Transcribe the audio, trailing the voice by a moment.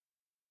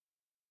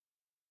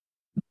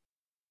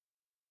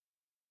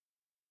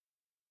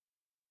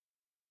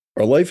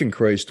Our life in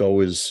Christ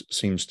always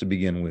seems to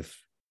begin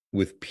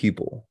with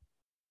people.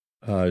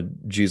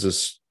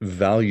 Jesus'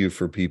 value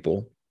for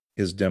people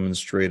is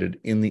demonstrated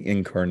in the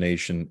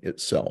incarnation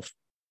itself.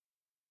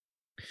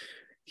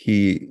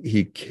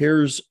 He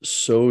cares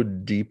so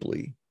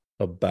deeply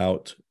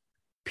about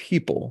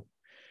people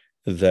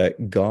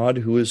that God,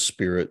 who is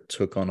spirit,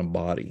 took on a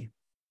body.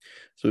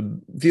 So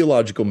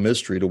theological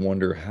mystery to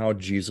wonder how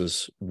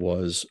Jesus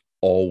was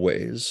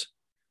always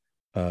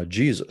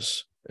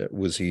Jesus.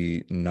 Was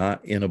he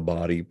not in a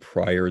body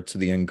prior to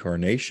the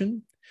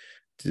incarnation?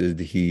 Did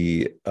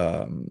he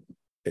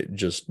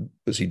just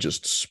was he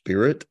just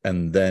spirit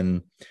and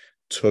then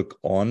took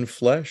on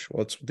flesh?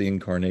 Well, that's what the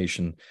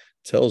incarnation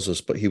tells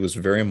us. But he was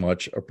very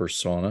much a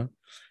persona,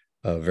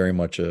 very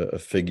much a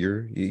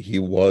figure. He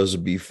was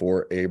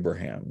before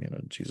Abraham.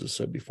 Jesus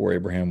said, "Before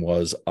Abraham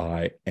was,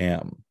 I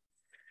am."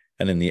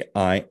 And in the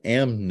I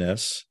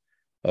amness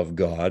of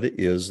God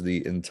is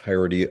the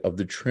entirety of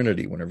the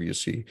Trinity. Whenever you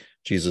see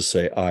Jesus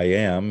say, I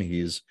am,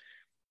 he's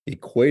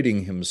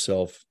equating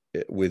himself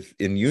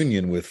in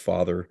union with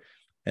Father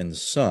and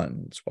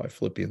Son. That's why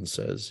Philippians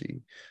says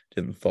he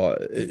didn't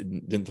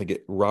think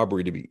it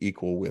robbery to be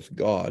equal with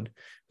God,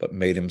 but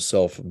made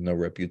himself of no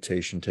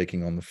reputation,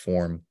 taking on the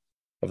form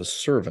of a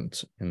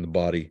servant in the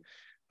body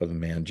of the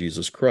man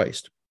Jesus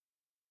Christ.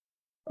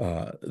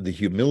 The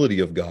humility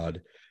of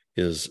God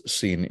is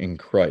seen in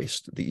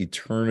Christ. The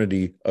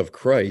eternity of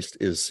Christ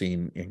is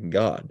seen in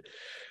God.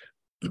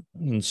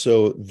 And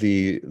so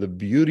the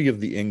beauty of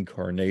the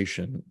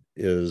incarnation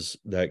is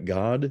that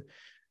God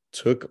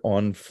took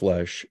on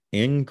flesh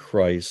in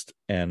Christ,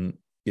 and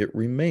it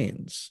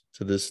remains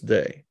to this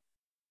day.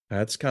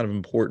 That's kind of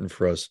important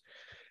for us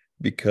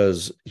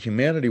because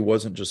humanity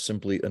wasn't just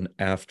simply an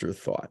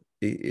afterthought.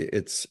 We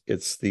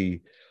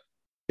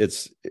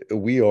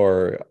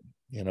are,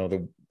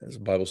 as the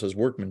Bible says,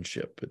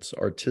 workmanship. It's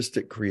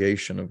artistic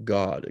creation of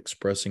God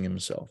expressing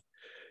himself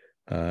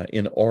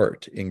in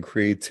art, in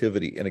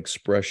creativity, in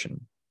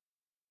expression.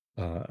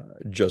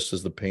 Just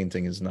as the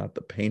painting is not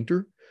the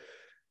painter,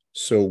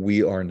 so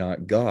we are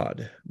not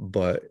God,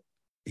 but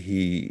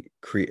he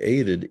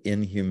created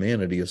in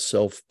humanity a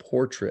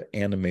self-portrait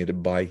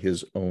animated by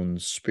his own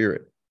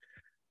spirit.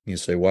 You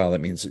say, wow, that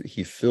means that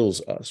he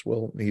fills us.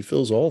 Well, he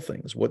fills all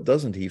things. What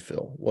doesn't he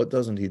fill? What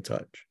doesn't he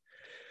touch?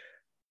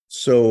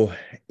 So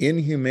in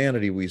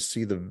humanity, we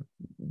see the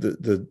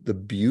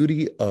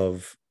beauty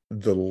of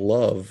the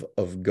love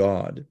of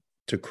God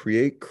to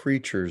create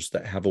creatures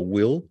that have a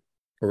will,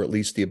 or at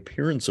least the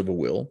appearance of a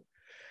will.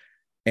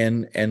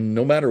 And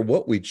no matter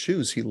what we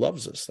choose, he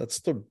loves us. That's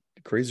the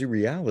crazy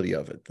reality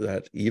of it,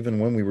 that even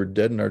when we were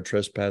dead in our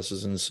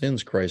trespasses and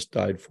sins, Christ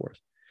died for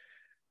us.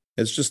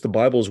 It's just the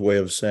Bible's way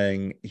of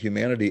saying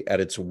humanity at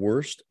its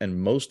worst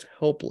and most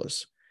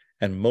helpless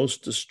and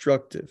most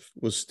destructive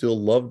was still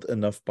loved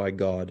enough by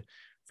God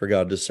for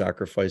God to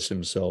sacrifice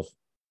himself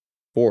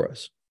for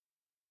us.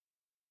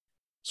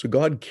 So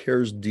God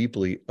cares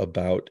deeply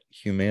about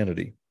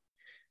humanity.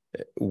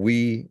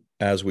 We,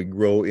 as we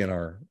grow in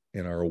our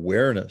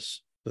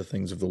awareness, the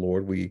things of the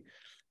Lord, we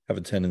have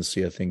a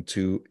tendency, I think,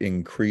 to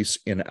increase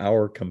in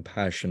our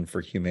compassion for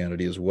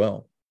humanity as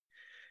well.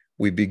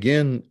 We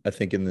begin, I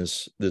think, in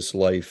this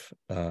life,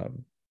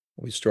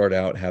 we start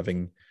out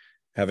having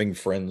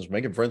friends,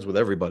 making friends with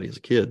everybody as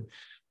a kid.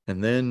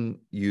 And then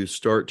you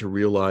start to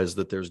realize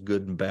that there's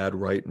good and bad,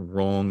 right and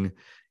wrong,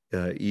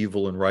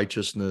 evil and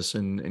righteousness,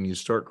 and you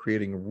start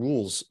creating a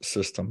rules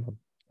system.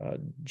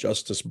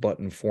 Justice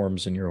button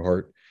forms in your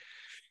heart,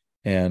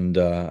 and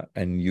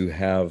you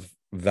have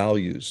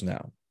values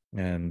now.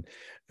 And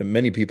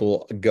many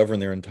people govern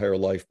their entire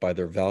life by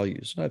their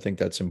values. And I think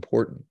that's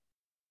important.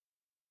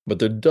 But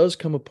there does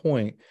come a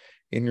point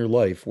in your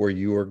life where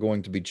you are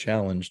going to be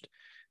challenged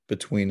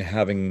between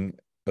having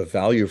a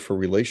value for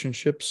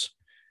relationships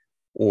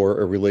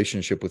or a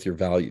relationship with your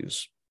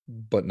values,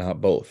 but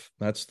not both.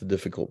 That's the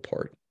difficult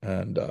part.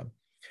 And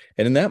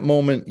in that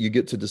moment, you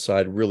get to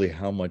decide really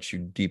how much you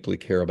deeply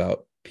care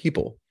about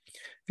people.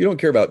 If you don't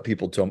care about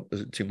people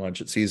too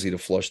much, it's easy to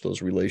flush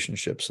those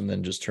relationships and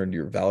then just turn to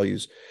your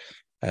values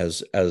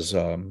as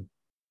the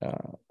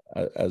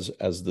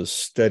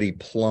steady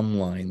plumb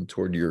line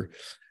toward your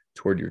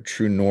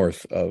true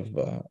north of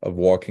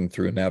walking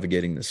through and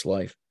navigating this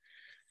life.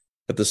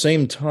 At the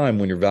same time,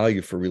 when your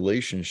value for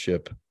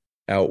relationship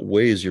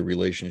outweighs your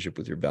relationship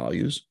with your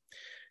values,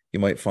 you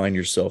might find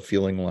yourself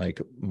feeling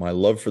like my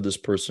love for this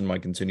person, my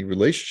continued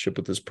relationship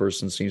with this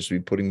person seems to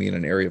be putting me in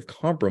an area of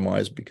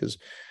compromise because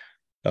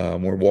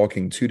we're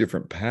walking two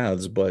different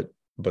paths, but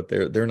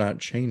they're not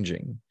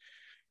changing.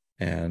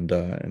 And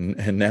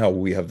now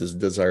we have this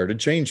desire to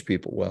change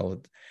people. Well,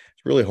 it's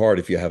really hard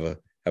if you have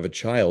a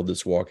child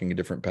that's walking a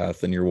different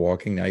path than you're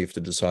walking. Now you have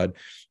to decide,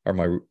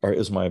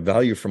 is my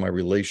value for my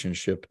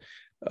relationship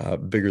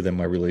bigger than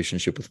my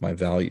relationship with my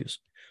values?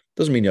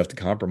 Doesn't mean you have to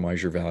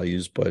compromise your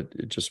values, but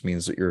it just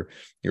means that your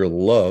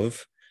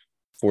love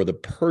for the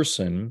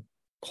person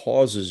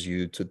causes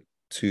you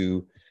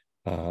to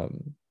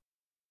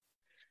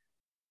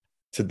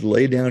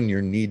lay down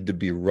your need to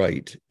be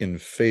right in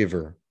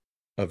favor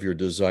of your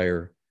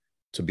desire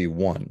to be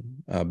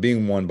one.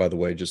 Being one, by the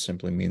way, just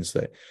simply means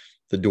that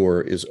the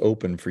door is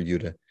open for you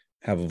to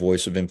have a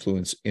voice of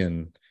influence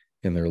in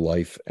their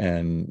life,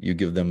 and you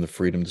give them the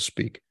freedom to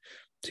speak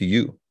to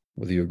you,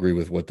 whether you agree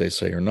with what they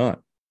say or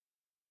not.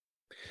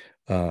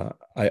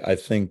 I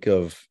think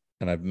of,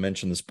 and I've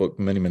mentioned this book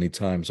many, many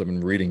times. I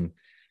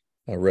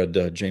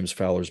read James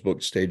Fowler's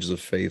book, Stages of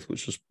Faith,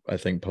 which was, I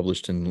think,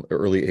 published in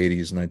early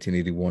 80s,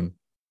 1981.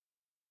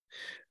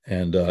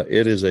 And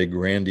it is a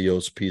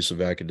grandiose piece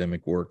of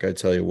academic work. I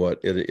tell you what,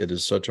 it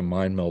is such a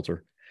mind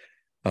melter.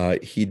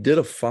 He did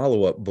a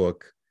follow-up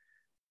book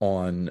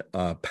on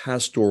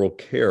pastoral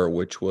care,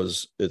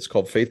 it's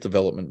called Faith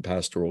Development and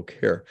Pastoral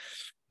Care.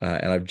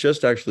 And I've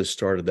just actually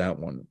started that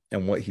one.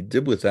 And what he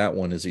did with that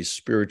one is he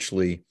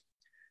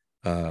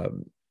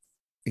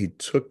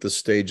took the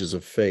stages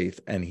of faith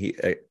and he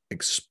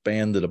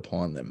expanded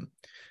upon them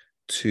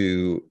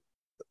to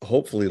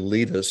hopefully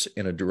lead us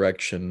in a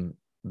direction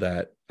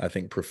that I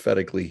think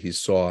prophetically he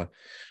saw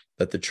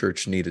that the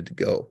church needed to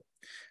go.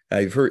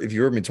 If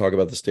you heard me talk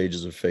about the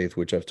stages of faith,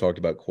 which I've talked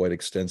about quite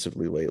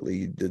extensively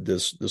lately,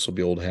 this will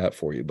be old hat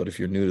for you. But if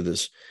you're new to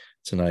this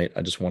tonight,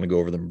 I just want to go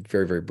over them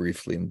very, very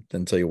briefly and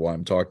then tell you why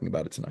I'm talking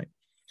about it tonight.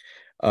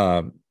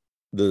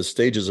 The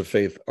stages of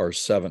faith are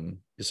 7,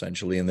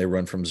 essentially, and they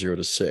run from 0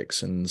 to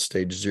 6. And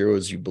stage 0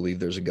 is you believe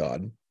there's a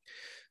God.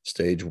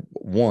 Stage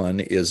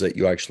 1 is that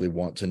you actually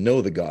want to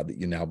know the God that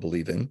you now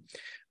believe in.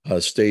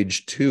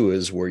 Stage 2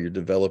 is where you're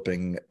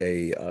developing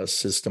a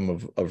system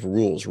of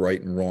rules,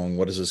 right and wrong.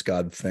 What does this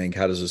God think?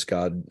 How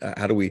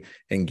do we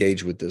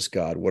engage with this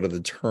God? What are the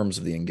terms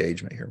of the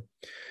engagement here?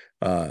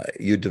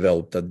 You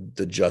develop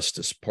the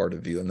justice part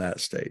of you in that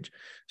stage.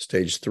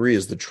 Stage 3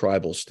 is the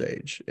tribal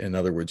stage. In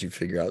other words, you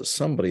figure out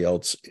somebody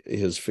else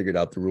has figured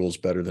out the rules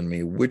better than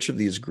me. Which of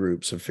these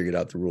groups have figured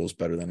out the rules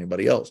better than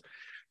anybody else?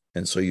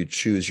 And so you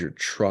choose your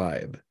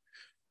tribe.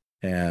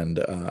 And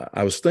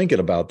I was thinking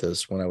about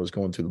this when I was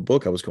going through the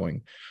book. I was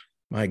going,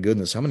 my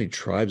goodness, how many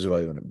tribes have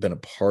I been a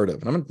part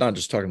of? And I'm not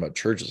just talking about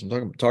churches.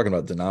 I'm talking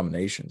about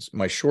denominations. In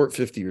my short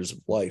 50 years of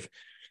life,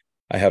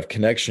 I have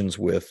connections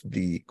with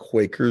the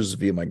Quakers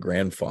via my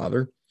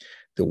grandfather,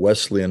 the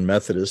Wesleyan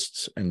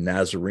Methodists and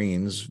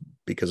Nazarenes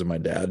because of my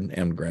dad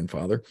and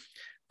grandfather,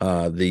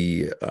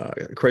 the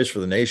Christ for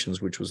the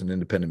Nations, which was an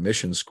independent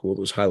mission school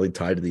that was highly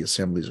tied to the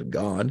Assemblies of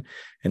God,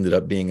 ended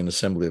up being an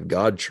Assembly of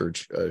God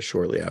church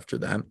shortly after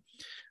that,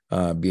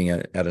 being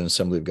at an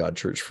Assembly of God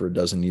church for a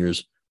dozen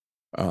years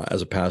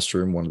as a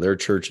pastor in one of their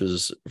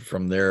churches.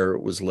 From there,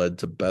 it was led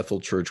to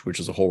Bethel Church, which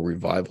is a whole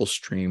revival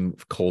stream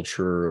of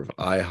culture of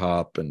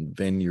IHOP and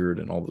Vineyard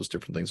and all those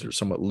different things that are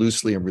somewhat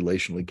loosely and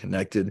relationally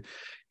connected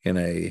in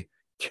a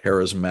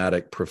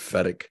charismatic,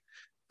 prophetic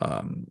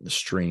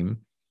stream.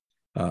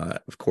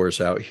 Of course,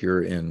 out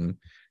here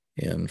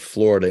in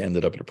Florida,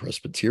 ended up at a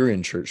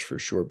Presbyterian church for a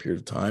short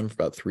period of time, for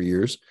about 3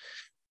 years.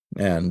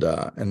 And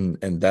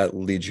that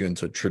leads you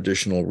into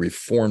traditional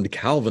Reformed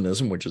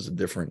Calvinism, which is a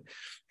different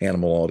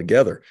animal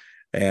altogether.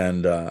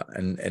 And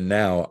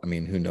now, I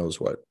mean, who knows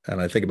what? And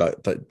I think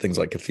about things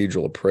like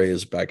Cathedral of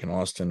Praise back in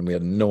Austin. We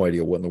had no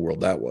idea what in the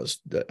world that was.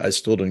 I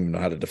still don't even know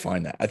how to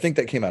define that. I think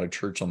that came out of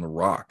Church on the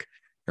Rock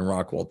in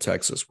Rockwall,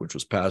 Texas, which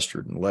was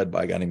pastored and led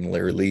by a guy named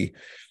Larry Lee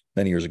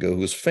many years ago,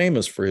 who was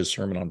famous for his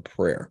sermon on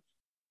prayer,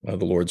 the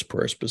Lord's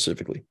Prayer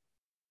specifically.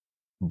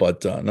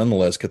 But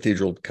nonetheless,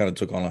 Cathedral kind of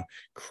took on a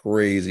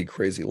crazy,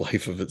 crazy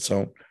life of its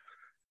own.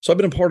 So I've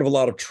been a part of a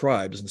lot of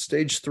tribes, and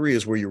stage 3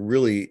 is where you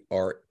really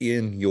are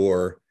in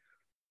your,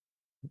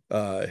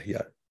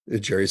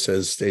 Jerry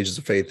says stages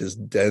of faith is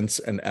dense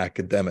and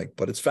academic,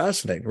 but it's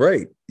fascinating,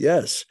 right?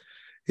 Yes.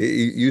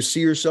 You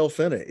see yourself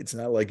in it. It's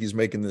not like he's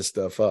making this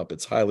stuff up.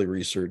 It's highly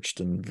researched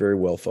and very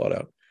well thought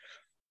out.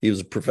 He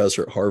was a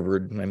professor at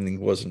Harvard. I mean,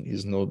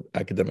 he's no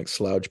academic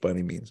slouch by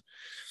any means.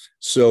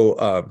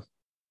 So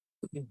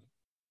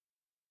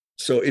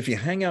if you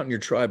hang out in your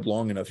tribe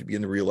long enough, you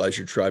begin to realize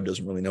your tribe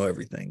doesn't really know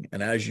everything.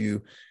 And as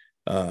you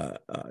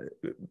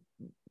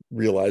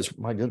realize,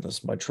 my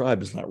goodness, my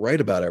tribe is not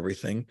right about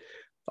everything,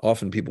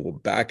 often people will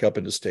back up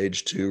into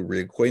stage 2,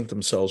 reacquaint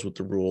themselves with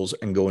the rules,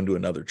 and go into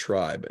another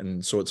tribe.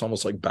 And so it's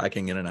almost like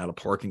backing in and out of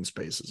parking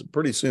spaces. And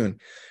pretty soon,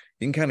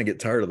 you can kind of get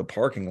tired of the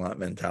parking lot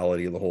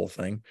mentality of the whole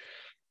thing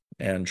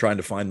and trying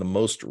to find the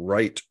most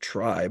right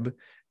tribe.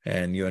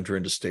 And you enter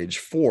into stage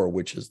 4,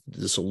 which is the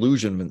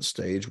disillusionment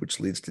stage, which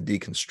leads to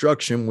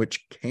deconstruction,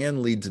 which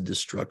can lead to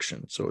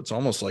destruction. So it's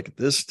almost like at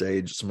this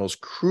stage, it's the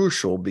most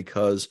crucial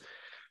because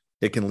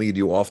it can lead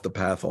you off the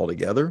path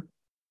altogether.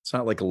 It's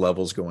not like a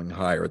level's going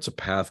higher, it's a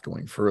path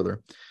going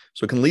further.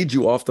 So it can lead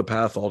you off the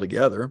path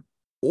altogether,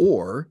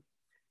 or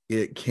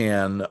it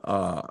can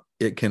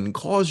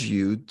cause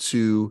you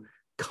to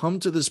come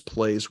to this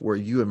place where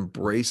you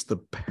embrace the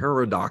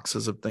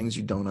paradoxes of things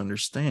you don't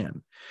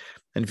understand.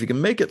 And if you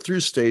can make it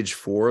through stage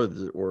 4,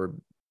 or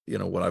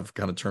what I've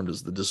kind of termed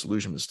as the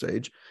disillusionment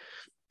stage,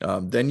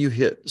 then you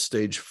hit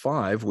stage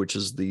 5, which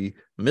is the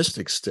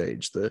mystic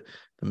stage. The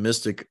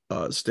mystic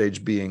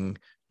stage being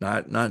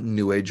not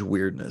new age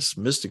weirdness.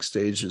 Mystic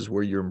stage is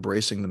where you're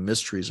embracing the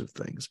mysteries of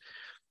things.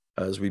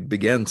 as we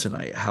began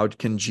tonight, how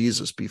can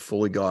Jesus be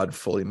fully God,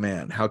 fully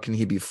man? How can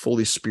he be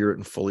fully spirit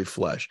and fully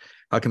flesh?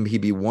 How can he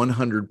be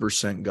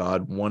 100%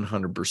 God,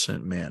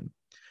 100% man?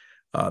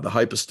 The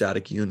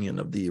hypostatic union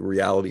of the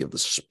reality of the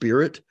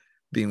spirit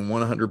being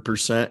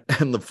 100%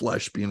 and the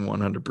flesh being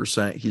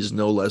 100%. He's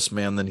no less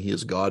man than he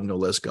is God, no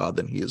less God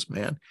than he is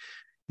man.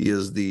 He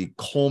is the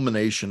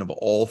culmination of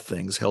all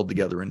things held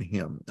together in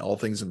him. All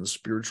things in the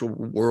spiritual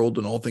world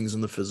and all things in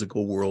the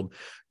physical world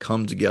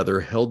come together,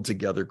 held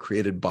together,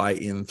 created by,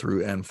 in,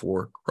 through, and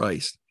for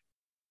Christ.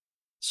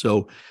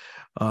 So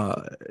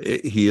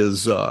he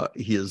is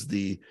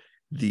the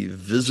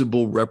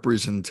visible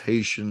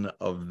representation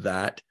of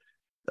that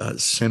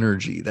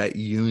synergy, that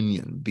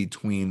union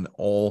between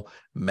all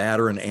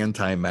matter and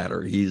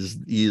antimatter. He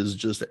is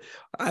just,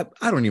 I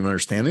don't even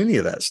understand any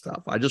of that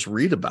stuff. I just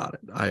read about it.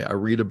 I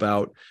read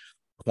about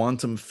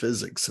quantum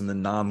physics and the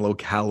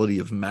non-locality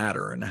of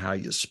matter and how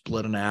you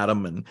split an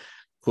atom and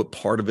put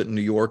part of it in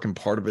New York and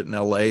part of it in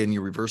LA, and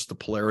you reverse the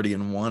polarity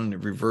in one and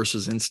it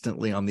reverses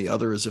instantly on the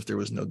other as if there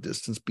was no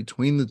distance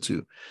between the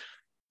two.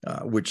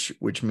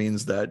 Which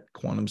means that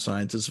quantum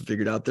scientists have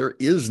figured out there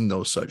is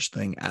no such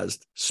thing as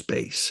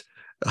space.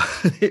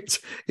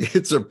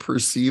 It's a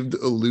perceived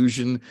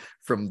illusion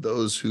from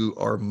those who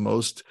are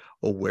most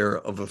aware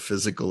of a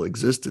physical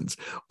existence.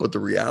 But the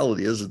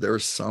reality is that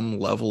there's some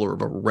level or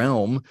of a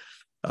realm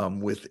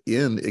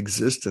within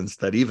existence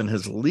that even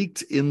has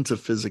leaked into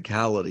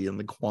physicality in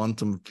the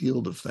quantum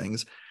field of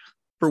things,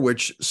 for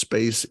which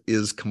space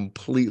is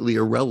completely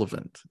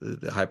irrelevant.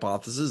 The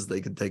hypothesis, they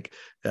could take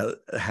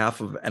half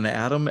of an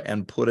atom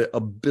and put it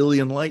 1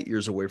 billion light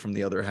years away from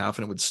the other half,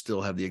 and it would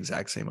still have the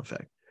exact same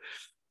effect.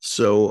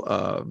 So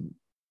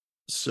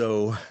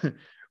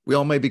we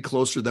all may be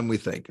closer than we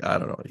think. I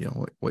don't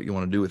know, what you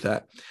want to do with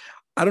that.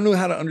 I don't know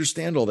how to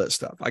understand all that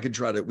stuff. We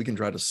can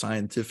try to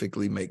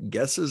scientifically make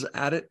guesses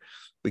at it.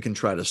 We can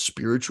try to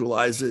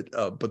spiritualize it.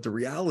 But the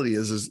reality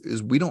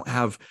is we don't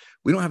have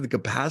the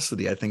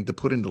capacity, I think, to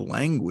put into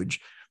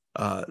language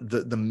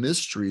the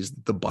mysteries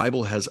that the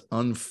Bible has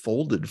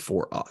unfolded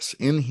for us.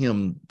 In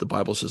him, the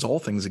Bible says all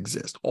things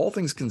exist. All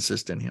things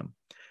consist in him,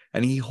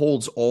 and he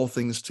holds all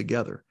things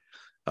together.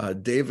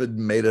 David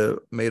made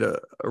a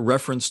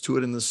reference to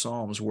it in the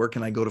Psalms. Where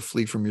can I go to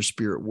flee from your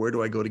spirit? Where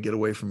do I go to get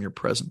away from your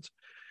presence?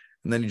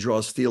 And then he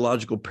draws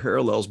theological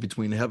parallels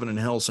between heaven and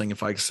hell, saying,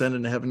 if I ascend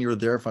into heaven, you are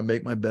there. If I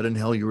make my bed in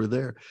hell, you are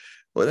there.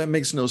 Well, that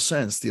makes no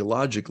sense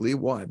theologically.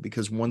 Why?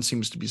 Because one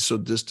seems to be so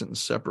distant and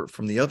separate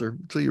from the other.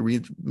 Until you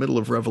read the middle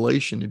of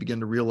Revelation, you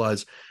begin to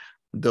realize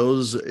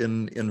those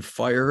in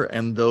fire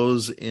and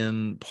those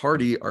in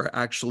party are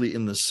actually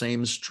in the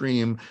same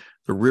stream,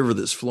 the river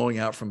that's flowing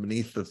out from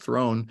beneath the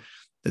throne.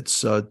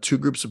 It's two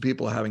groups of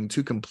people having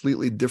two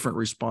completely different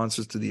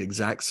responses to the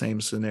exact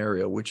same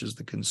scenario, which is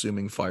the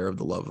consuming fire of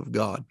the love of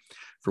God.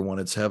 For one,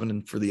 it's heaven,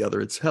 and for the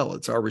other, it's hell.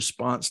 It's our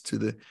response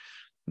to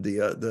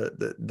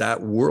that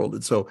world.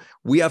 And so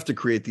we have to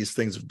create these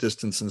things of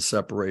distance and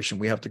separation.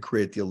 We have to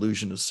create the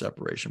illusion of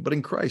separation. But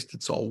in Christ,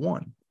 it's all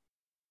one.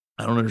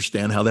 I don't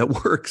understand how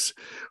that works.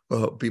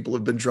 People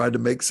have been trying to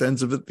make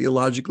sense of it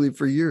theologically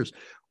for years.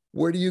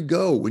 Where do you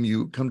go when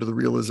you come to the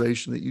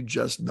realization that you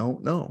just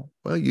don't know?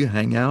 Well, you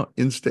hang out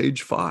in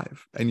stage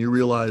 5 and you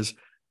realize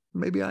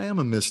maybe I am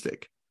a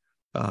mystic.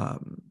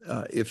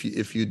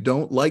 If you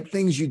don't like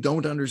things you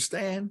don't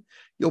understand,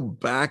 you'll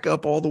back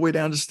up all the way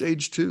down to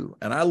stage 2.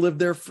 And I lived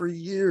there for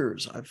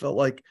years. I felt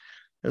like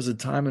there's a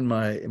time in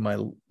my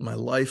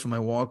life, in my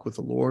walk with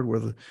the Lord,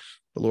 where the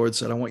Lord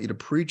said, I want you to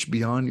preach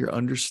beyond your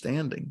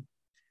understanding.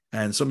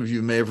 And some of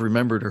you may have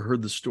remembered or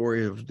heard the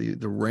story of the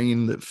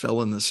rain that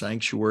fell in the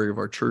sanctuary of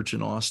our church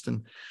in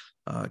Austin,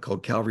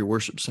 called Calvary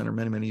Worship Center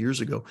many years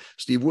ago.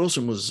 Steve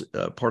Wilson was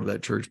part of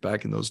that church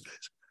back in those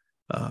days.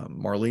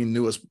 Marlene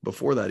knew us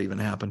before that even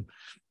happened.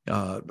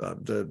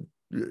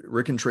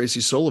 Rick and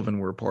Tracy Sullivan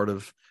were a part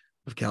of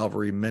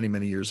Calvary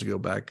many years ago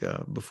back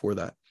before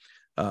that.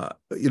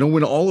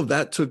 When all of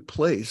that took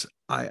place,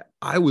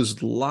 I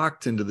was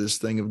locked into this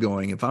thing of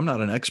going, if I'm not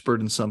an expert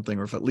in something,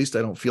 or if at least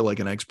I don't feel like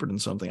an expert in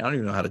something, I don't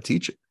even know how to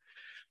teach it.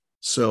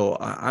 So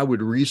I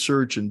would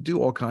research and do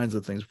all kinds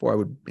of things before I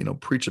would,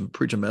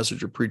 preach a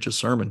message or preach a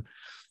sermon.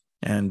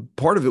 And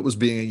part of it was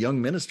being a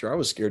young minister. I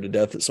was scared to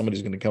death that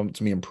somebody's going to come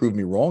to me and prove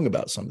me wrong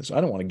about something. So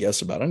I don't want to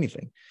guess about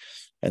anything.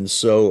 And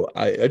so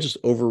I just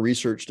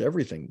over-researched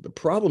everything. The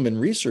problem in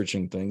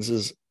researching things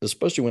is,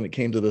 especially when it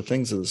came to the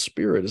things of the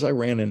Spirit, is I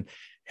ran in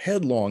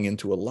headlong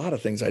into a lot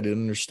of things I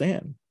didn't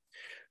understand.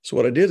 So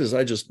what I did is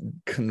I just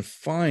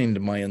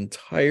confined my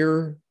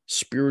entire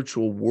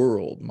spiritual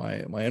world,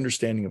 my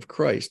understanding of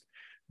Christ,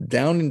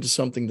 down into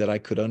something that I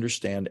could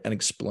understand and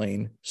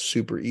explain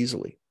super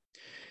easily.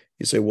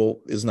 You say, well,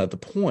 isn't that the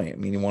point? I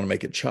mean, you want to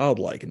make it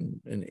childlike and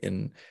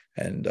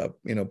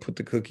put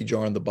the cookie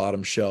jar on the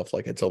bottom shelf,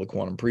 like I tell the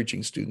quantum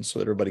preaching students, so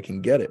that everybody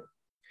can get it.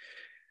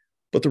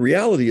 But the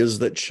reality is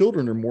that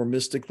children are more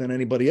mystic than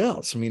anybody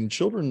else. I mean,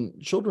 children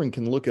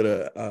can look at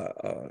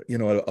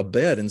a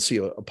bed and see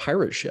a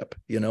pirate ship.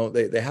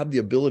 They have the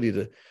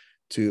ability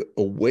to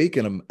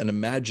awaken an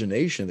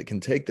imagination that can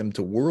take them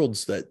to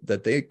worlds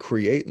that they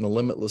create in the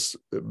limitless,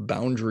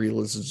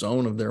 boundaryless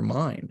zone of their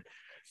mind.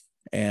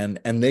 And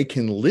they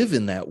can live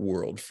in that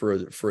world for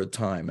a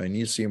time. And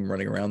you see them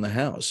running around the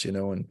house,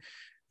 and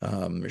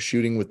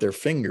shooting with their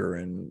finger,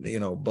 and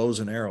bows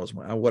and arrows,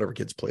 whatever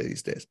kids play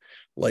these days,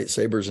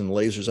 lightsabers and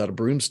lasers out of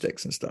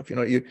broomsticks and stuff.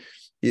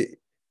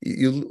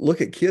 You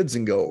look at kids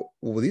and go,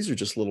 well, these are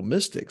just little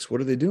mystics.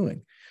 What are they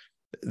doing?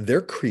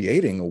 They're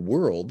creating a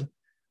world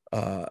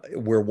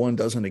where one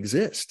doesn't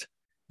exist.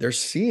 They're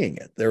seeing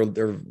it. They're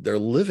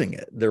living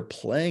it. They're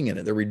playing in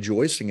it. They're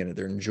rejoicing in it.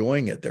 They're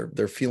enjoying it.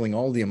 They're feeling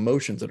all the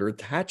emotions that are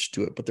attached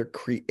to it, but they're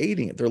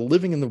creating it. They're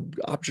living in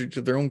the object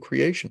of their own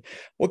creation.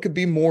 What could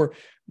be more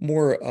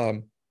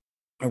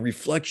a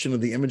reflection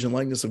of the image and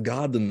likeness of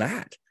God than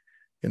that?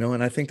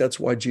 And I think that's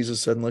why Jesus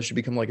said, unless you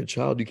become like a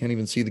child, you can't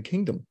even see the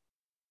kingdom.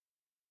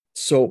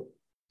 So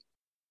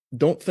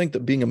don't think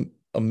that being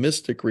a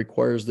mystic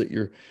requires that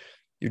you're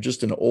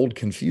just an old,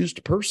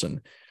 confused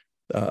person.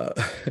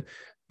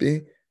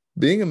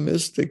 Being a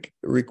mystic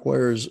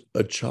requires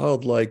a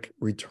childlike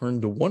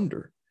return to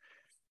wonder,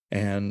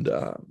 and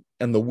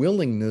the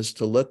willingness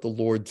to let the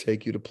Lord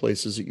take you to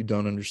places that you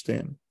don't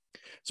understand.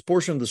 It's a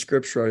portion of the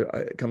scripture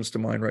it comes to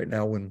mind right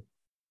now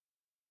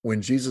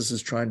when Jesus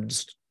is trying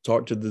to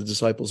talk to the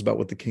disciples about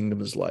what the kingdom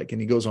is like, and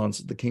he goes on,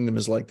 the kingdom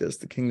is like this,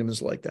 the kingdom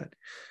is like that.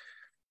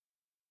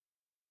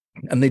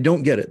 And they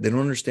don't get it. They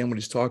don't understand what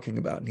he's talking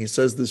about. And he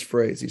says this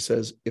phrase. He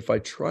says, if I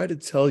try to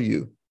tell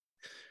you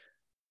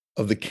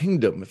of the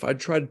kingdom, if I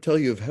try to tell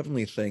you of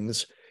heavenly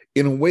things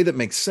in a way that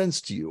makes sense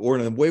to you, or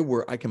in a way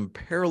where I can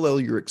parallel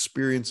your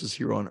experiences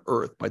here on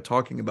earth by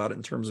talking about it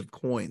in terms of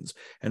coins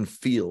and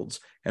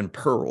fields and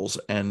pearls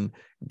and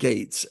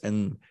gates.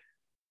 And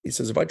he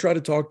says, if I try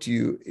to talk to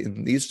you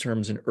in these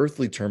terms, in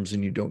earthly terms,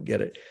 and you don't get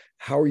it,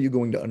 how are you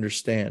going to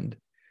understand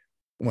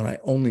when I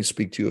only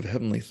speak to you of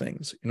heavenly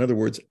things? In other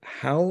words,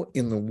 how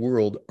in the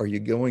world are you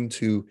going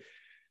to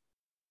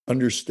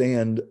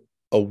understand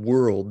a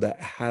world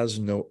that has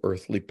no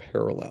earthly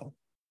parallel?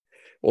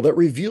 Well, that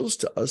reveals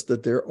to us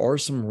that there are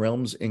some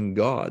realms in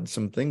God,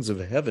 some things of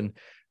heaven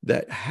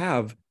that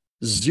have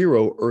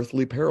zero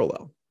earthly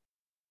parallel.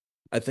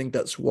 I think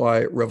that's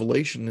why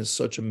Revelation is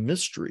such a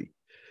mystery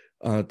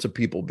to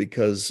people,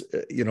 because,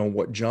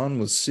 what John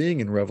was seeing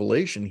in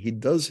Revelation, he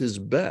does his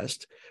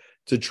best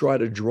to try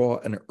to draw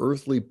an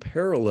earthly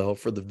parallel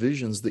for the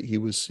visions that he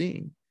was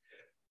seeing.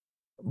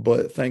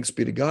 But thanks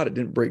be to God, it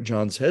didn't break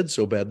John's head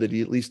so bad that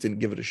he at least didn't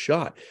give it a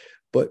shot.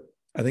 But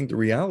I think the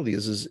reality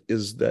is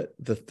that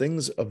the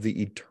things of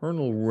the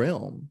eternal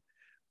realm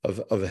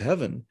of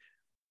heaven,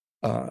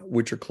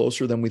 which are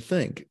closer than we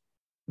think,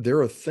 there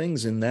are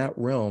things in that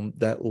realm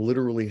that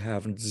literally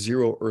have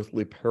zero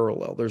earthly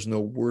parallel. There's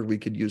no word we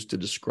could use to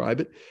describe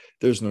it.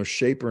 There's no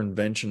shape or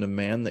invention of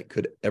man that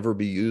could ever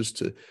be used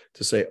to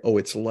say, oh,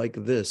 it's like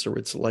this or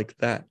it's like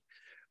that.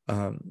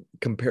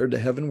 Compared to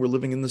heaven, we're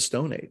living in the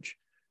Stone Age.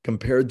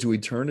 Compared to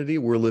eternity,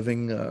 we're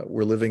living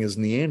as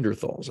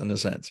Neanderthals in a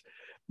sense.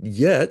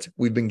 Yet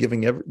we've been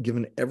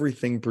given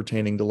everything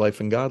pertaining to life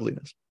and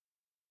godliness.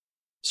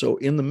 So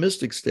in the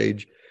mystic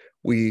stage,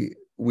 we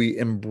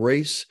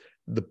embrace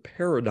the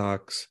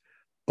paradox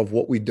of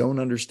what we don't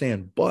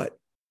understand, but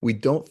we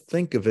don't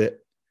think of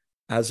it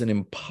as an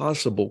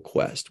impossible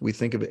quest. We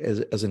think of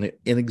it as an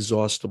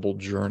inexhaustible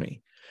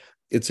journey.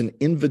 It's an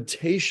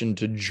invitation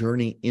to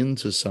journey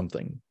into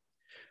something.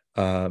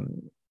 I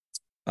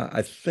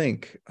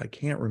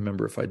can't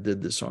remember if I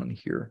did this on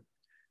here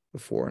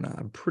before, and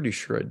I'm pretty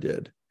sure I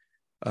did,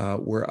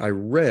 where I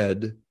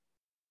read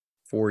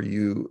for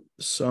you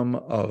some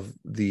of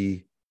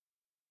the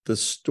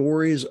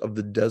stories of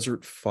the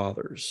Desert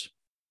Fathers.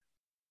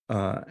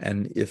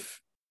 And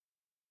if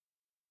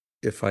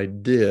I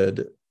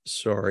did,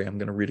 sorry, I'm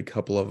going to read a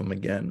couple of them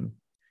again,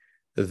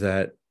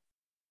 that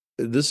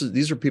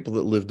these are people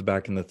that lived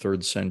back in the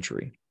 3rd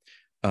century.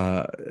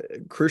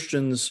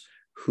 Christians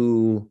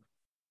who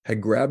had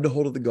grabbed a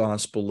hold of the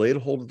gospel, laid a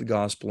hold of the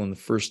gospel in the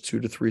first 2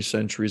 to 3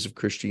 centuries of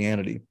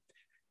Christianity,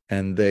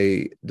 and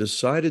they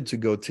decided to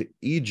go to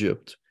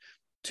Egypt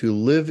to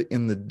live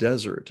in the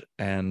desert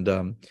and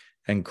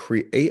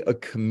create a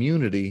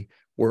community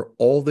where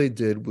all they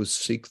did was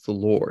seek the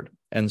Lord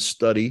and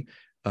study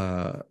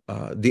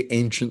the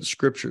ancient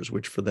scriptures,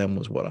 which for them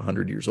was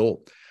 100 years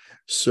old.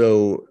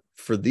 So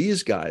for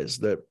these guys,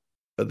 the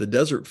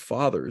Desert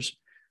Fathers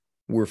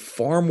were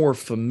far more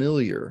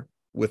familiar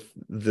with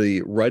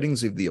the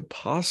writings of the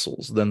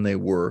apostles than they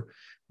were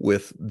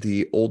with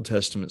the Old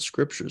Testament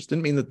scriptures.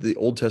 Didn't mean that the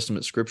Old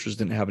Testament scriptures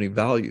didn't have any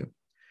value.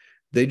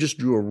 They just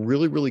drew a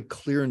really, really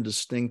clear and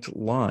distinct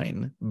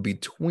line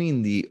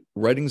between the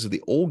writings of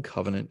the Old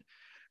Covenant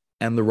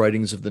and the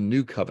writings of the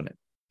New Covenant.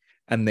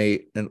 And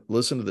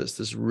listen to this.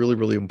 This is really,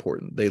 really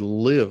important. They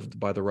lived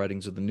by the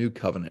writings of the New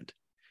Covenant.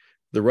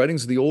 The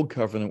writings of the Old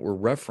Covenant were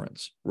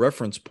reference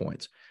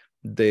points.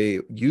 They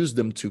used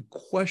them to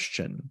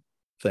question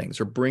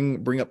things or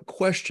bring up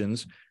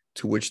questions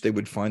to which they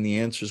would find the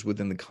answers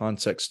within the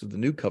context of the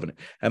new covenant.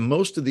 And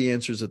most of the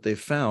answers that they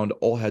found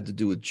all had to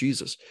do with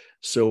Jesus.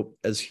 So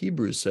as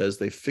Hebrews says,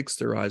 they fixed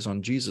their eyes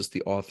on Jesus,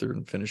 the author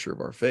and finisher of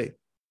our faith.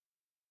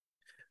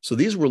 So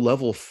these were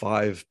level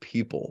 5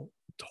 people,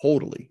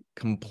 totally,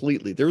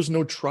 completely. There was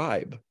no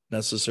tribe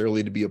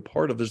necessarily to be a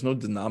part of. There's no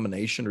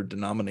denomination or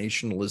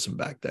denominationalism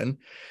back then.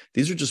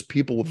 These are just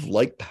people with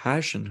like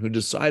passion who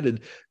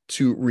decided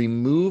to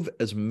remove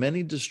as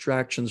many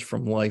distractions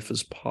from life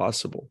as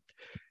possible.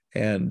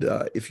 And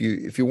if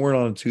you weren't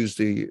on a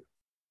Tuesday,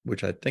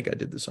 which I think I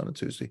did this on a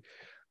Tuesday,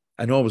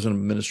 I know I was in a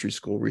ministry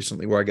school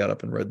recently where I got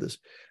up and read this.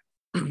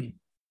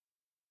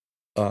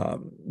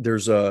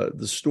 There's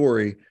the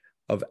story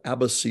of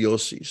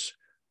Abbasiosis,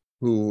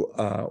 who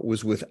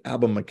was with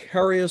Abba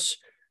Macarius,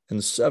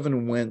 and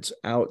 7 went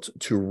out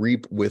to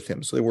reap with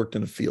him. So they worked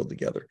in a field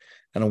together.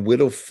 And a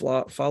widow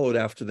followed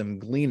after them,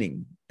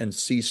 gleaning, and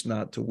ceased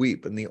not to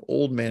weep. And the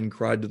old man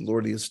cried to the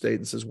Lord of the estate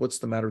and says, "What's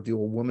the matter with the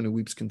old woman who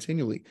weeps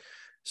continually?"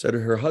 Said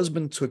her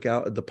husband took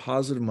out a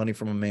deposit of money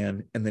from a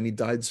man, and then he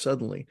died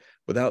suddenly,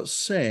 without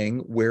saying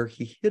where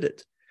he hid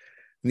it.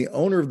 And the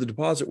owner of the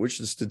deposit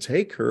wishes to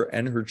take her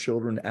and her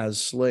children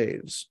as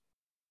slaves.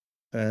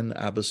 And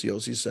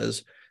Abbasiosi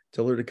says,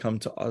 "Tell her to come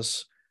to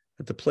us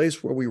at the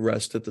place where we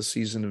rest at the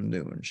season of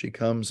noon." She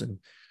comes, and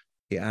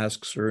he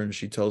asks her, and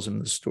she tells him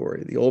the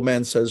story. The old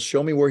man says,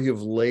 "Show me where you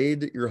have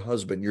laid your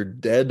husband, your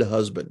dead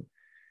husband."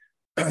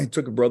 He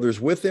took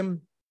brothers with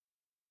him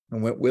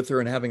and went with her,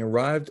 and having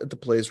arrived at the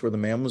place where the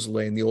man was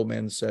laying, the old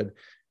man said,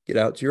 "Get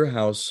out to your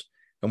house."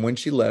 And when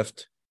she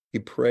left, he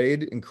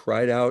prayed and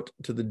cried out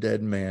to the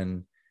dead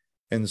man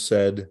and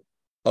said,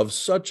 "Of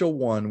such a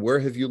one, where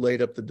have you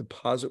laid up the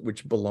deposit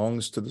which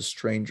belongs to the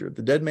stranger?"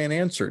 The dead man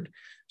answered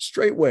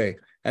straightway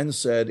and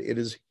said, "It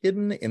is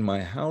hidden in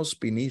my house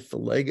beneath the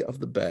leg of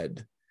the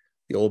bed."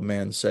 The old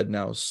man said,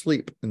 "Now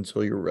sleep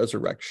until your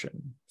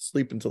resurrection.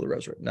 Sleep until the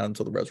resurrection, not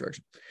until the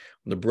resurrection."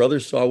 When the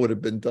brothers saw what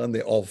had been done,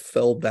 they all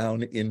fell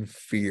down in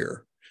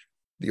fear.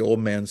 The old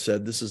man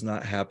said, "This has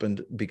not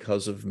happened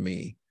because of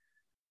me,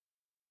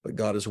 but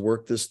God has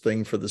worked this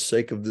thing for the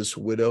sake of this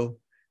widow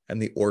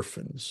and the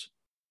orphans.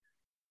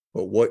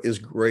 But what is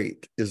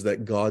great is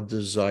that God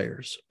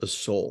desires a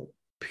soul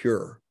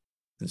pure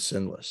and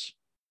sinless."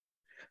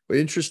 The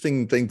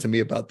interesting thing to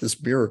me about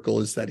this miracle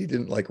is that he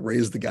didn't like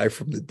raise the guy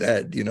from the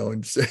dead,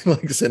 and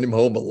send him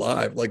home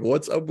alive. Like,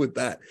 what's up with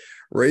that?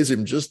 Raise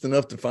him just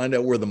enough to find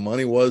out where the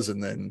money was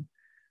and then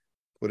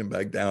put him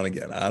back down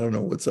again. I don't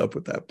know what's up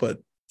with that,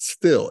 but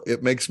still,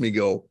 it makes me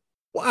go,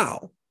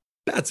 wow,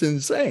 that's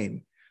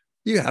insane.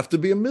 You have to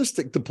be a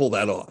mystic to pull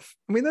that off.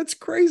 I mean, that's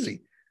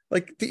crazy.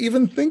 Like, to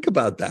even think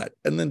about that.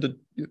 And then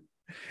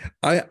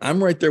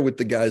I'm right there with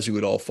the guys who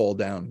would all fall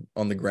down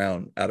on the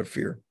ground out of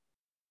fear.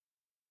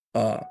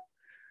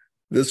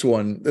 This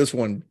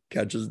one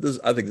catches this.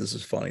 I think this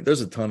is funny. There's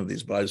a ton of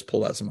these, but I just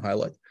pulled out some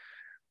highlights.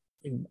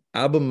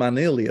 Abba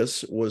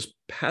Manilius was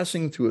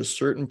passing through a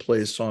certain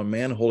place, saw a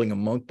man holding a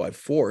monk by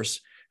force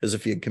as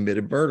if he had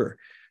committed murder.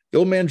 The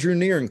old man drew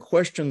near and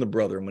questioned the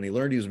brother. And when he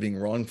learned he was being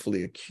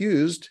wrongfully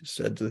accused,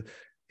 said to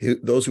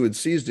those who had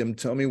seized him,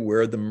 "Tell me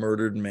where the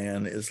murdered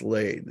man is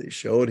laid." They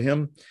showed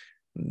him.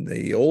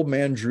 The old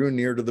man drew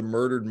near to the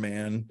murdered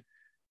man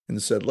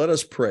and said, "Let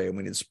us pray." And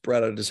when he had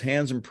spread out his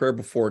hands in prayer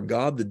before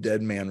God, the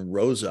dead man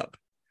rose up.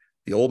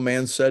 The old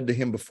man said to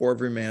him before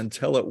every man,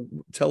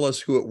 tell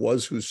us who it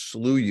was who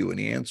slew you." And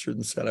he answered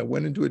and said, "I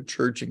went into a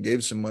church and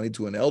gave some money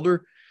to an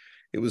elder.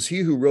 It was he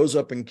who rose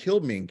up and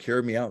killed me and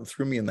carried me out and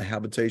threw me in the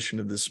habitation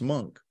of this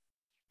monk.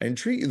 I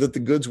entreat you that the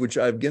goods which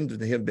I have given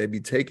to him may be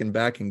taken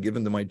back and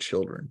given to my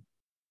children."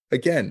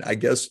 Again, I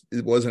guess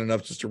it wasn't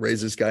enough just to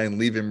raise this guy and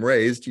leave him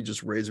raised. You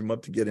just raise him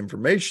up to get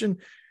information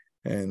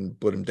and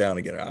put him down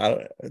again.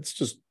 It's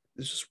just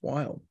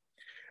wild.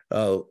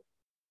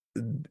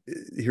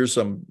 Here's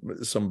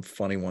some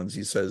funny ones.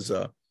 He says,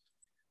 the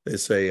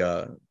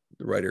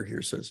writer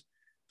here says,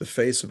 "The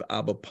face of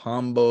Abba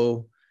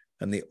Pombo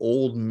and the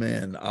old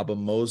men, Abba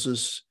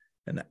Moses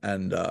and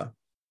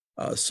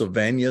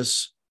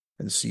Sylvanus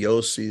and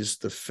Siosis,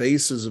 the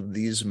faces of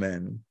these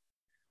men,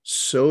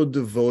 so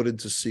devoted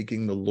to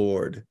seeking the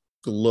Lord,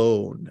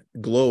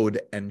 glowed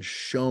and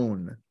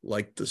shone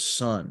like the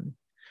sun.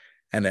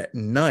 And at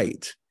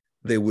night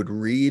they would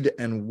read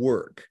and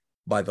work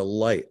by the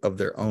light of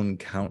their own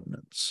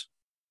countenance."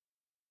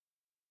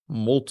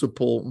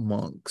 Multiple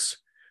monks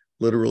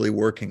literally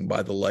working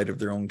by the light of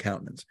their own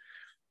countenance.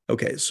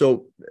 Okay,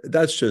 so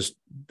that's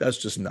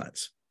just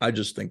nuts. I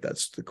just think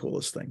that's the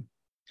coolest thing.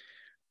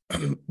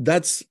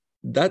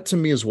 That to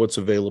me is what's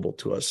available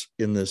to us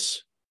in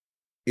this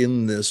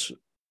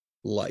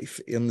life,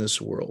 in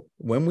this world,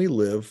 when we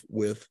live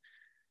with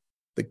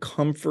the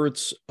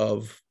comforts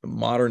of our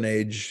modern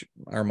age,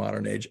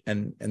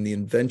 and the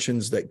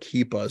inventions that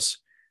keep us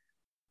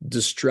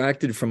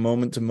distracted from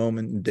moment to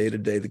moment and day to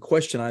day. The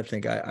question I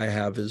think I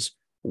have is,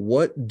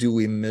 what do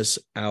we miss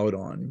out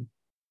on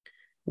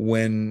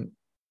when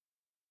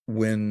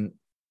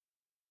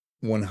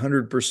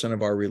 100%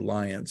 of our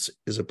reliance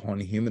is upon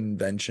human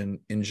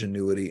invention,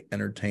 ingenuity,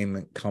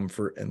 entertainment,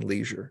 comfort, and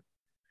leisure?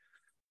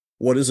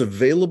 what is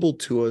available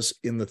to us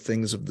in the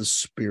things of the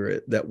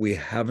Spirit that we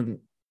haven't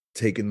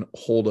taken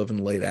hold of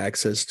and laid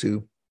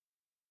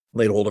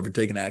hold of or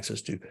taken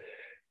access to,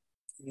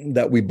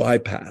 that we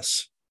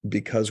bypass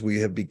because we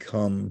have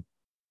become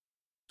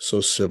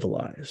so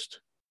civilized.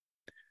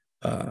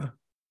 I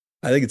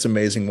think it's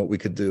amazing what we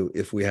could do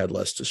if we had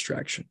less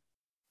distraction.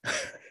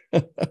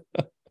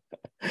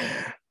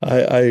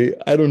 I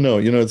don't know.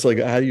 It's like,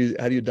 how do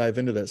you dive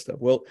into that stuff?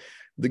 Well,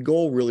 the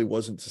goal really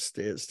wasn't to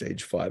stay at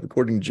stage 5.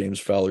 According to James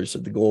Fowler, he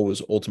said the goal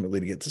was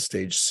ultimately to get to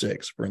stage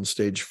 6, where in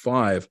stage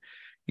 5,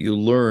 you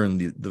learn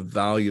the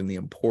value and the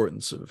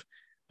importance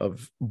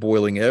of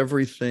boiling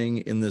everything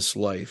in this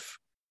life,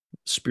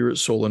 spirit,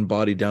 soul, and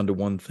body, down to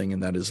one thing,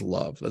 and that is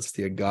love. That's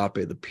the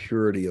agape, the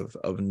purity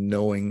of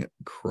knowing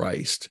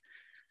Christ,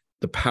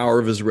 the power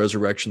of his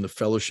resurrection, the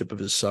fellowship of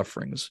his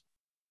sufferings.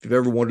 If you've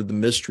ever wondered the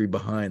mystery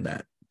behind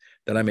that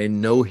I may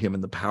know him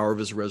in the power of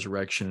his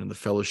resurrection and the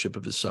fellowship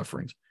of his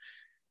sufferings.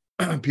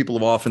 People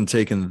have often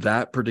taken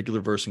that particular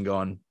verse and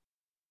gone,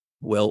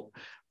 well,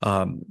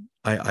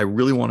 I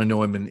really want to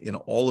know him in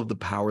all of the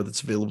power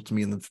that's available to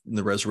me in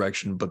the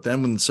resurrection. But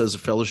then when it says the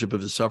fellowship of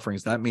his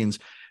sufferings, that means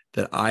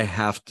that I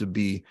have to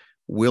be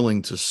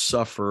willing to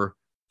suffer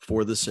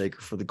for the sake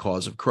or for the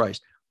cause of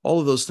Christ.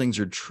 All of those things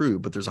are true,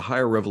 but there's a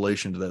higher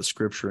revelation to that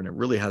scripture, and it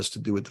really has to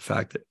do with the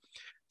fact that,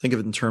 think of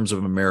it in terms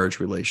of a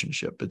marriage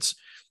relationship. It's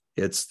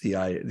the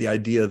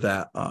idea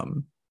that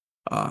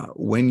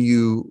when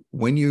you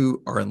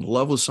are in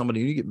love with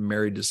somebody, you get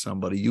married to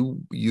somebody,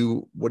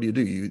 you what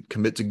do? You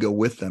commit to go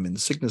with them in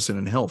sickness and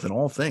in health, in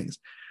all things.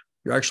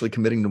 You're actually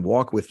committing to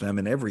walk with them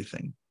in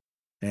everything.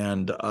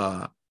 And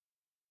I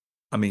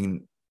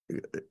mean,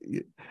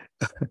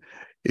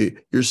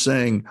 you're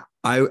saying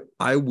I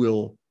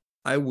won't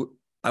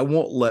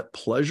let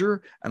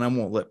pleasure, and I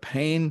won't let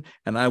pain,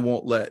 and I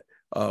won't let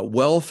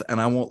wealth, and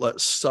I won't let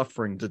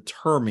suffering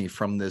deter me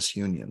from this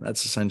union.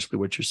 That's essentially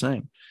what you're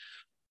saying.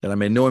 That I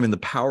may know him in the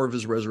power of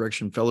his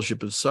resurrection,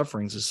 fellowship of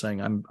sufferings, is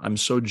saying I'm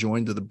so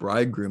joined to the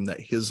bridegroom that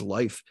his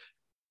life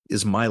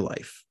is my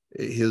life.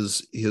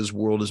 His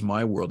world is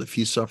my world. If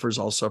he suffers,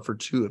 I'll suffer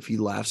too. If he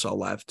laughs, I'll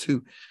laugh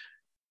too.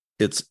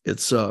 It's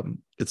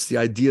the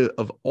idea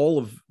of all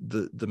of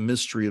the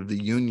mystery of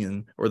the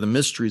union, or the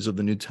mysteries of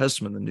the New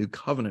Testament, the New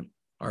Covenant,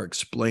 are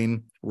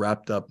explained,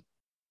 wrapped up,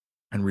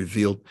 and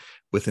revealed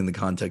within the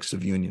context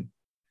of union.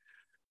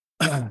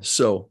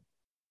 So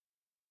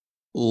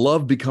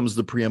love becomes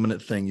the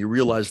preeminent thing. You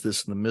realize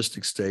this in the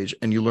mystic stage,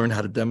 and you learn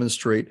how to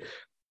demonstrate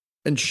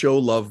and show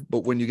love.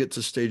 But when you get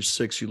to stage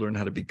 6, you learn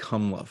how to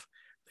become love.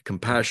 The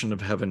compassion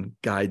of heaven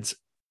guides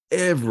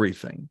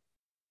everything,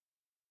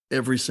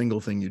 every single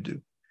thing you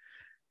do.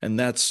 And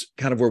that's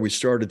kind of where we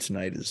started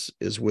tonight,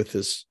 is with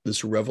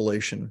this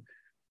revelation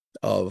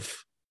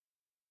of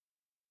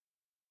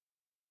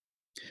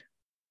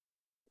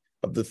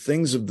the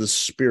things of the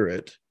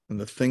Spirit and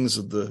the things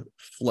of the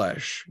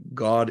flesh,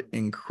 God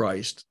in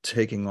Christ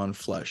taking on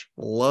flesh,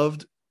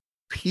 loved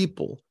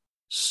people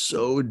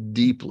so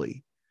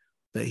deeply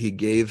that he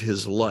gave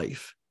his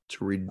life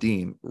to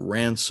redeem,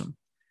 ransom,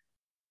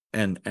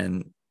 and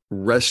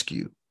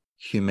rescue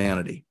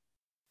humanity.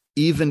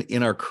 Even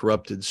in our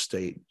corrupted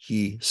state,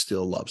 he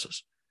still loves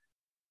us.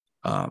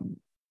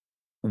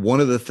 One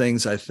of the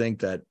things I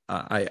think that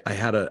I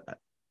had a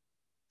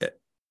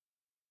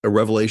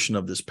revelation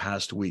of this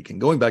past week, and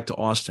going back to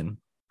Austin,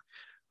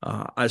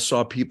 I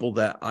saw people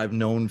that I've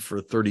known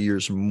for 30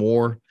 years or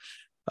more,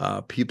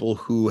 people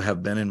who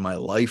have been in my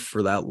life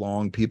for that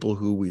long, people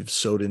who we've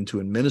sowed into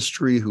in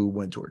ministry, who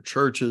went to our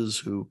churches,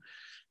 who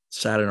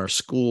sat in our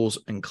schools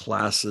and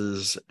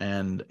classes,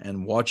 and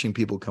watching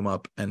people come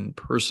up, and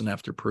person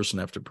after person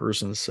after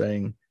person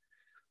saying,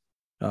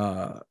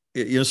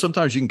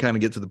 sometimes you can kind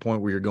of get to the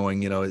point where you're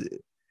going,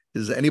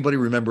 does anybody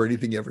remember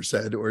anything you ever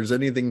said, or is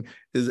anything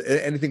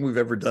we've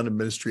ever done in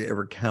ministry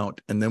ever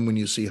count? And then when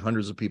you see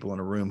hundreds of people in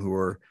a room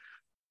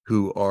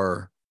who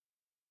are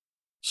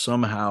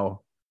somehow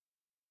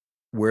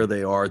where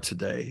they are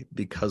today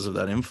because of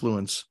that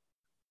influence,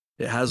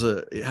 it has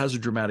a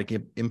dramatic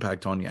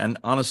impact on you. And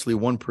honestly,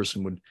 one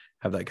person would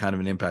have that kind of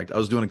an impact. I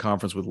was doing a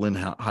conference with Lynn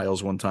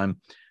Hiles one time.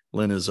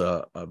 Lynn is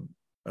an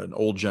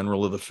old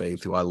general of the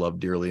faith who I love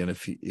dearly. And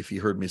if he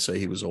heard me say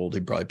he was old,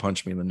 he'd probably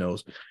punch me in the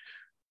nose.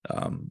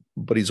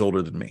 But he's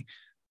older than me.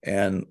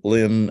 And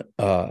Lynn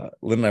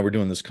and I were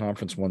doing this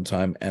conference one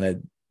time, and at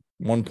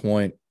one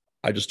point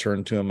I just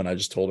turned to him and I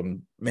just told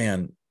him,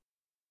 man,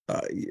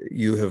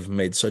 you have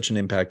made such an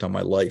impact on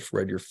my life.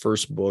 Read your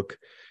first book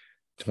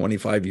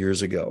 25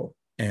 years ago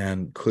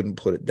and couldn't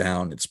put it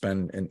down. It's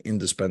been an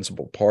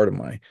indispensable part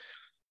of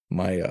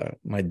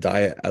my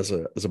diet as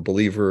a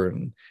believer.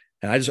 And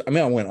I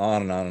went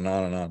on and on and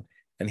on and on.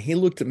 And he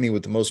looked at me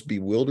with the most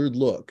bewildered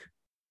look.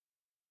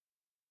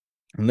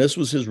 And this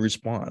was his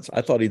response.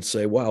 I thought he'd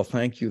say, wow,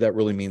 thank you. That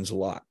really means a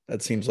lot.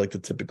 That seems like the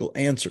typical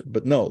answer.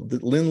 But no,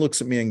 Lynn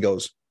looks at me and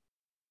goes,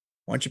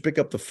 why don't you pick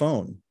up the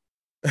phone?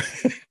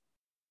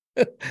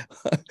 I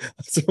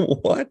said,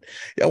 what?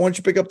 Yeah, why don't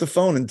you pick up the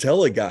phone and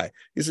tell a guy?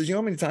 He says, you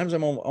know how many times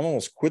I'm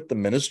almost quit the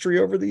ministry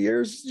over the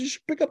years? You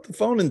should pick up the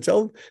phone and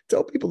tell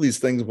people these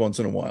things once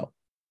in a while.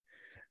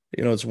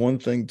 It's one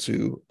thing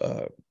to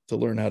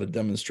learn how to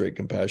demonstrate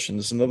compassion.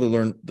 It's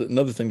another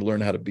thing to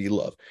learn how to be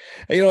love.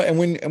 And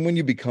when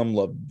you become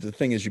love, the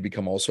thing is you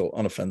become also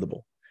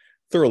unoffendable,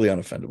 thoroughly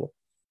unoffendable.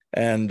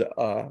 And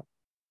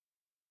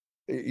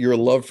your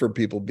love for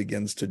people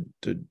begins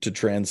to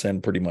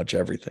transcend pretty much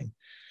everything.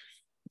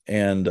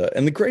 And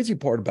the crazy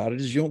part about it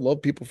is you don't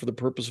love people for the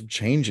purpose of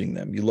changing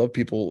them. You love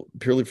people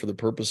purely for the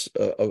purpose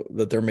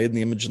that they're made in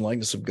the image and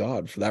likeness of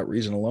God, for that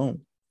reason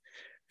alone.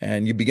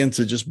 And you begin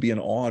to just be in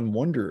awe and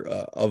wonder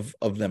of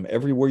them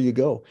everywhere you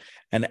go.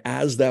 And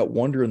as that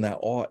wonder and that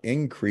awe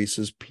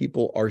increases,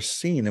 people are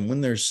seen. And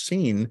when they're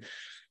seen,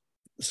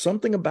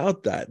 something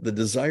about that, the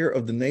desire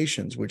of the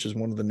nations, which is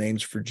one of the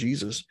names for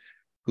Jesus,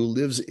 who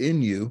lives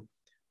in you,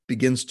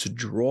 begins to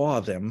draw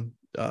them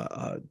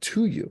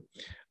to you.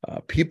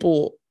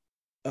 People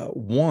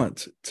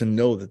want to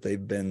know that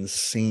they've been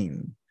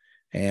seen.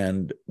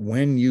 And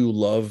when you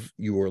love,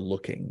 you are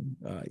looking.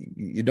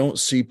 You don't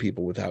see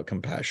people without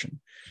compassion.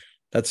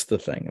 That's the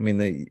thing. I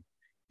mean,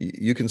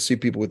 you can see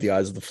people with the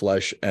eyes of the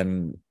flesh,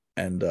 and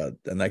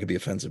that could be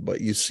offensive.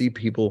 But you see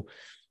people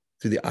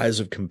through the eyes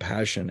of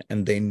compassion,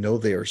 and they know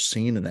they are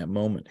seen in that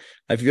moment.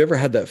 Now, if you've ever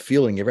had that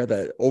feeling, you've ever had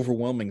that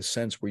overwhelming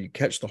sense where you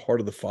catch the heart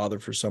of the Father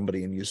for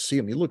somebody, and you see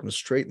him, you look him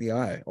straight in the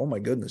eye. Oh my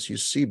goodness, you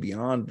see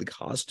beyond the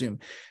costume,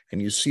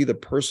 and you see the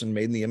person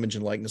made in the image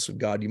and likeness of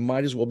God. You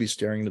might as well be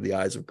staring into the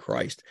eyes of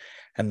Christ.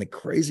 And the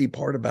crazy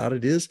part about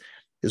it is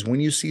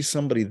when you see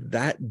somebody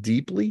that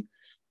deeply,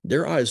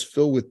 their eyes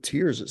fill with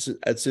tears.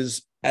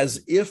 It's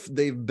as if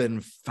they've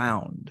been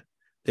found.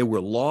 They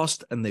were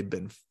lost and they've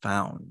been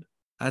found.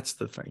 That's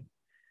the thing.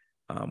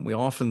 We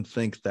often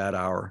think that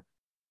our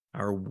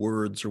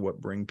words are what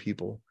bring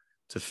people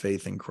to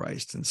faith in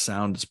Christ, and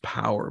sound is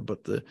power.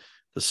 But the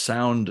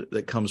sound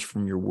that comes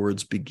from your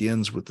words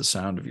begins with the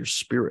sound of your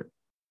spirit.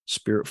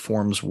 Spirit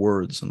forms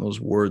words, and those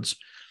words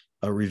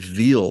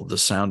reveal the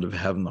sound of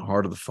heaven, the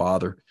heart of the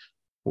Father,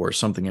 or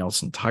something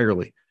else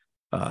entirely.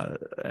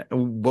 But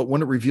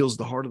when it reveals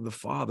the heart of the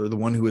Father, the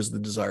one who is the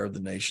desire of the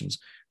nations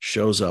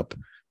shows up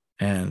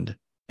and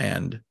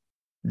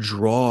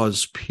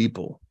draws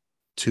people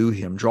to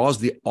him, draws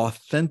the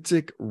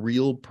authentic,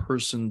 real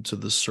person to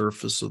the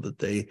surface so that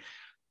they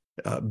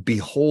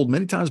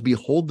many times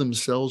behold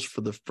themselves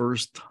for the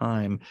first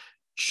time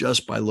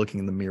just by looking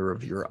in the mirror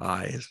of your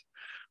eyes.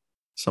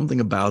 Something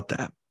about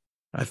that.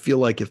 I feel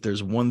like if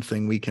there's one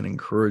thing we can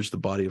encourage the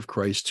body of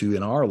Christ to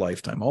in our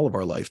lifetime, all of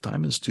our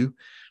lifetime, is to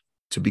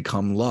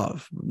become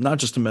love. Not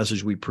just a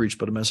message we preach,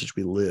 but a message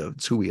we live.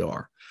 It's who we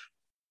are.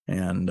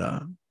 And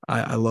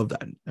I love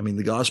that. I mean,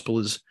 the gospel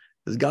is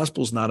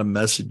not a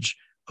message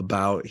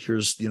about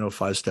here's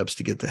 5 steps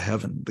to get to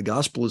heaven. The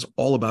gospel is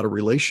all about a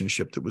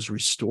relationship that was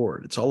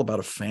restored. It's all about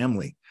a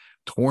family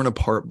torn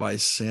apart by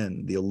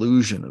sin, the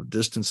illusion of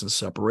distance and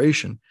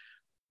separation,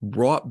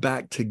 brought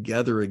back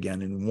together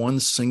again in one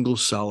single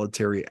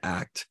solitary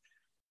act.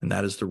 And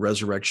that is the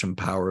resurrection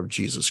power of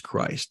Jesus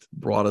Christ,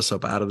 brought us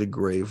up out of the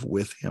grave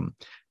with him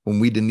when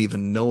we didn't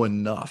even know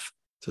enough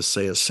to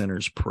say a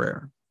sinner's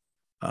prayer.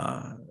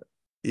 Let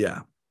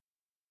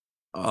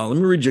me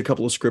read you a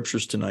couple of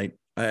scriptures tonight.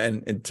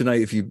 And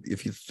tonight, if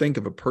you think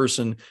of a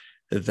person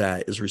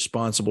that is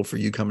responsible for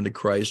you coming to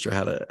Christ, or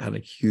had a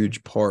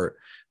huge part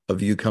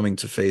of you coming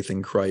to faith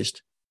in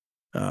Christ,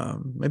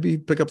 maybe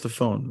pick up the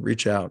phone,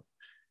 reach out,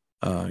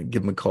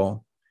 give them a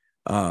call.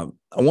 I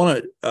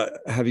want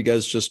to have you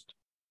guys just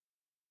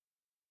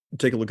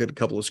take a look at a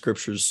couple of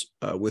scriptures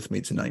with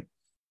me tonight.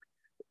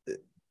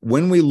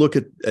 When we look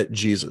at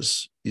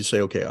Jesus, you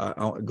say, okay,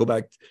 I'll go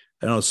back.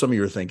 I know some of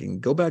you are thinking,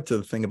 go back to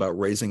the thing about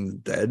raising the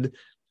dead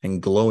and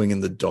glowing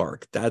in the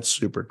dark. That's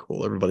super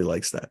cool. Everybody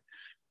likes that.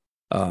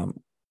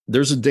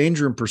 There's a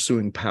danger in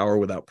pursuing power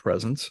without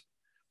presence.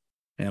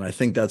 And I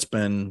think that's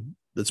been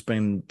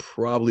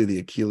probably the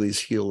Achilles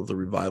heel of the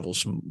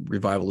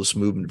revivalist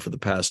movement for the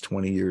past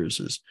 20 years.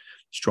 Is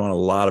it's drawn a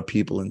lot of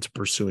people into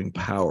pursuing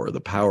power, the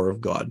power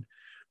of God,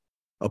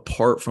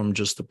 apart from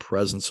just the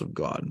presence of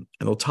God. And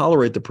they'll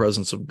tolerate the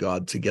presence of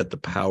God to get the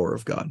power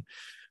of God.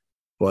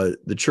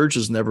 But the church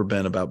has never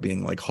been about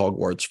being like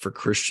Hogwarts for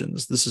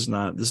Christians. This is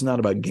not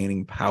about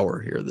gaining power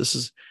here. This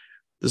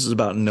is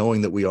about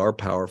knowing that we are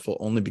powerful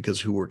only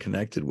because who we're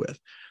connected with.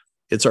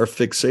 It's our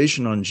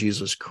fixation on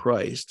Jesus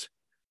Christ,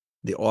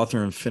 the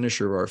author and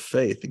finisher of our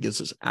faith, that gives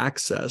us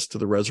access to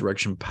the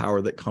resurrection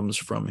power that comes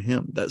from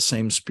him. That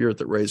same spirit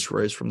that raised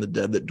Christ from the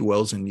dead that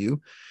dwells in you.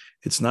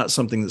 It's not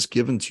something that's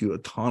given to you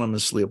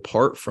autonomously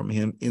apart from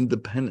him,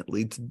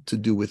 independently to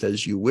do with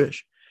as you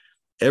wish.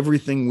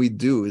 Everything we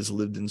do is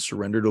lived in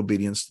surrendered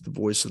obedience to the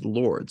voice of the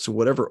Lord. So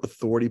whatever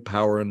authority,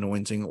 power,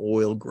 anointing,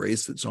 oil,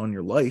 grace that's on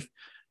your life,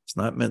 it's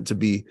not meant to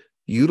be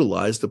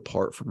utilized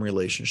apart from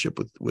relationship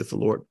with the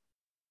Lord.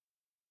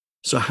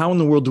 So how in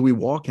the world do we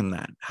walk in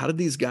that? How did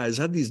these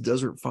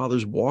desert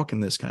fathers walk in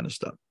this kind of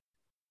stuff?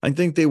 I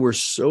think they were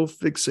so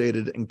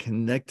fixated and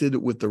connected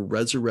with the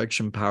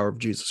resurrection power of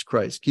Jesus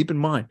Christ. Keep in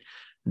mind,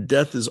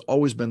 death has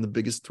always been the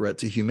biggest threat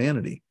to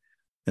humanity.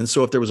 And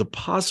so if there was a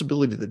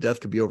possibility that death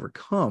could be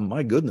overcome,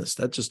 my goodness,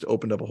 that just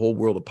opened up a whole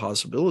world of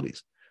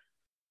possibilities.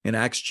 In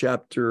Acts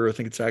chapter, I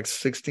think it's Acts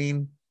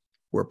 16,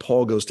 where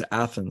Paul goes to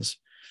Athens,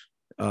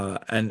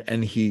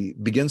 and he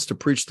begins to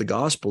preach the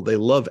gospel. They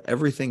love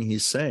everything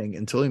he's saying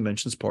until he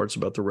mentions parts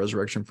about the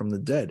resurrection from the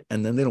dead,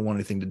 and then they don't want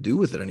anything to do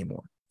with it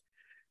anymore.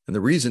 And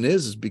the reason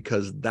is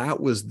because that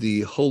was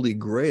the holy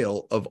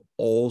grail of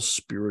all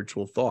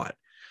spiritual thought.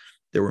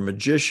 There were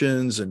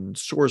magicians and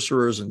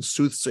sorcerers and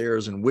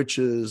soothsayers and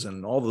witches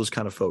and all those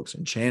kind of folks,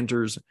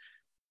 enchanters.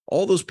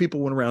 All those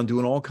people went around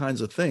doing all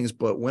kinds of things.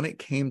 But when it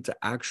came to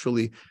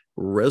actually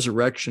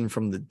resurrection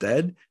from the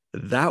dead,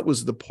 that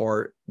was the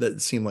part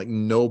that seemed like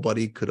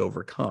nobody could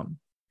overcome.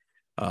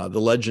 The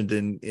legend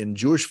in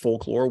Jewish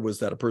folklore was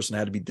that a person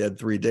had to be dead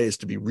 3 days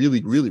to be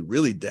really, really,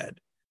 really dead,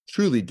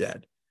 truly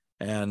dead.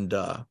 And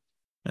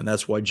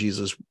that's why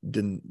Jesus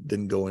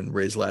didn't go and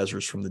raise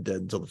Lazarus from the dead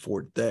until the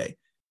fourth day,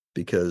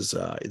 because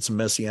it's a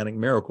messianic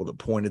miracle that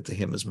pointed to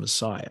him as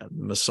Messiah.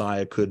 The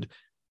Messiah could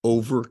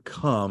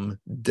overcome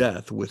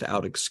death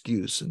without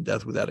excuse, and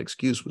death without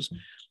excuse was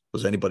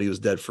anybody who was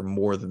dead for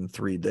more than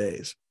 3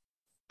 days.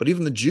 But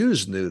even the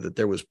Jews knew that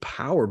there was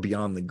power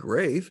beyond the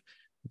grave.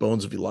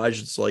 Bones of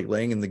Elijah, it's like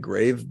laying in the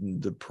grave.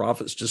 The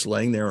prophets just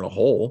laying there in a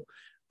hole.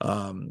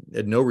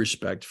 Had no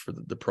respect for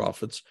the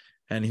prophets.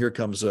 And here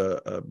comes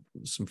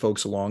some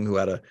folks along who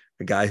had a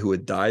guy who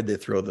had died. They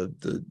throw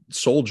the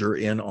soldier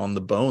in on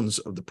the bones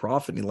of the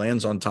prophet, and he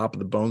lands on top of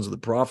the bones of the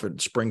prophet,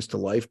 springs to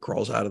life,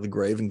 crawls out of the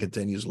grave, and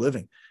continues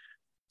living.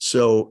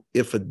 So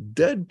if a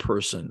dead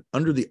person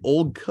under the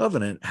old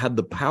covenant had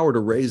the power to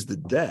raise the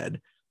dead,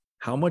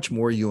 how much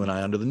more you and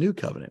I under the new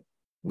covenant?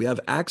 We have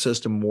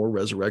access to more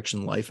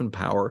resurrection, life, and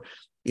power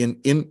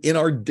in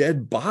our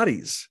dead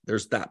bodies.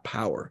 There's that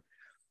power.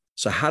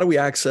 So how do we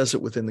access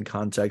it within the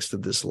context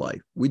of this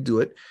life? We do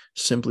it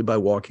simply by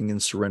walking in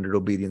surrendered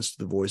obedience to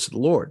the voice of the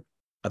Lord.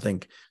 I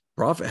think the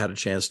prophet had a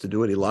chance to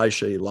do it.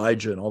 Elisha,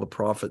 Elijah, and all the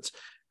prophets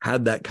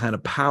had that kind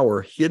of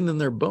power hidden in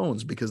their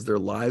bones because their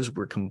lives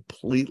were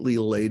completely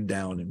laid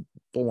down in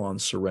full-on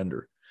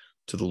surrender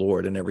to the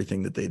Lord and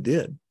everything that they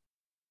did.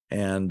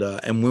 And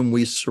when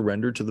we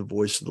surrender to the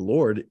voice of the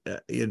Lord,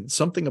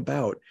 something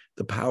about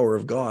the power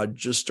of God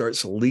just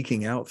starts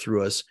leaking out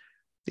through us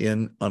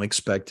in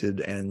unexpected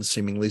and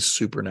seemingly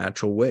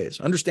supernatural ways.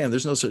 Understand,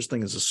 there's no such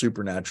thing as a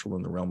supernatural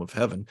in the realm of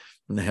heaven.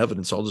 In the heaven,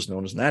 it's all just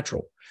known as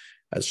natural.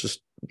 That's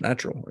just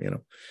natural,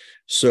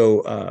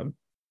 So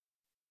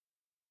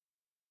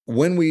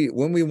when we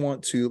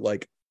want to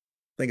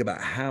think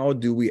about how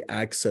do we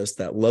access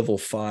that level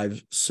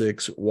 5,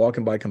 6,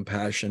 walking by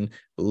compassion,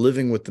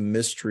 living with the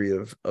mystery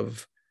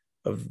of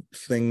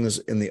things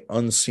in the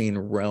unseen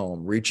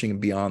realm, reaching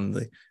beyond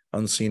the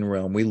unseen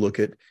realm, we look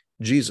at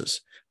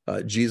Jesus.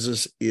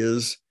 Jesus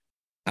is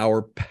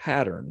our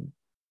pattern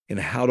in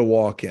how to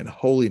walk in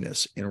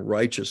holiness, in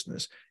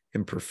righteousness,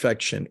 in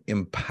perfection,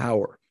 in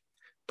power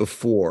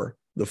before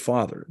the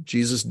Father.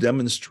 Jesus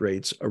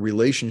demonstrates a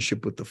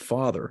relationship with the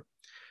Father,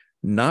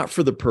 not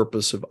for the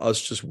purpose of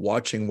us just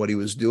watching what he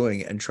was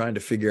doing and trying to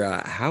figure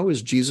out how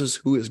is Jesus,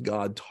 who is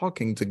God,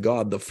 talking to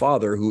God, the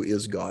Father, who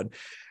is God.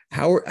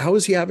 How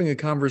is he having a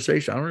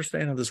conversation? I don't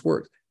understand how this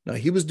works. Now,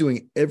 he was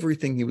doing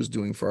everything he was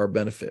doing for our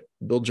benefit.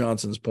 Bill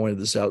Johnson's pointed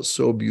this out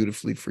so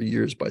beautifully for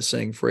years by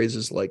saying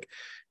phrases like,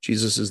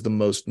 Jesus is the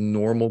most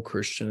normal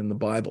Christian in the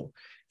Bible.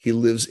 He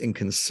lives in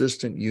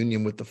consistent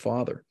union with the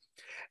Father.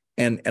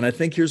 And I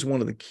think here's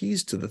one of the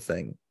keys to the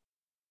thing.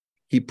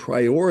 He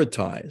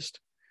prioritized.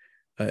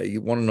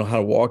 You want to know how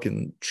to walk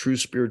in true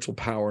spiritual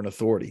power and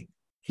authority.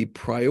 He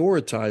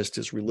prioritized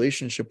his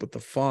relationship with the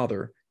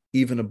Father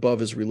even above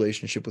his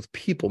relationship with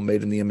people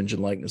made in the image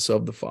and likeness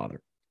of the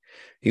Father.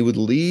 He would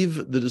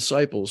leave the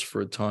disciples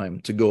for a time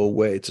to go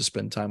away to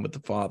spend time with the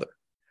Father.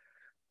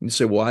 And you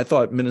say, well, I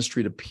thought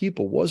ministry to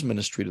people was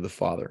ministry to the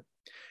Father.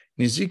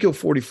 In Ezekiel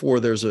 44,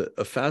 there's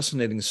a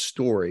fascinating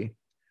story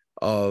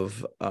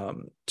of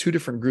 2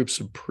 different groups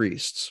of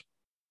priests.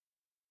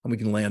 And we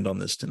can land on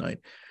this tonight.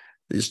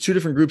 These 2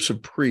 different groups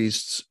of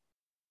priests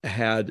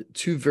had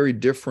 2 very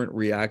different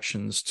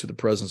reactions to the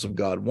presence of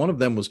God. One of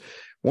them was,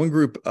 one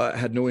group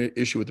had no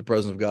issue with the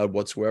presence of God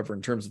whatsoever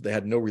in terms of they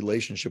had no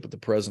relationship with the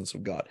presence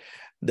of God.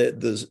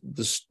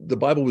 The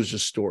Bible was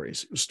just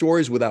stories,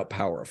 stories without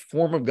power, a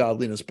form of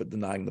godliness, but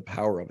denying the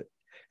power of it.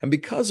 And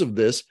because of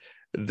this,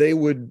 they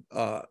wouldn't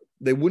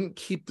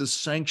keep the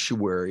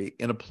sanctuary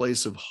in a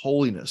place of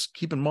holiness.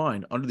 Keep in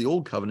mind, under the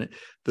old covenant,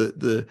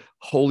 the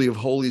Holy of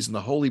Holies and the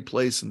holy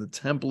place and the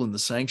temple and the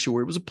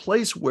sanctuary was a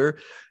place where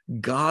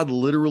God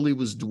literally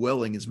was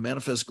dwelling. His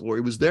manifest glory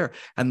was there,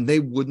 and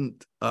they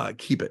wouldn't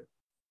keep it.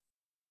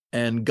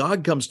 And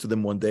God comes to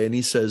them one day and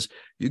he says,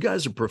 you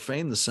guys are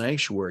profaning the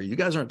sanctuary. You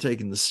guys aren't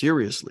taking this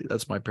seriously.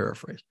 That's my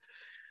paraphrase.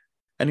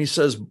 And he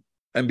says,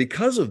 and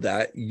because of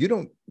that,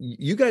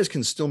 you guys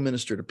can still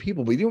minister to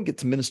people, but you don't get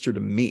to minister to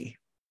me.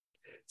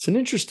 It's an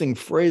interesting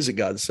phrase that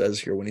God says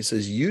here when he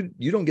says, you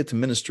don't get to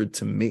minister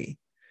to me.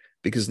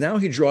 because now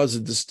he draws a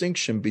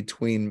distinction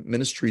between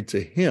ministry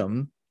to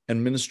him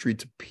and ministry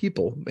to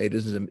people made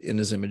in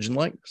his image and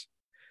likeness.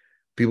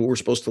 People we're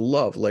supposed to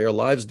love, lay our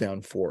lives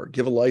down for,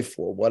 give a life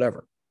for,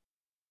 whatever.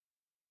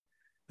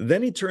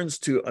 Then he turns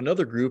to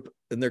another group,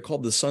 and they're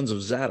called the sons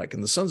of Zadok.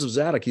 And the sons of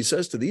Zadok, he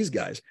says to these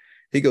guys,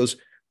 he goes,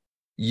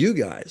 you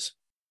guys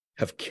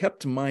have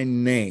kept my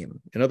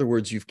name. In other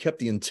words, you've kept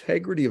the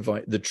integrity of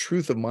the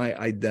truth of my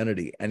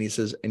identity. And he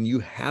says, and you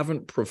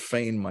haven't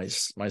profaned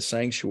my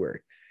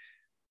sanctuary.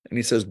 And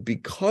he says,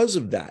 because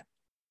of that,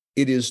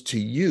 it is to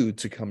you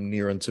to come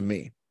near unto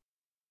me.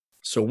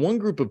 So one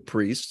group of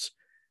priests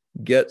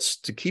gets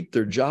to keep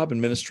their job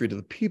and ministry to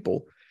the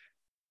people,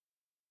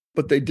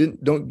 but they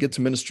don't get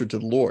to minister to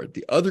the Lord.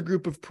 The other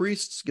group of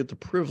priests get the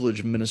privilege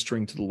of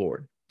ministering to the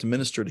Lord, to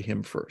minister to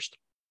him first.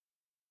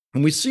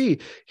 And we see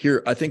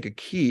here, I think, a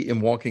key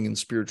in walking in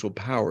spiritual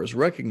power is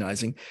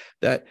recognizing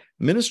that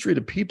ministry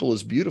to people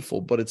is beautiful,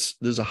 but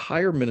there's a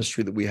higher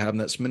ministry that we have, and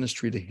that's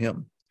ministry to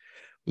him.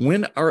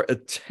 When our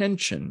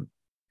attention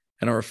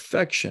and our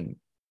affection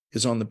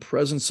is on the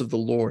presence of the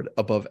Lord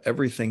above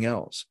everything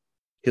else,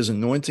 his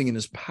anointing and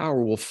his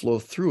power will flow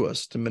through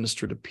us to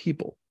minister to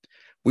people.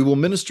 We will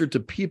minister to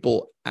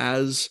people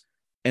as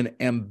an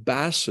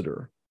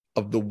ambassador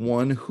of the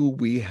one who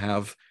we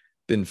have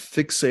been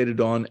fixated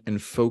on and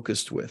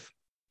focused with.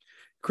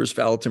 Chris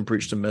Valentin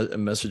preached a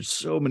message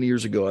so many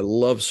years ago I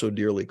love so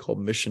dearly called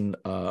Mission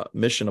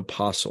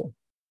Apostle,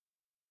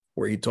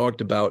 where he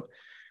talked about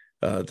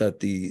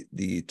that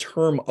the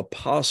term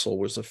apostle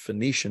was a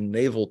Phoenician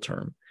naval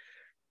term,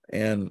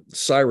 and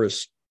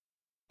Cyrus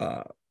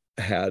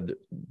had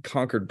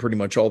conquered pretty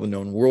much all the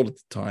known world at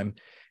the time,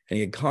 and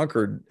he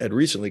had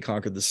recently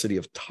conquered the city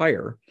of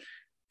Tyre,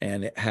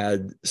 and it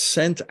had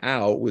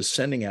was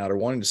sending out or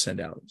wanting to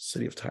send out,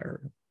 city of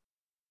Tyre,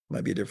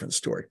 might be a different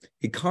story.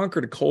 He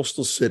conquered a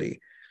coastal city,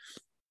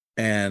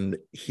 and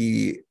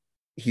he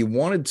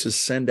wanted to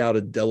send out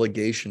a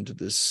delegation to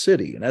this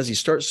city. And as he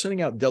starts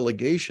sending out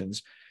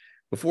delegations,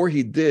 before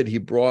he did, he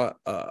brought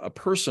a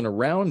person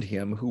around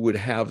him who would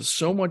have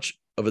so much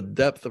of a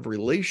depth of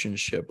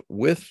relationship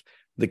with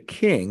the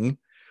king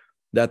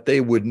that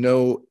they would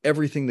know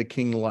everything the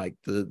king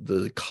liked,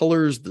 the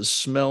colors, the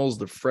smells,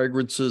 the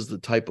fragrances, the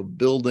type of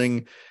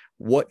building,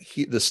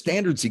 the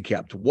standards he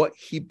kept, what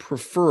he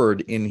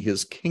preferred in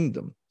his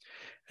kingdom.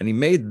 And he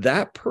made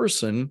that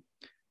person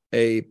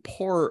a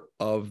part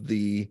of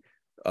the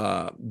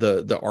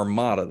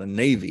armada, the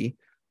navy,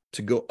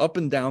 to go up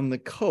and down the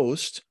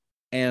coast.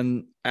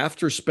 And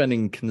after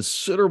spending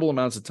considerable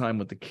amounts of time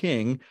with the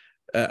king,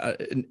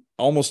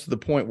 almost to the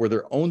point where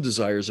their own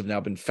desires have now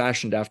been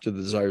fashioned after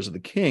the desires of the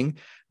king,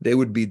 they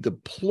would be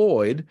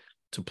deployed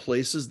to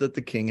places that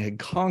the king had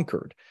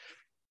conquered.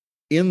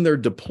 In their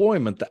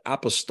deployment, the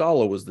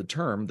apostolo was the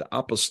term. The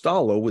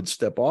apostolo would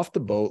step off the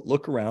boat,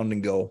 look around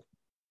and go,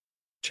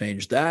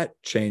 change that,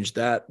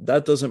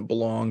 that doesn't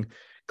belong,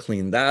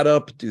 clean that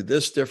up, do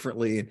this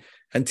differently,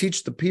 and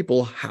teach the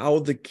people how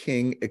the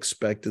king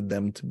expected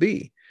them to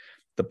be.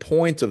 The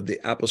point of the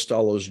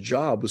apostolo's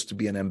job was to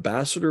be an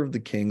ambassador of the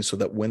king, so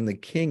that when the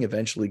king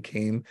eventually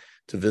came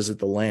to visit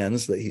the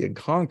lands that he had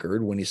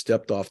conquered, when he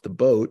stepped off the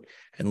boat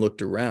and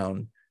looked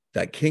around,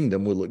 that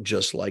kingdom would look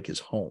just like his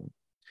home.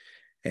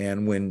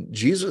 And when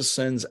Jesus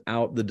sends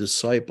out the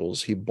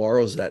disciples, he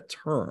borrows that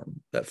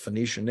term, that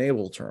Phoenician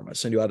naval term. I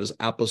send you out as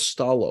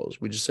apostolos.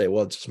 We just say,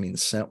 well, it just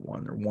means sent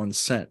one or one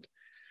sent.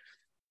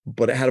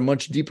 But it had a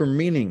much deeper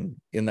meaning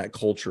in that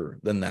culture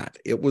than that.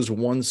 It was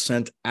one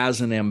sent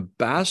as an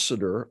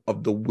ambassador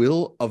of the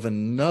will of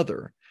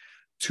another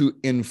to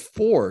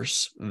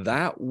enforce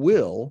that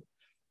will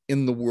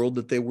in the world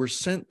that they were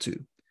sent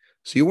to.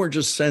 So you weren't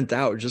just sent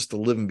out just to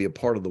live and be a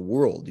part of the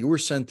world. You were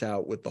sent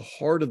out with the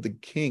heart of the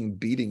king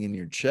beating in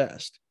your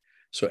chest.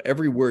 So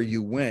everywhere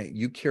you went,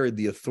 you carried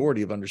the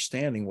authority of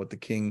understanding what the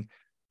king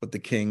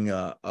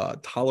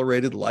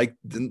tolerated, liked,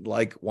 didn't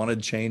like,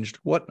 wanted changed,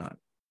 whatnot.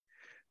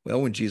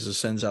 Well, when Jesus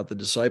sends out the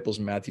disciples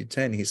in Matthew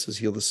 10, he says,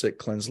 heal the sick,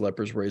 cleanse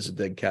lepers, raise the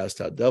dead,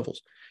 cast out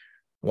devils.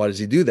 Why does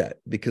he do that?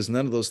 Because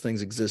none of those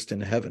things exist in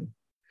heaven.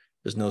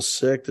 There's no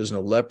sick, there's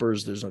no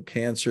lepers, there's no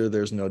cancer,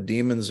 there's no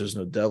demons, there's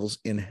no devils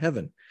in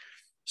heaven.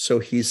 So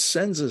he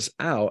sends us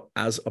out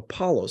as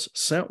Apollos,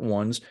 sent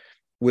ones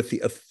with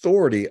the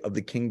authority of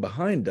the king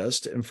behind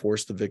us to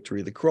enforce the victory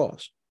of the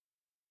cross.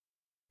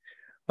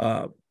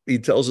 He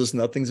tells us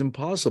nothing's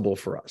impossible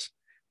for us.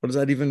 What does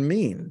that even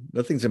mean?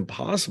 Nothing's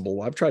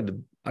impossible. I've tried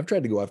to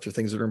go after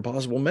things that are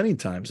impossible many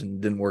times and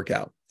it didn't work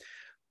out.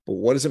 But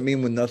what does it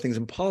mean when nothing's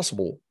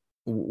impossible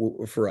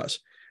for us?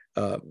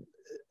 The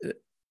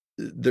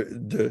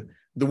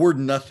word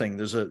nothing,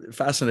 there's a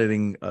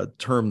fascinating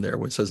term there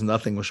which says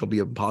nothing shall be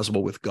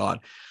impossible with God.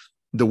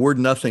 The word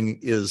nothing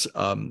is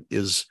no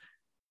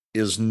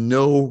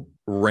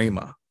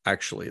rhema,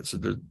 actually.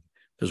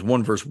 There's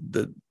one verse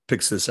that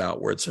picks this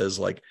out where it says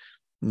like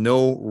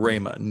no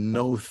rhema,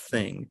 no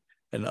thing.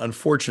 And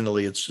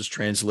unfortunately, it's just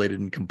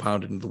translated and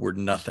compounded into the word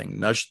nothing.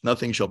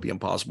 Nothing shall be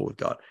impossible with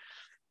God.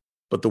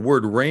 But the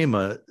word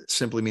rhema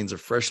simply means a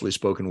freshly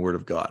spoken word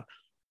of God.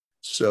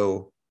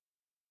 So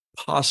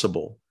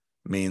possible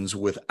means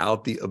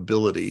without the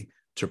ability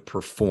to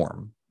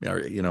perform,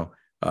 or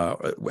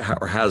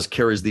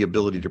carries the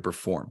ability to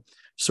perform.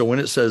 So when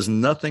it says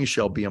nothing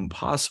shall be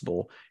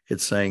impossible,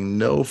 it's saying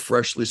no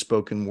freshly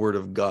spoken word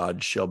of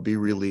God shall be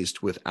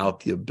released without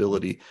the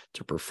ability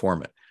to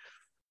perform it.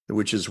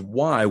 Which is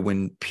why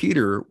when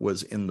Peter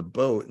was in the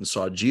boat and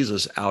saw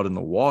Jesus out in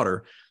the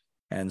water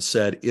and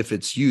said, if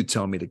it's you,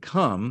 tell me to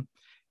come,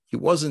 he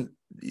wasn't,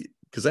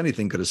 because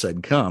anything could have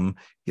said, come,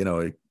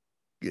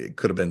 it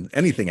could have been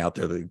anything out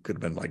there that could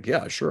have been like,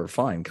 yeah, sure,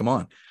 fine, come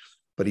on.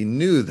 But he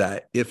knew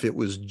that if it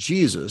was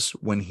Jesus,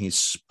 when he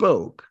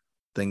spoke,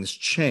 things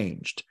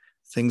changed.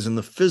 Things in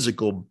the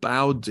physical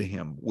bowed to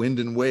him. Wind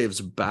and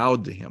waves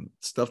bowed to him.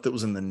 Stuff that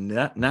was in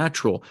the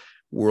natural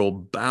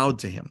world bowed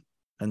to him.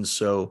 And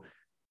so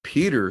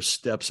Peter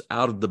steps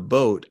out of the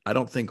boat, I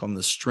don't think on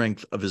the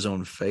strength of his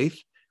own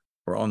faith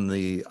or on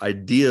the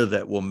idea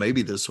that, well,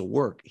 maybe this will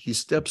work. He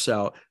steps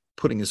out,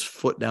 putting his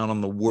foot down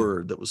on the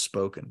word that was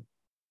spoken.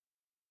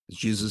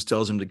 Jesus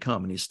tells him to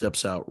come, and he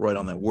steps out right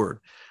on that word.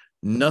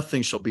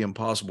 Nothing shall be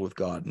impossible with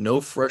God.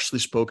 No freshly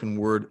spoken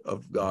word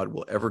of God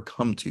will ever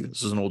come to you.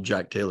 This is an old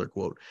Jack Taylor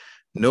quote.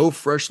 No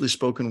freshly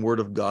spoken word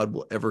of God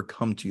will ever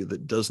come to you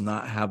that does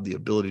not have the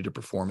ability to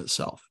perform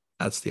itself.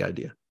 That's the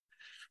idea.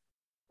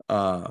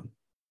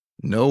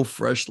 No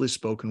freshly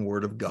spoken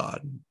word of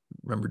God.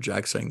 Remember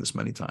Jack saying this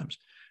many times.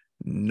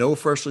 No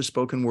freshly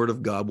spoken word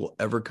of God will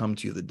ever come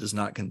to you that does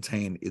not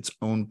contain its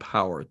own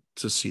power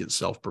to see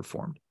itself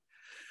performed.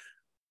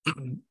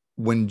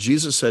 When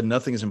Jesus said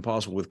nothing is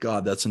impossible with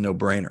God, that's a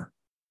no-brainer.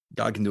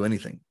 God can do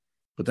anything.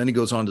 But then he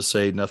goes on to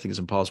say nothing is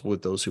impossible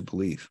with those who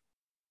believe.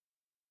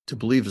 To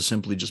believe is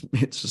simply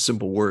it's a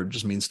simple word,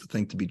 just means to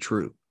think to be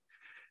true.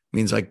 It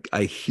means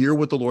I hear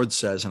what the Lord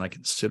says and I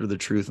consider the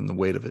truth and the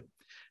weight of it.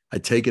 I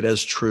take it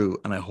as true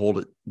and I hold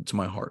it to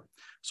my heart.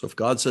 So if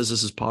God says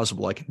this is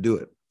possible, I can do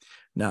it.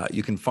 Now,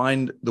 you can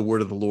find the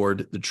word of the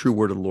Lord, the true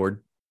word of the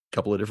Lord, a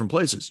couple of different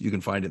places. You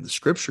can find it in the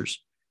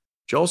scriptures.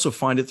 But you also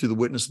find it through the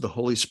witness of the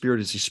Holy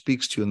Spirit as he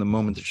speaks to you in the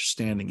moment that you're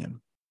standing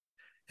in.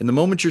 In the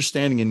moment you're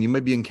standing in, you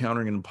may be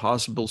encountering an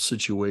impossible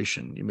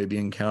situation. You may be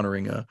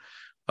encountering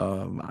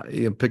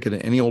pick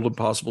any old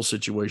impossible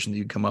situation that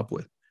you come up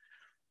with.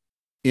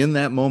 In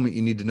that moment,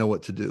 you need to know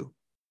what to do.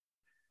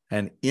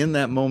 And in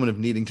that moment of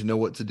needing to know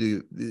what to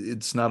do,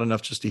 it's not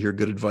enough just to hear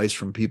good advice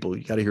from people.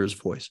 You got to hear his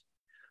voice.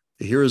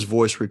 To hear his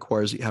voice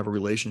requires that you have a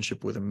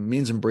relationship with him. It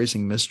means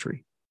embracing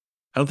mystery.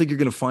 I don't think you're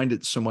going to find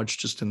it so much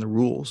just in the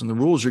rules. In the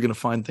rules, you're going to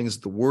find things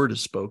that the word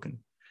has spoken.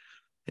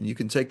 And you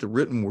can take the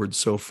written word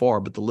so far,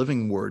 but the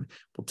living word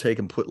will take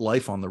and put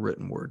life on the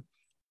written word.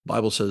 The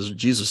Bible says,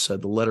 Jesus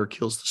said, the letter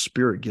kills, the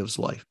spirit gives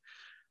life.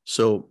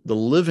 So the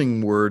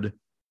living word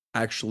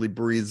actually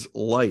breathes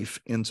life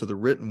into the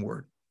written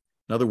word.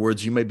 In other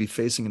words, you may be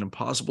facing an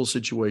impossible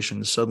situation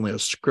and suddenly a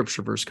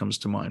scripture verse comes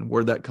to mind.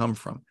 Where'd that come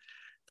from?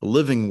 The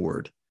living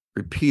word,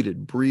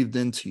 repeated, breathed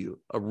into you,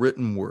 a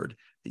written word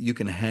that you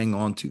can hang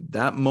on to.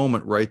 That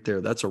moment right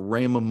there, that's a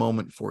rhema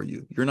moment for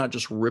you. You're not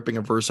just ripping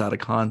a verse out of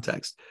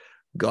context.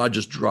 God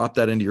just dropped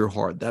that into your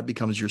heart. That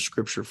becomes your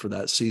scripture for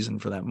that season,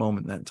 for that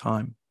moment, that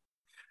time.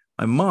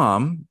 My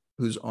mom,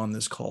 who's on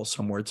this call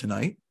somewhere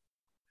tonight.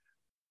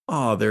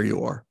 Oh, there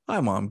you are. Hi,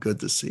 Mom. Good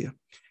to see you.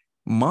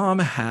 Mom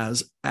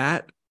has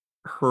at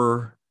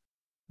her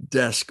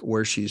desk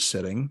where she's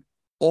sitting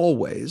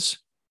always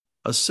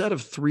a set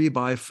of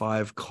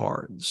 3x5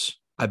 cards.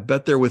 I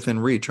bet they're within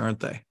reach, aren't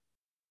they?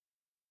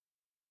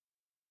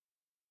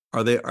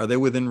 Are they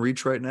within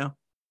reach right now?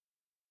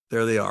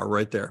 There they are,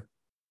 right there.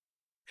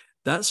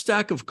 That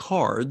stack of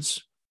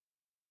cards,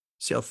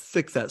 see how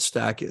thick that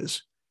stack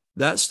is.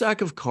 That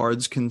stack of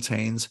cards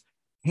contains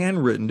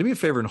handwritten. Do me a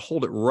favor and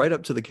hold it right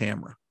up to the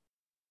camera.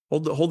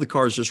 Hold the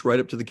cards just right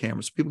up to the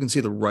camera so people can see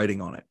the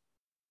writing on it.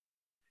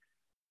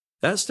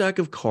 That stack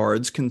of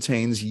cards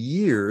contains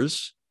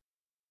years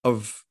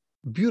of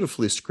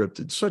beautifully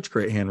scripted, such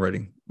great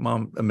handwriting.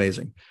 Mom,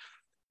 amazing.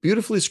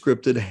 Beautifully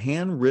scripted,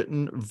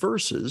 handwritten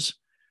verses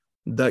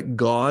that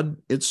God,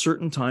 at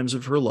certain times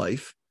of her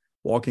life,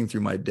 walking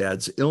through my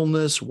dad's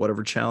illness,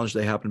 whatever challenge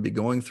they happen to be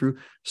going through,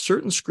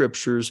 certain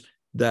scriptures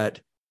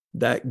that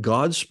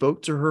God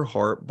spoke to her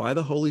heart by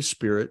the Holy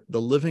Spirit,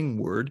 the living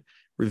word,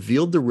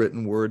 revealed the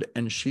written word,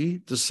 and she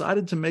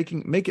decided to make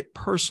it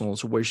personal.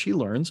 It's the way she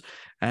learns,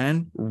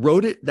 and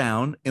wrote it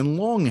down in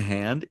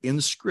longhand in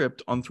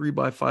script on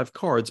 3x5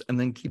 cards, and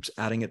then keeps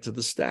adding it to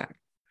the stack.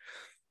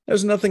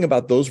 There's nothing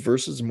about those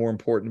verses more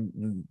important,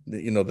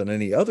 than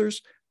any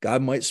others.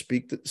 God might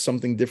speak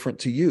something different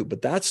to you,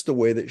 but that's the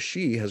way that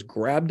she has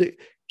grabbed it,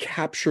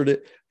 captured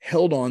it,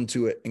 held on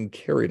to it, and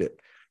carried it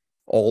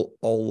all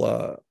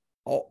the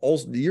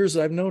years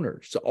that I've known her.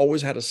 She's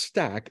always had a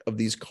stack of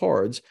these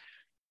cards.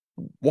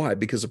 Why?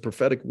 Because the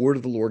prophetic word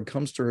of the Lord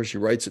comes to her. She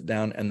writes it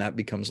down, and that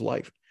becomes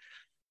life.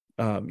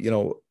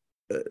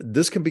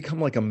 This can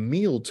become like a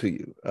meal to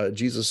you.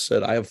 Jesus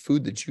said, I have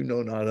food that you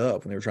know not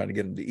of, when they were trying to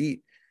get him to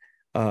eat.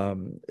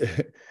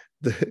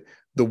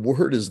 The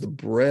word is the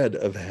bread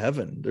of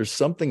heaven. There's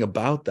something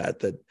about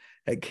that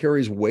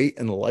carries weight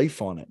and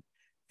life on it.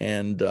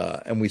 And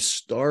we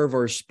starve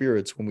our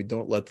spirits when we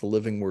don't let the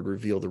living word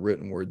reveal the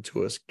written word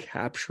to us,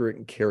 capture it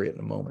and carry it in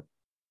a moment.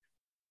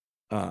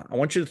 I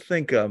want you to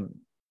think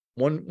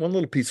one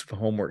little piece of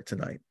homework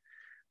tonight.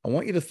 I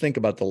want you to think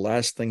about the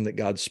last thing that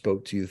God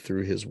spoke to you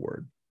through his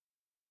word.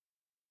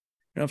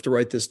 You don't have to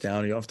write this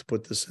down. You don't have to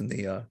put this in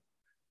the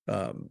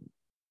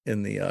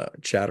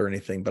chat or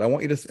anything, but I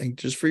want you to think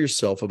just for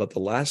yourself about the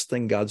last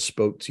thing God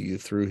spoke to you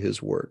through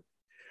his word.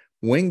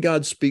 When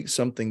God speaks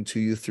something to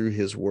you through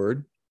his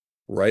word,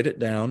 write it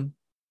down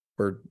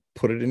or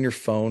put it in your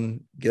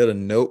phone, get a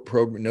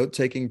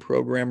note-taking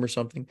program or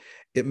something.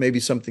 It may be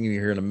something you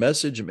hear in a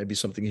message. It may be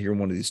something you hear in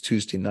one of these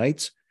Tuesday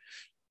nights.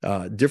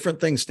 Different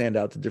things stand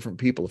out to different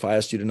people. If I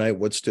asked you tonight,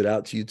 what stood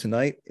out to you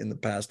tonight in the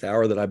past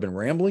hour that I've been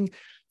rambling,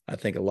 I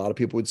think a lot of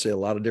people would say a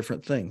lot of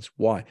different things.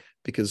 Why?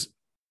 Because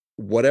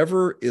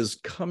whatever is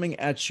coming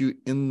at you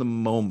in the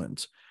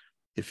moment,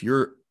 if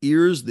your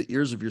ears, the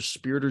ears of your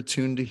spirit are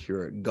tuned to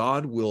hear it,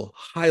 God will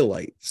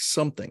highlight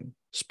something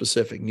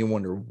specific. And you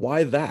wonder,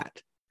 why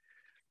that?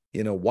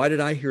 Why did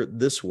I hear it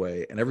this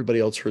way? And everybody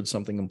else heard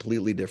something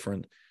completely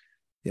different,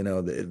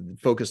 they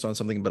focused on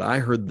something, but I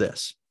heard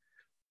this.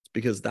 It's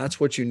because that's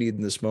what you need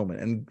in this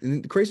moment.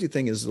 And the crazy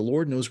thing is the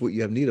Lord knows what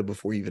you have need of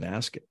before you even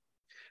ask it.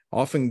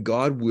 Often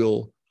God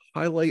will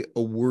highlight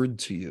a word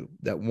to you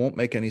that won't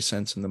make any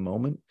sense in the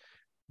moment,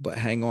 but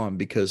hang on,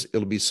 because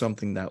it'll be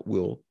something that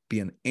will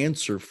be an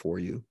answer for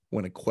you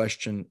when a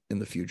question in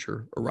the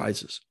future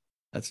arises.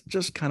 That's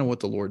just kind of what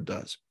the Lord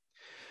does.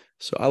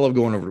 So I love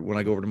when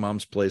I go over to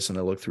Mom's place and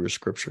I look through her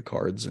scripture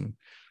cards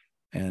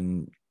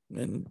and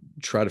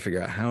try to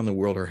figure out how in the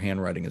world her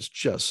handwriting is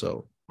just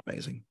so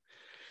amazing.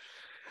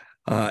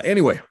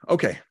 Anyway,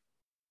 okay.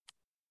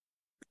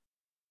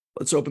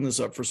 Let's open this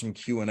up for some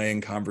Q&A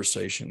and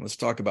conversation. Let's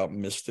talk about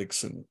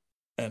mystics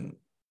and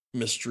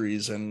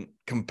mysteries and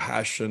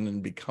compassion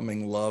and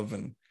becoming love.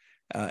 And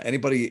how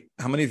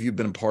many of you have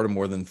been a part of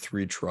more than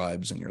 3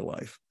 tribes in your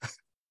life?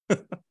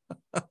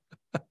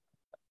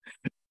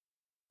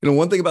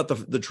 One thing about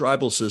the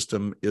tribal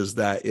system is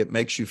that it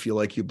makes you feel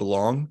like you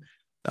belong.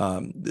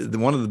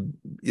 One of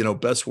the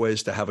best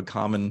ways to have a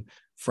common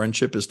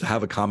friendship is to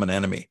have a common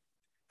enemy.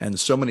 And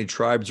so many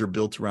tribes are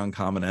built around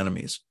common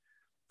enemies.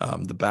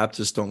 The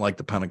Baptists don't like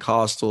the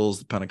Pentecostals.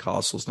 The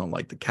Pentecostals don't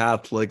like the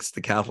Catholics.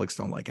 The Catholics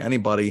don't like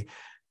anybody.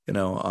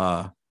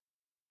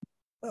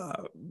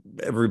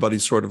 Everybody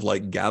sort of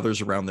like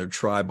gathers around their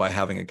tribe by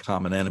having a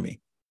common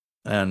enemy.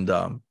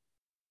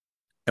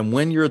 And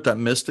when you're at that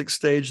mystic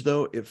stage,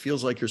 though, it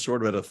feels like you're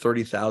sort of at a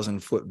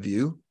 30,000-foot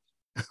view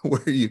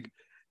where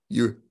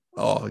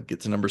I'll get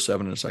to number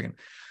 7 in a second.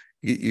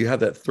 You have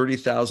that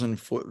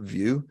 30,000-foot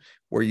view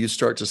where you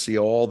start to see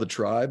all the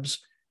tribes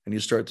and you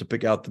start to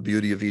pick out the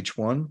beauty of each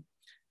one.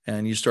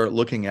 And you start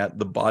looking at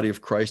the body of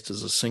Christ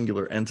as a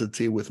singular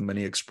entity with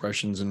many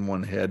expressions in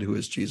one head, who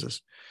is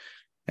Jesus.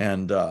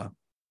 And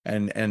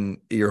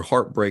your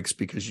heart breaks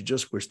because you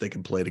just wish they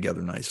could play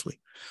together nicely.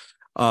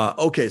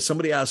 Okay,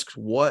 somebody asks,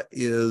 what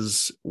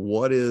is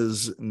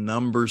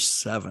number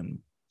 7?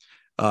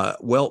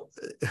 Well,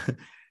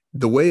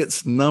 the way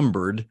it's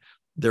numbered,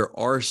 there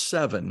are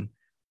 7,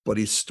 but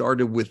he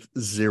started with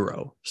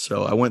 0.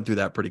 So I went through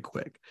that pretty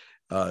quick.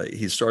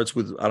 He starts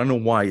with, I don't know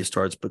why he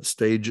starts, but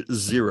stage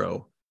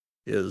 0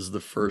 is the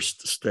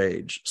first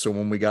stage. So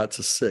when we got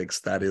to 6,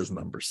 that is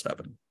number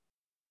 7.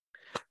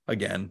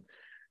 Again,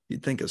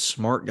 you'd think a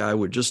smart guy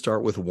would just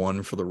start with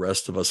 1 for the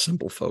rest of us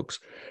simple folks.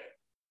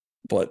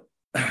 But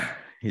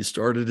he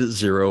started at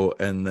 0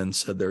 and then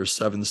said there are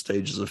 7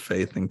 stages of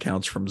faith and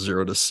counts from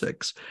 0 to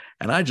 6.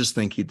 And I just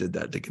think he did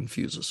that to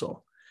confuse us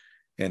all.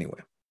 Anyway.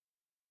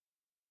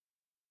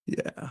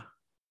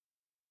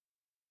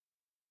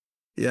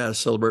 Yeah,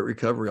 celebrate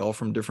recovery, all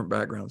from different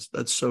backgrounds.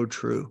 That's so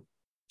true.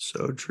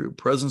 So true.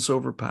 Presence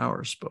over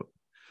power spoke.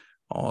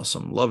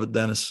 Awesome. Love it,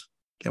 Dennis.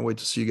 Can't wait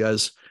to see you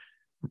guys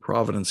in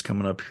Providence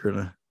coming up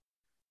here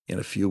in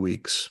a few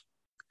weeks.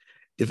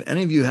 If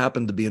any of you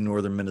happen to be in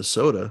northern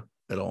Minnesota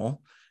at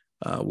all,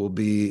 we'll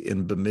be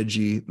in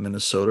Bemidji,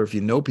 Minnesota. If you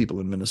know people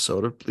in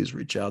Minnesota, please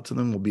reach out to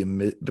them. We'll be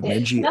in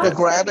Bemidji.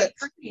 Grab it.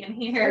 In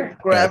here.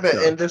 Grab it,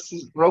 and this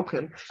is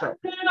broken. So.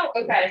 No.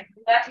 Okay,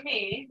 that's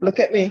me. Look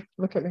at me.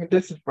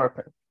 This is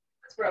broken.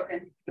 It's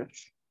broken.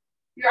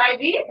 Your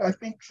ID? I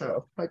think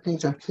so. I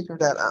think I figured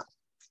that out.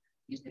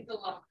 You should go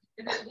up.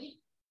 Is it me?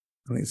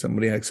 I think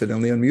somebody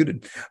accidentally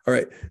unmuted. All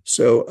right.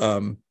 So,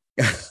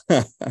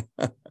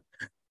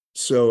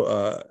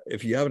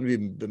 if you happen to be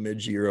in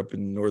Bemidji or up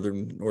in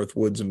North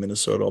Woods in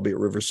Minnesota, I'll be at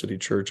River City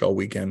Church all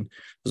weekend.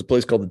 There's a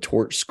place called the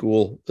Torch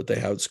School that they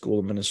have at School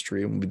of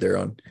Ministry, and we'll be there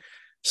on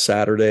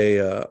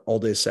Saturday, all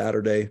day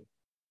Saturday,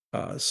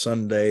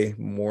 Sunday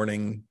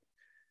morning,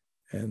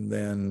 and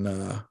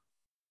then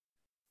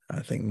I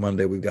think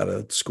Monday we've got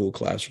a school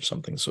class or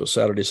something. So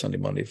Saturday, Sunday,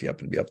 Monday, if you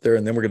happen to be up there.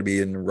 And then we're going to be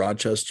in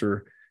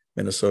Rochester,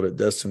 Minnesota at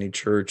Destiny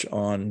Church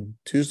on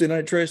Tuesday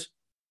night, Trace?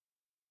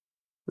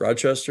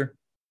 Rochester?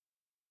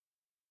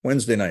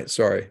 Wednesday night,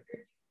 July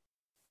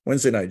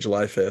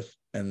 5th.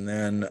 And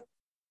then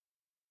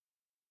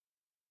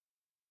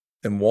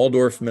in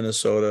Waldorf,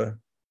 Minnesota,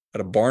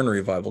 at a barn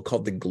revival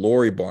called the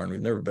Glory Barn.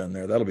 We've never been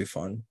there. That'll be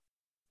fun.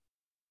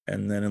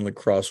 And then in La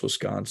Crosse,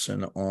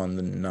 Wisconsin on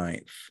the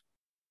 9th.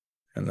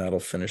 And that'll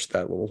finish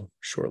that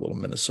short little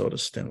Minnesota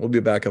stint. We'll be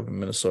back up in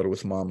Minnesota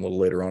with Mom a little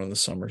later on in the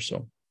summer.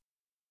 So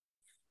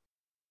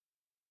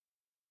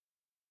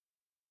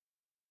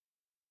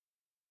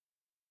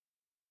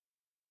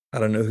I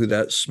don't know who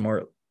that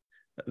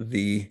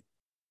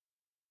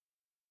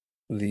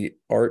the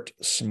art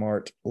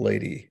smart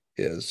lady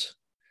is.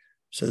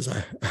 Says,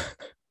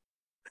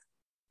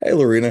 hey,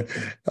 Lorena,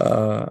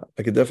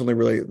 I could definitely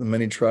relate the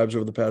many tribes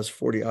over the past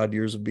 40 odd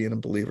years of being a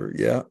believer.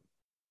 Yeah.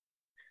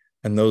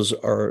 And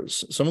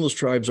some of those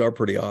tribes are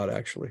pretty odd,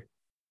 actually.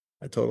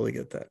 I totally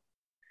get that.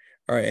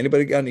 All right.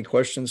 Anybody got any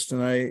questions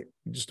tonight?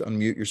 Just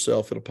unmute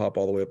yourself. It'll pop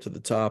all the way up to the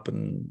top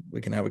and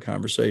we can have a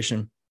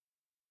conversation.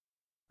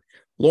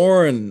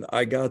 Lauren,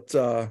 I got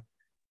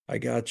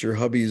your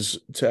hubby's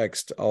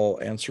text. I'll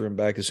answer him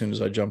back as soon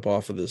as I jump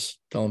off of this.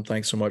 Tell him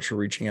thanks so much for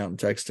reaching out and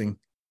texting.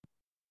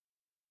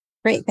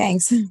 Great,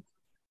 thanks.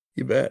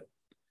 You bet.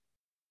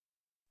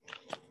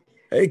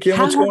 Hey, Kim,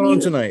 what's going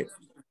on tonight?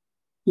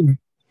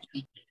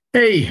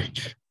 Hey,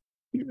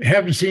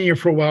 haven't seen you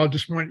for a while.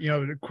 Just went,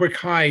 a quick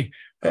hi.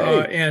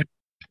 Hey. And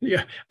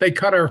yeah, they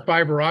cut our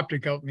fiber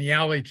optic out in the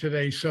alley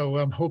today, so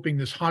I'm hoping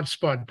this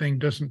hotspot thing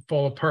doesn't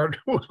fall apart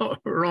while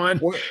we're on.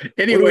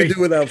 Anyway, what do we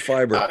do without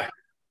fiber?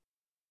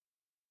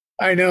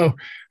 I know,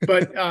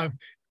 but a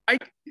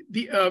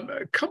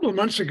couple of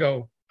months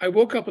ago, I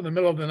woke up in the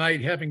middle of the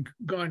night, having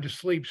gone to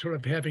sleep, sort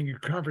of having a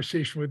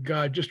conversation with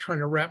God, just trying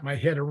to wrap my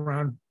head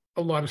around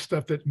a lot of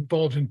stuff that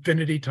involves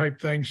infinity type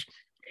things.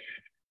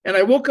 And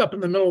I woke up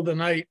in the middle of the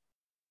night,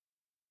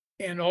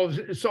 and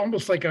it's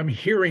almost like I'm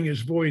hearing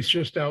his voice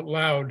just out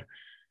loud,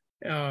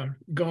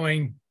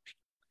 going,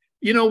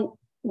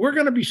 we're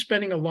going to be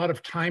spending a lot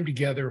of time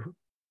together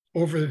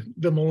over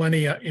the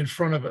millennia in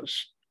front of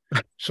us.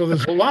 So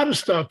there's a lot of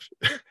stuff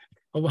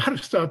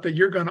that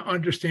you're going to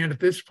understand at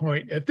this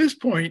point. At this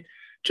point,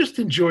 just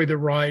enjoy the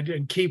ride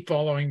and keep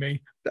following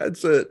me.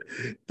 That's it.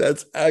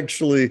 That's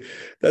actually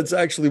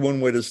one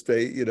way to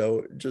stay,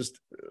 just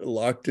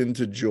locked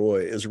into joy,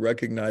 is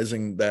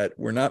recognizing that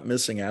we're not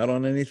missing out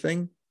on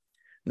anything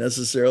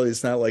necessarily.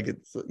 It's not like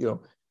it's,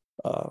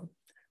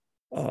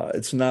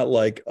 it's not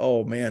like,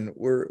 oh man,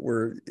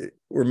 we're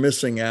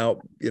missing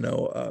out,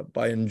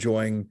 by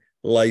enjoying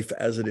life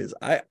as it is.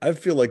 I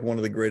feel like one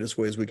of the greatest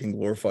ways we can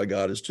glorify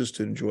God is just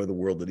to enjoy the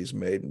world that he's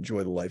made,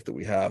 enjoy the life that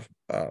we have,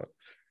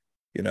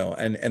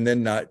 and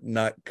then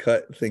not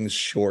cut things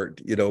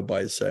short,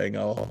 by saying,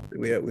 oh,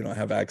 we don't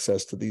have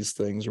access to these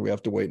things, or we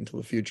have to wait until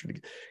the future.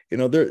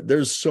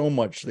 There's so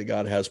much that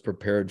God has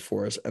prepared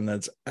for us, and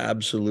that's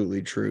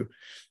absolutely true.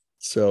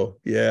 So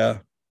yeah,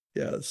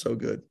 it's so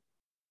good.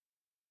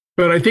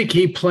 But I think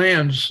he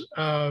plans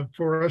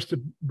for us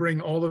to bring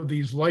all of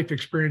these life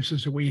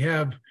experiences that we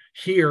have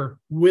here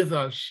with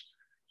us,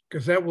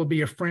 because that will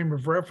be a frame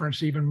of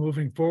reference even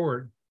moving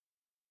forward.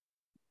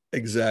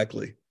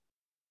 Exactly.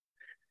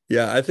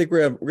 Yeah, I think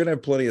we're going to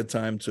have plenty of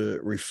time to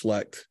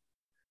reflect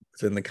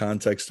within the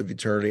context of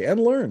eternity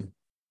and learn.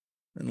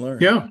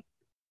 Yeah.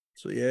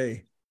 So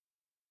yay.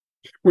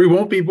 We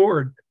won't be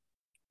bored.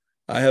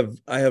 I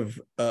have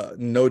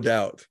no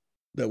doubt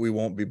that we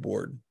won't be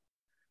bored.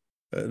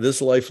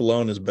 This life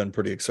alone has been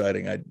pretty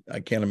exciting. I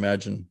can't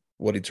imagine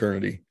what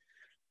eternity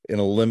in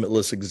a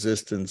limitless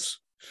existence,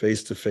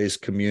 face-to-face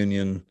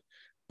communion,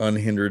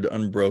 unhindered,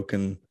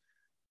 unbroken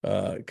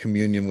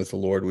communion with the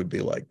Lord would be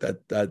like.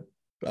 That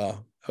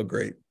how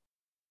great.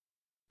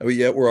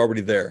 Yet we're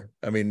already there.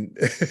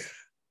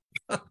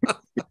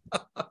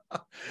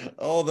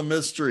 Oh, the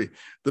mystery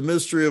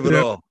of it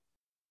all. I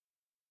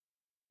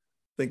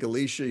think,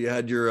 Alicia, you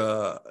had you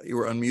were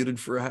unmuted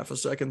for a half a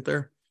second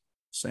there.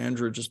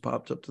 Sandra just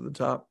popped up to the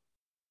top.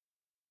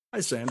 Hi,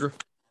 Sandra.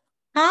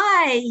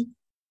 Hi.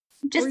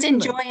 Just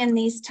enjoying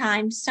these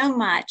times so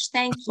much.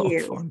 Thank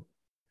you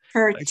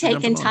for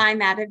taking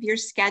time out of your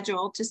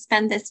schedule to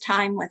spend this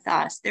time with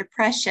us. They're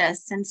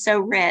precious and so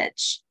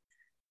rich.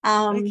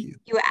 Thank you.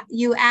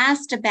 You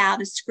asked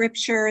about a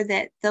scripture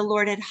that the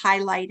Lord had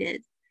highlighted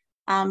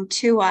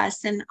to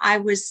us, and I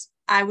was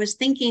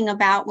thinking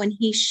about when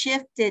he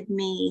shifted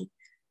me.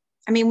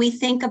 We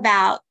think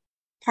about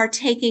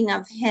partaking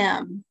of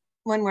him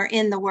when we're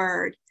in the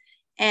word,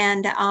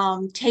 and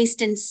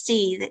taste and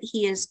see that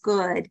he is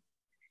good,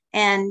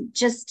 and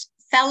just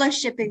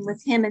fellowshipping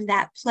with him in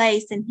that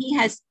place. And he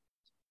has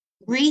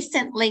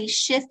recently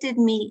shifted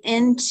me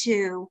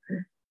into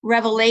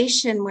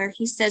Revelation, where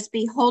he says,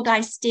 behold,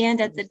 I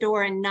stand at the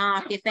door and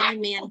knock. If any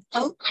man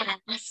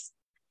opens,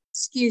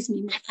 excuse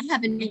me, I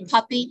have a new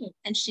puppy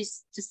and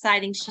she's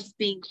deciding she's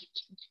being.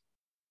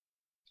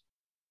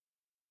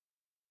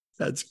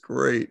 That's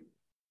great.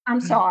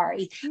 I'm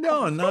sorry.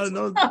 No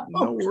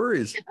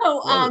worries.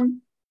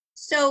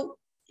 So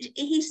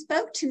he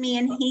spoke to me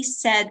and he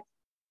said,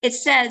 it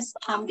says,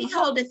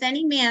 behold, if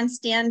any man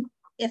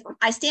if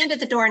I stand at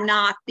the door and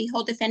knock,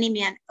 behold, if any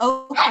man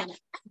open,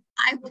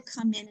 I will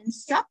come in and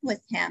sup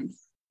with him.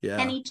 Yeah.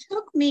 And he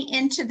took me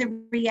into the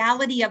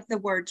reality of the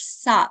word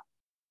sup.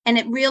 And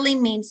it really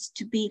means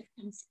to be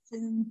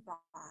consumed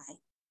by.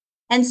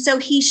 And so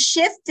he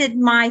shifted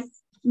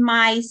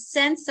my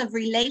sense of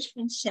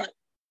relationship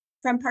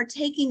from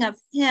partaking of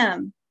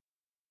him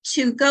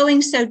to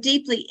going so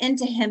deeply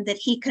into him that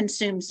he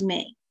consumes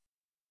me.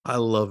 I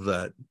love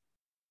that.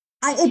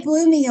 It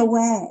blew me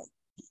away.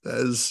 That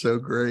is so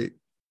great.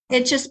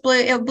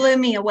 It blew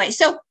me away.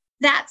 So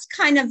that's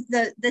kind of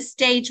the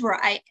stage where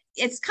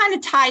it's kind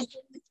of tied to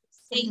the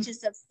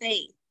stages of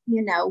faith,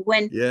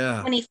 when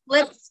he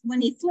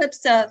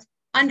flips of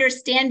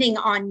understanding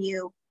on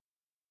you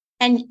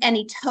and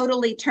he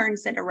totally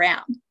turns it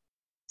around.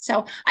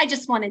 So I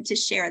just wanted to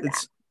share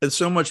that. It's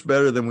so much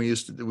better than we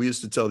used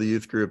to tell the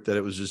youth group that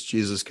it was just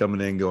Jesus coming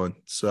in going,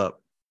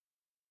 "Sup."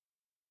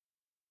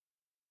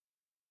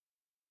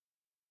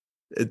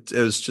 It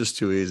was just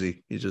too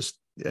easy. It's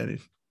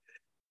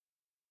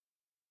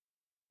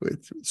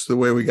the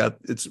way we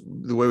got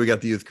the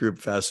youth group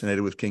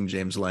fascinated with King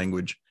James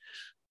language.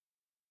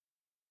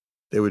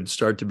 They would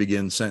start to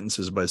begin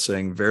sentences by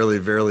saying, "Verily,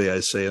 verily,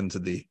 I say unto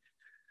thee."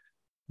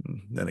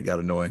 Then it got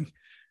annoying.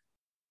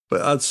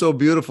 But it's so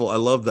beautiful. I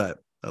love that.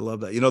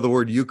 The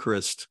word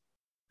Eucharist,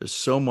 there's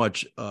so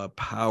much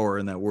power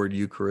in that word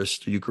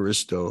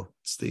Eucharisto.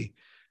 It's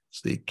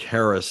the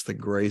charis, the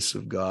grace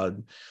of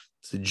God.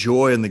 It's the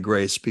joy and the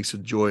grace, speaks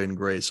of joy and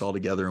grace all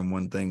together in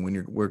one thing.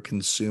 When we're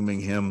consuming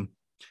him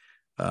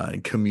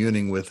and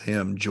communing with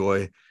him,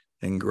 joy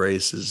and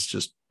grace is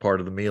just part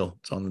of the meal.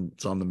 It's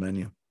on the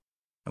menu.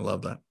 I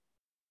love that.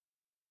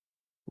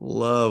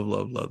 Love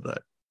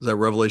that. Is that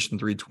Revelation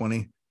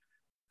 3:20?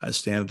 I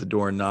stand at the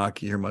door and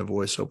knock. You hear my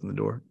voice, open the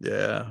door.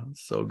 Yeah,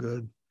 so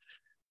good.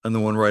 And the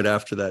one right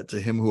after that, to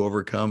him who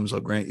overcomes,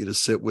 I'll grant you to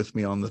sit with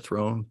me on the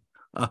throne.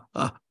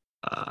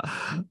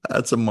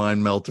 That's a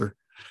mind melter.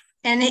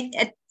 And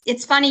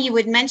it's funny you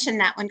would mention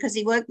that one, because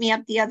he woke me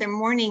up the other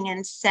morning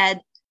and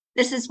said,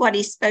 this is what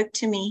he spoke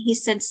to me. He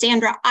said,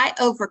 "Sandra, I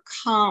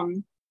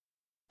overcome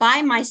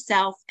by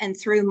myself and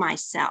through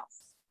myself."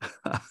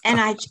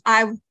 And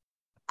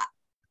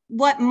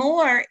what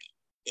more,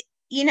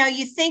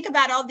 you think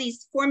about all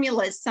these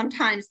formulas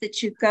sometimes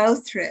that you go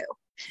through.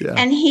 Yeah.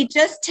 And he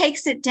just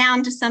takes it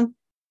down to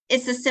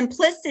it's a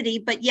simplicity,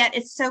 but yet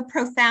it's so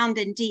profound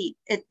and deep.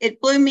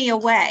 It blew me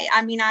away.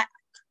 I mean,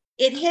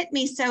 it hit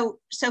me so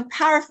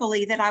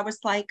powerfully that I was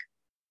like,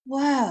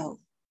 whoa,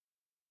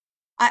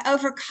 I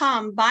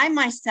overcome by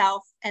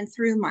myself and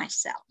through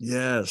myself.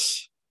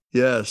 Yes.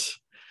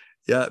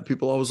 Yeah.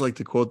 People always like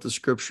to quote the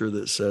scripture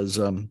that says,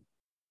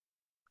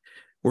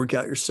 work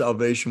out your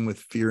salvation with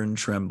fear and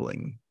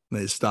trembling. And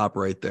they stop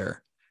right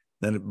there.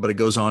 But it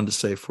goes on to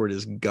say, for it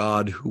is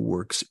God who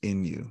works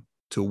in you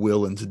to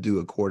will and to do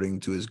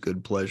according to his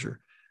good pleasure.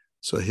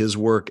 So his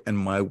work and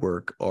my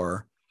work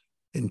are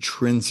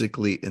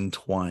intrinsically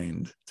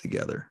entwined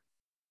together.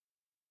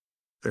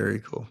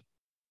 Very cool.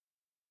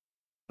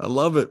 I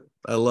love it.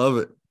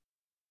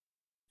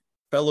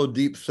 Fellow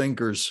deep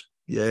thinkers.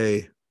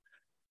 Yay.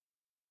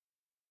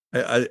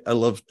 I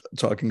love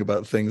talking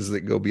about things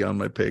that go beyond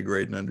my pay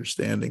grade and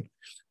understanding.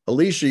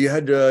 Alicia, you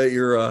had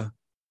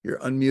you're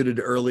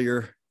unmuted earlier.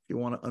 If you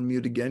want to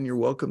unmute again, you're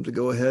welcome to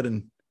go ahead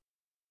and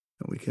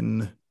we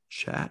can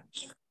chat.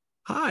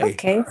 Hi.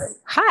 Okay.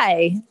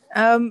 Hi.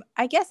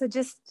 I guess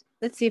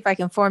let's see if I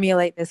can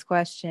formulate this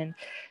question.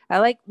 I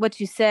like what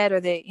you said, or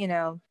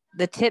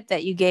the tip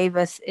that you gave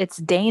us. It's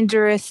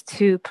dangerous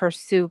to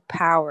pursue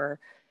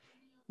power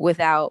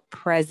without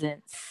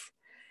presence.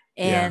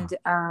 And,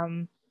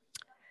 I'm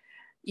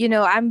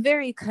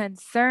very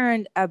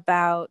concerned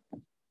about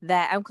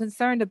that. I'm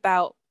concerned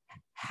about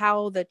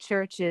how the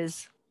church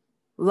is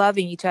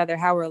loving each other,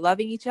 how we're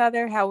loving each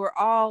other, how we're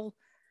all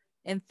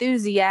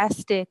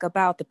enthusiastic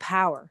about the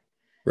power,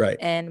 right,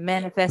 and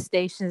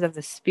manifestations of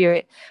the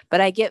Spirit.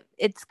 But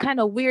it's kind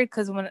of weird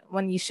because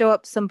when you show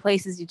up some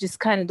places, you just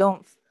kind of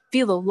don't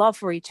feel the love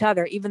for each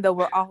other, even though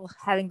we're all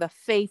having the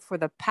faith for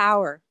the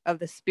power of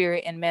the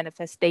Spirit and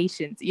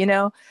manifestations,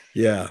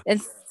 Yeah.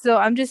 And so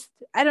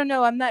I don't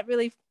know, I'm not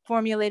really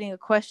formulating a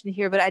question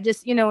here, but I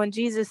just, when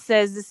Jesus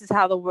says, this is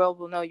how the world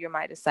will know you're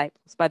my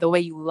disciples, by the way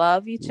you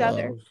love each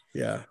other.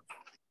 Yeah.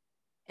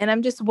 And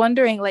I'm just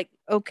wondering,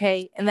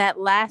 okay, in that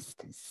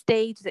last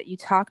stage that you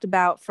talked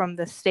about from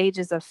the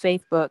stages of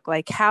faith book,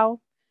 how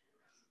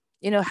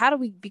do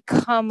we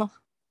become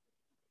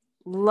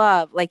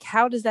love?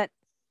 How does that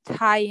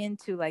tie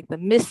into the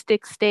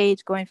mystic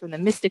stage, going from the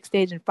mystic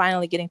stage and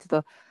finally getting to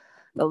the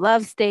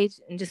love stage,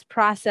 and just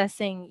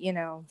processing,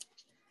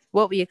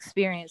 what we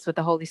experience with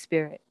the Holy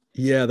Spirit?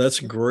 Yeah, that's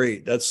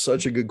great. That's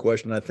such a good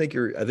question. I think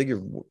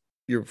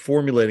you're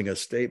formulating a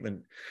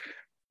statement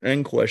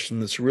and question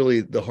that's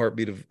really the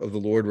heartbeat of the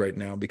Lord right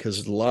now,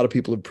 because a lot of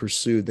people have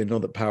pursued, they know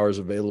that power is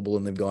available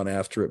and they've gone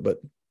after it.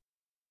 But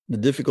the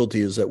difficulty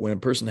is that when a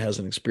person has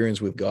an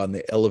experience with God and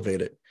they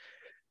elevate it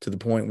to the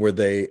point where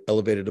they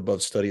elevate it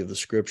above study of the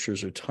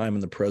scriptures or time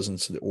in the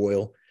presence of the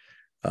oil.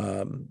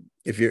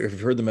 If you've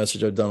heard the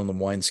message I've done on the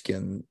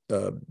wineskin,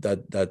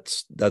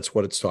 that's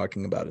what it's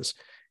talking about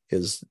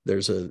is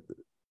there's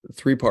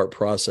three-part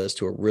process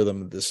to a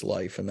rhythm of this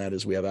life, and that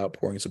is we have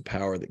outpourings of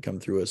power that come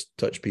through us,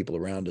 touch people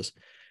around us.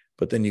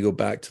 But then you go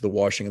back to the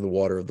washing of the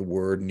water of the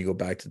word, and you go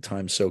back to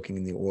time soaking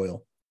in the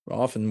oil.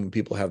 Often when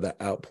people have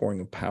that outpouring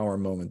of power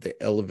moment, they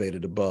elevate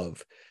it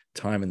above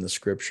time in the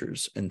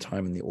scriptures and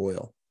time in the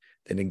oil.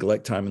 They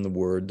neglect time in the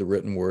word, the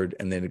written word,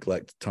 and they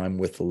neglect time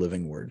with the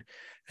living word.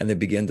 And they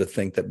begin to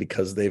think that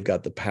because they've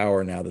got the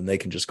power now, then they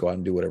can just go out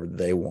and do whatever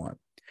they want.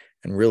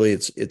 And really,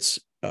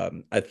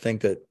 I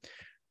think that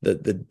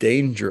the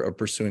danger of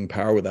pursuing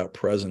power without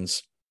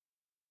presence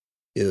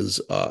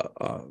is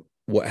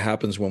what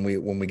happens when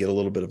we get a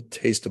little bit of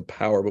taste of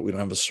power, but we don't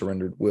have a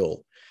surrendered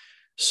will.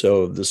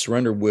 So the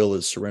surrendered will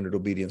is surrendered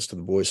obedience to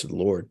the voice of the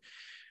Lord.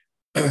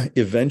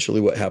 Eventually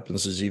what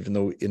happens is, even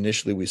though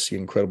initially we see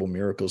incredible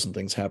miracles and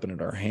things happen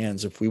in our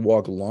hands, if we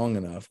walk long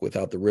enough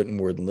without the written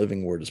word and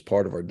living word as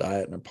part of our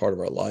diet and a part of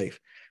our life,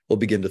 we'll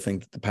begin to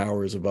think that the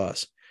power is of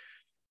us.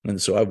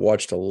 And so I've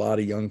watched a lot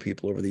of young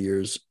people over the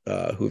years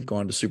who have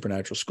gone to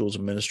supernatural schools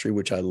of ministry,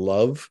 which I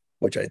love,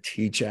 which I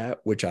teach at,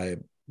 which I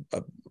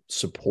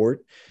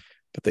support.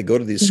 But they go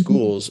to these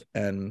schools,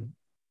 and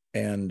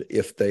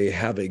if they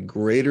have a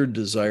greater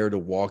desire to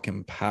walk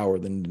in power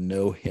than to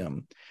know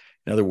him,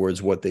 in other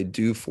words, what they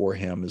do for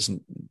him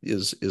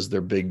is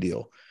their big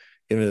deal.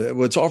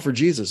 Well, it's all for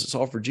Jesus. It's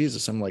all for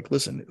Jesus. I'm like,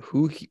 listen,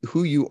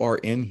 who you are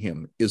in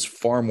him is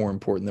far more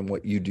important than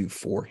what you do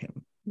for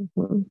him.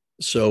 Mm-hmm.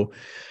 So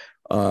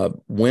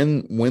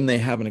when they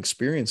have an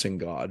experience in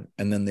God,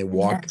 and then they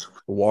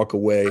walk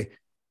away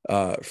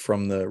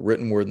from the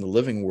written word and the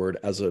living word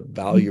as a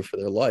value for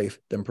their life,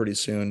 then pretty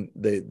soon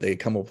they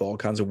come up with all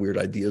kinds of weird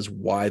ideas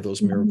why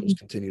those miracles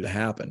continue to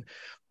happen.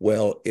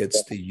 Well,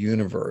 it's the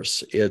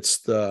universe.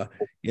 It's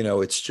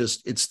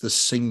it's the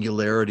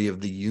singularity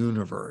of the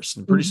universe.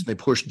 And pretty soon they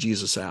push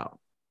Jesus out.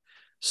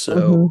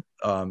 So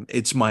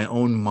it's my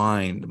own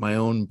mind, my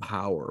own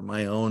power,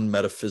 my own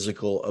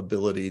metaphysical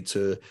ability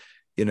to,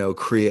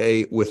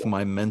 create with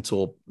my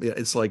mental.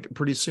 It's like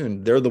pretty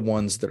soon they're the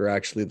ones that are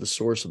actually the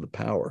source of the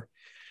power.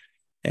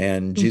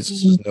 And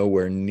Jesus is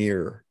nowhere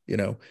near,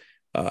 and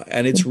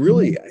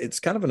it's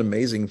kind of an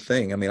amazing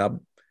thing. I mean,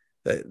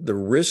 the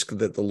risk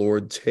that the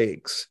Lord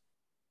takes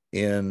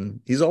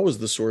he's always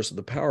the source of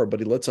the power, but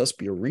he lets us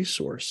be a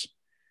resource.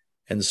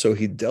 And so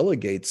he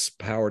delegates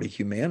power to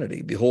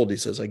humanity. Behold, he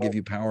says, I give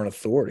you power and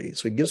authority.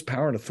 So he gives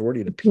power and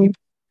authority to people.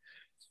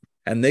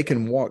 And they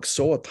can walk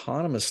so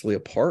autonomously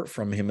apart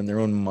from him in their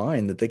own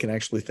mind that they can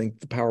actually think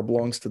the power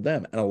belongs to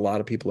them. And a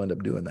lot of people end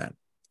up doing that.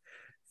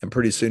 And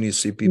pretty soon you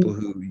see people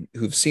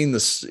who've seen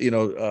this,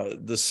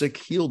 the sick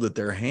healed at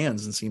their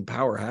hands and seen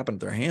power happen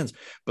at their hands,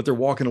 but they're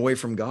walking away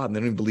from God and they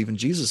don't even believe in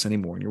Jesus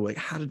anymore. And you're like,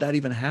 how did that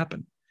even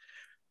happen?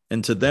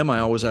 And to them, I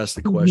always ask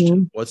the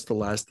question, what's the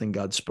last thing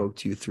God spoke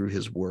to you through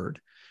his word?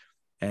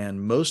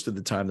 And most of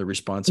the time, the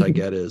response I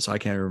get is, I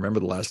can't remember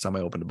the last time I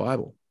opened a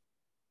Bible.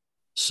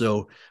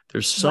 So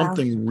there's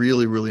something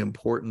really, really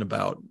important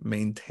about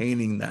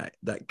maintaining that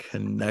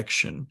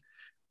connection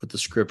with the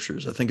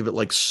scriptures. I think of it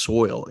like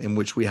soil in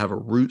which we have a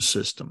root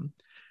system,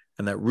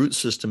 and that root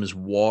system is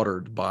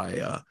watered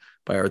by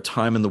our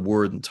time in the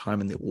word and time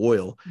in the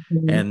oil.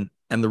 And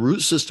the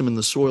root system in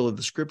the soil of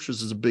the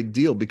scriptures is a big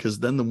deal, because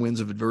then the winds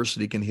of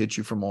adversity can hit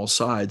you from all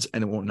sides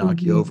and it won't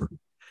knock you over.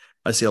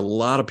 I see a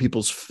lot of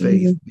people's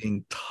faith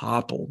being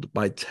toppled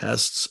by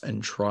tests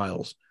and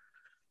trials.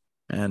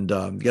 And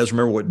you guys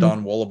remember what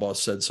Don Wallaboss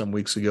said some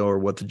weeks ago, or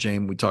what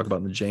we talk about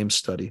in the James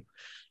study,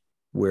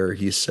 where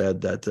he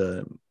said that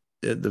the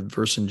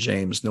verse in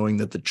James, knowing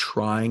that the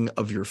trying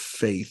of your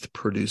faith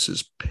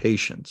produces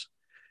patience.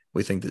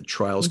 We think that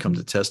trials come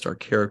to test our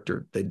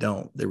character. They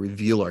don't. They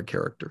reveal our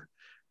character.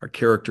 Our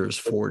character is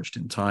forged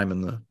in time in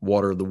the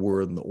water of the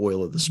word and the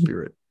oil of the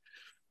spirit.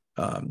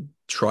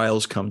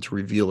 Trials come to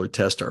reveal or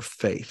test our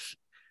faith.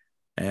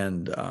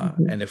 And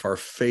if our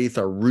faith,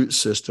 our root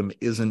system,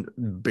 isn't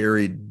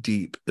buried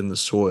deep in the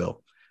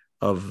soil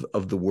of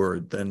the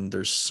word, then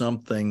there's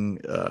something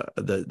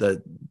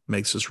that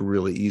makes us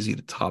really easy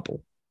to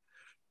topple,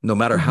 no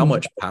matter how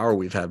much power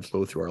we've had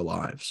flow through our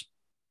lives.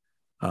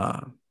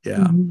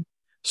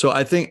 So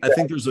I think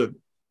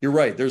you're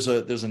right. There's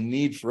a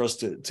need for us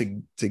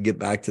to get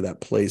back to that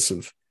place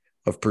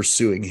of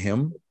pursuing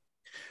him.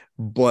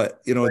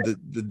 But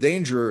the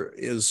danger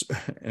is,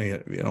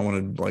 I don't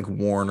want to like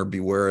warn or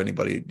beware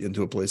anybody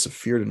into a place of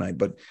fear tonight,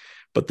 but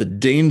the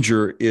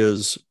danger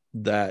is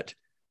that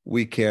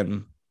we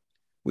can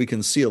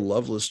see a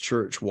loveless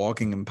church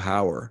walking in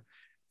power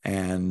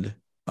and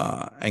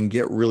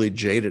get really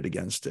jaded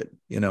against it,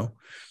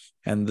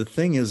 And the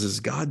thing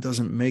is God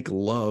doesn't make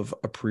love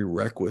a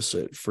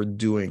prerequisite for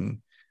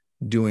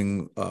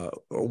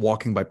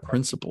walking by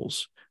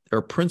principles. There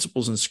are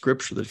principles in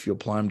scripture that, if you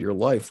apply them to your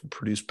life, will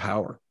produce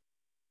power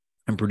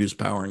and produce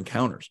power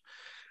encounters.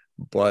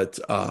 But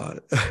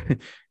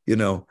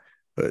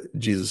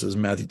Jesus says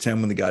in Matthew 10,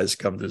 when the guys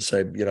come to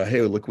say,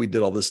 hey, look, we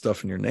did all this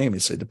stuff in your name, he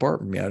said, depart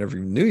from me, I never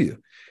even knew you.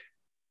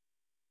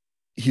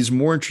 He's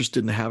more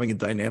interested in having a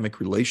dynamic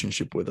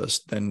relationship with us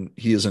than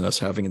he is in us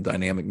having a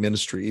dynamic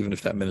ministry, even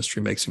if that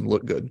ministry makes him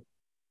look good.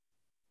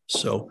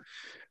 So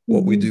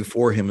what we do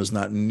for him is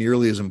not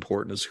nearly as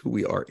important as who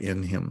we are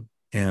in him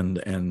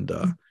and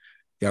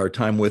our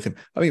time with him.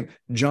 I mean,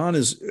 John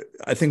is,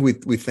 I think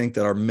we think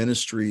that our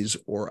ministries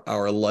or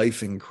our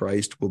life in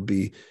Christ will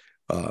be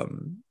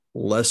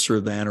lesser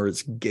than, or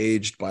it's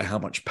gauged by how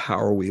much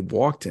power we've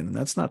walked in. And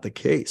that's not the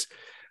case.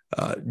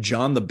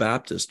 John the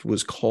Baptist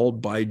was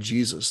called by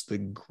Jesus the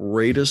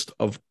greatest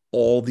of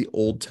all the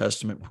Old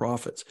Testament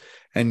prophets.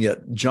 And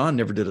yet John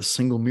never did a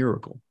single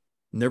miracle,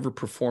 never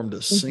performed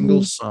a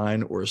single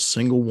sign or a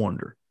single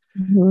wonder.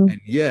 And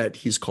yet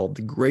he's called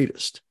the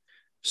greatest.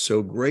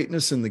 So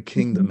greatness in the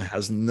kingdom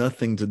has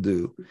nothing to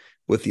do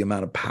with the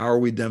amount of power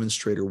we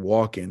demonstrate or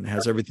walk in. It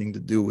has everything to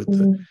do with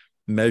the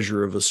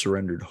measure of a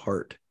surrendered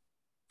heart.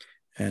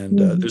 And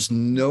there's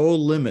no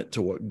limit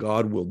to what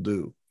God will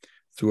do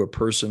through a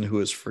person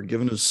who is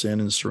forgiven of sin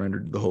and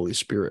surrendered to the Holy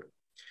Spirit.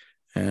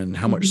 And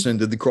how much sin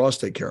did the cross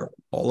take care of?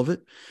 All of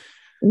it.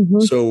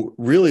 So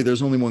really,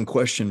 there's only one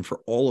question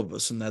for all of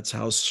us, and that's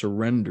how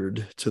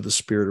surrendered to the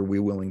Spirit are we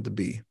willing to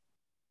be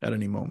at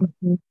any moment.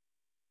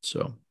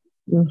 So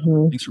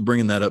thanks for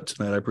bringing that up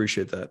tonight. I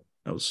appreciate that.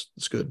 That's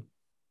good.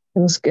 It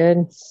was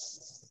good.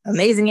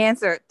 Amazing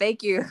answer.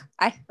 Thank you.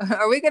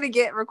 Are we going to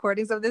get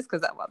recordings of this?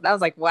 Because that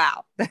was like,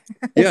 wow.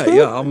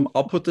 Yeah.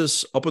 I'll put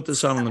this out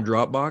on the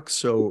Dropbox.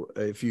 So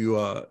if you,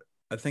 I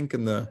think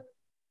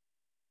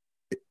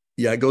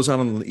it goes out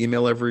on the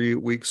email every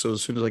week. So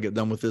as soon as I get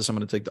done with this, I'm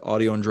going to take the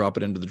audio and drop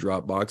it into the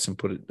Dropbox and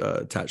put it,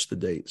 attach the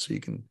date so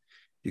you can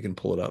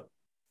pull it up.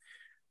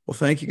 Well,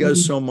 thank you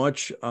guys so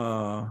much.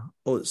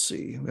 Let's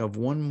see. We have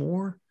one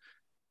more.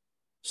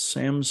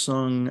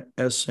 Samsung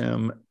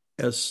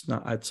SMS.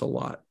 No, that's a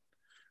lot.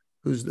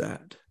 Who's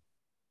that?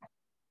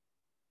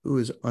 Who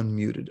is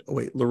unmuted? Oh,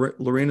 wait.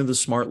 Lorena, the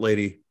smart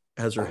lady,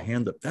 has her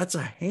hand up. That's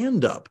a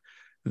hand up.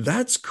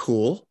 That's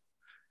cool.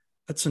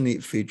 That's a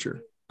neat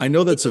feature. I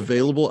know that's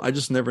available. I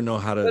just never know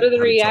how to, Go to the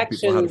tell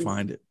reactions. people how to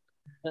find it.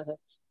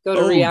 Go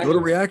to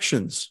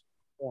reactions.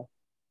 Yeah.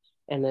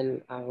 And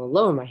then I will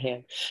lower my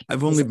hand.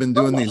 I've only been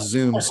doing these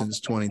Zooms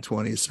since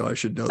 2020, so I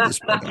should know this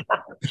by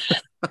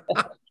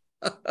now.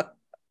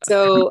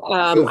 So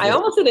I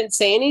almost didn't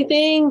say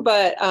anything,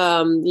 but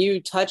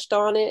you touched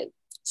on it.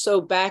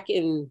 So back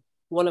in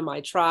one of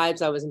my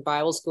tribes, I was in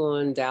Bible school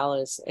in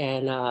Dallas,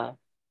 and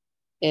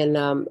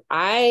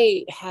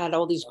I had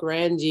all these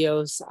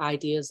grandiose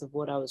ideas of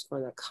what I was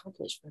going to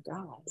accomplish for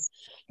God.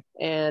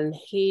 And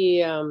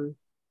he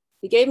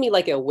gave me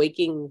like a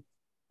waking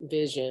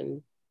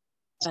vision.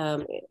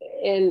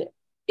 And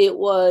it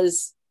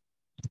was,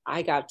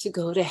 I got to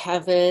go to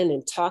heaven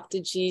and talk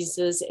to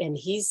Jesus. And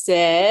he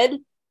said,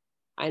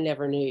 I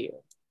never knew you.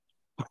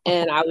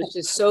 And I was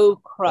just so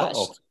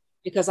crushed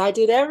because I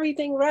did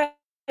everything right.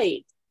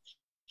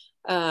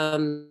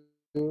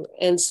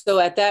 And so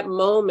at that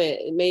moment,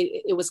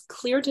 it was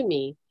clear to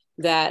me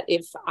that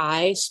if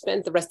I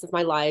spent the rest of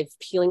my life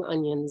peeling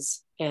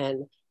onions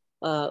and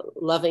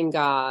loving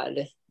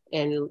God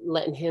and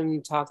letting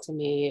him talk to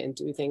me and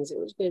do things, it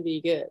was going to be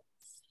good.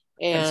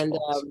 And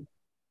awesome.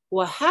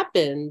 What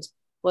happened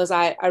was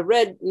I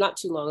read not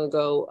too long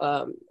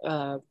ago,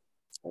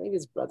 I think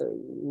it's Brother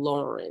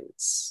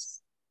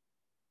Lawrence.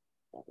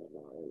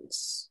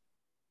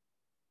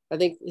 I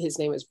think his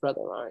name is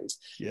Brother Lawrence.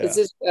 Yeah. It's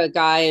this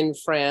guy in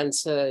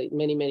France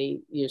many,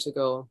 many years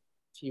ago,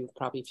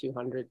 probably a few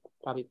hundred,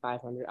 probably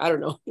 500, I don't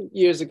know,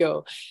 years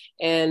ago.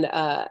 And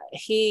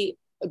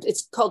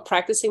it's called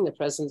Practicing the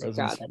Presence of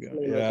God.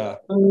 Yeah.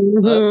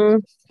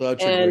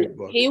 Such a great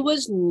book. He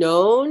was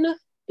known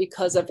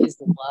because of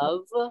his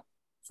love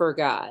for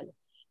God.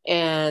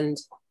 And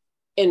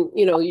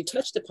you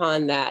touched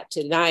upon that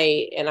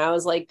tonight. And I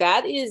was like,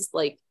 that is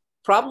like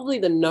probably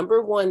the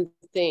number one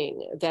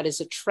thing that is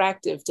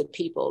attractive to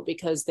people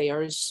because they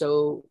are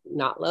so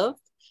not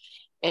loved.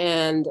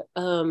 And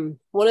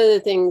one of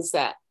the things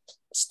that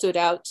stood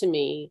out to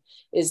me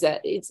is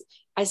that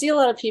I see a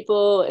lot of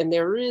people and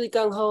they're really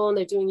gung-ho and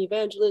they're doing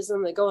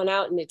evangelism, they're going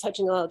out and they're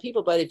touching a lot of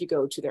people. But if you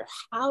go to their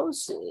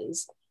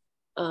houses,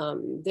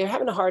 they're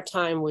having a hard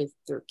time with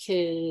their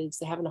kids,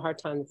 they're having a hard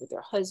time with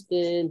their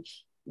husband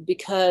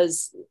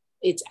because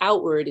it's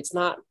outward, it's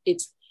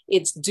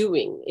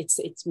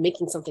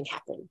making something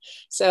happen.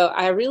 So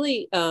I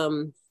really,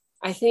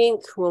 I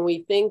think when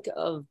we think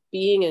of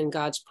being in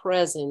God's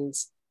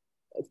presence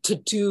to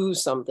do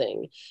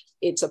something,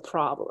 it's a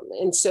problem.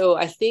 And so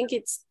I think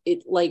it's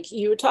like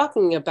you were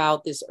talking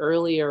about this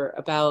earlier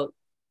about,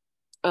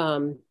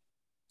 and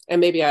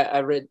maybe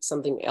I read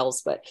something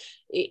else, but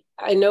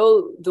I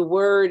know the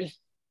word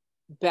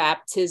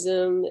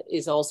baptism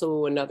is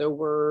also another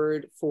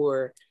word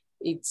for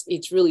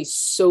it's really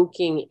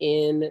soaking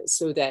in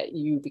so that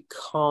you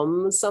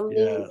become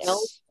something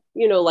else.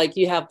 Like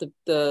you have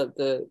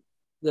the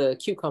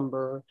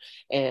cucumber,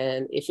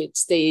 and if it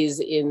stays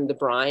in the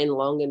brine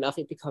long enough,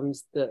 it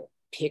becomes the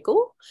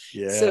pickle.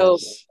 Yes. So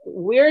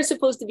we're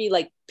supposed to be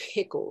like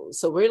pickles.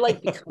 So we're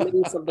like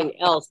becoming something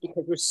else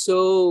because we're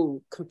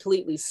so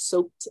completely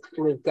soaked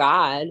with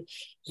God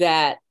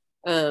that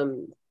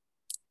we're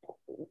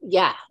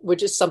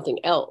just something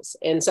else.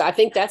 And so I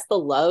think that's the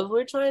love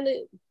we're trying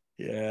to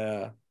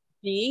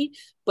be,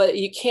 but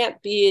you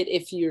can't be it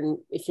if you're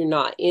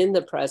not in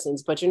the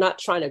presence, but you're not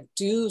trying to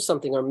do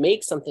something or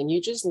make something.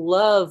 You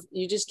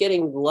just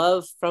getting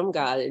love from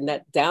God and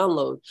that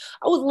download.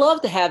 I would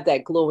love to have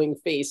that glowing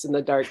face in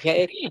the dark,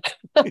 hey?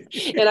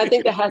 And I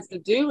think that has to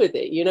do with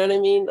it. You know what I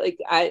mean? Like,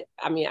 I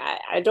mean,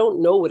 I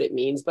don't know what it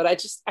means, but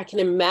I can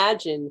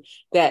imagine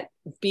that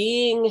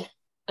being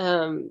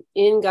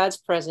in God's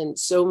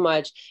presence so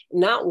much,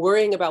 not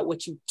worrying about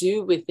what you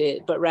do with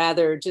it, but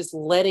rather just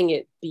letting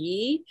it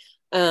be.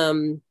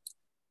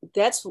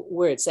 That's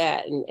where it's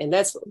at. And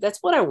that's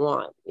what I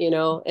want,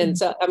 And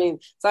so, I mean,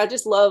 so I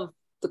just love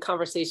the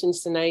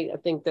conversations tonight. I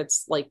think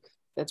that's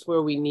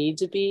where we need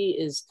to be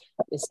is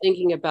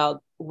thinking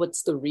about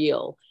what's the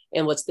real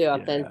and what's the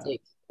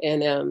authentic. Yeah.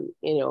 And,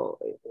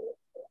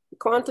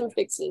 quantum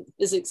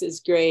physics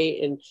is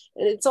great and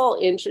it's all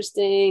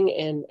interesting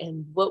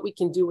and what we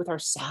can do with our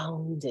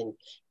sound and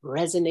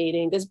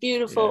resonating, that's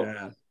beautiful.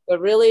 Yeah. But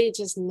really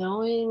just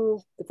knowing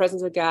the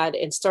presence of God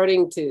and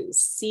starting to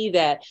see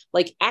that,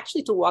 like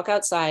actually to walk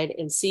outside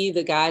and see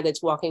the guy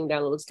that's walking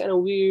down, it looks kind of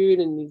weird.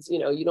 And he's, you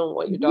don't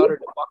want your daughter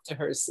to walk to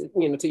her,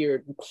 to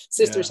your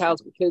sister's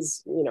house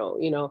because,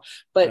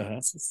 but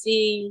to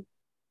see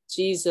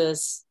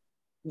Jesus,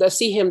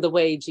 see him the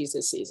way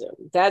Jesus sees him.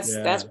 That's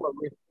what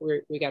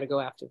we got to go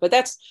after. But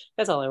that's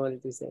all I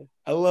wanted to say.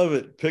 I love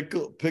it.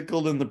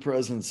 Pickled in the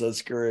presence.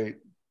 That's great.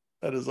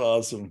 That is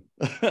awesome.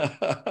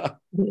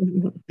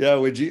 Yeah,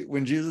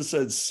 when Jesus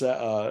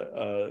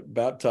said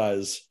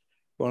baptize,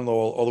 going to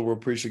all the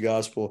world, preach the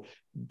gospel,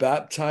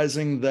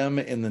 baptizing them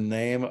in the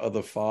name of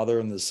the Father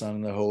and the Son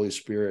and the Holy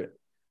Spirit.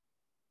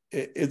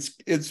 It's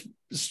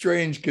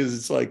strange because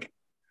it's like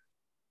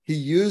he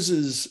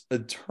uses a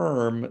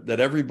term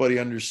that everybody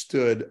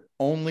understood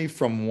only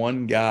from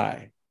one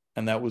guy,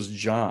 and that was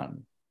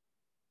John.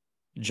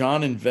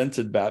 John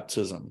invented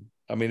baptism.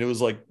 I mean, it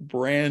was like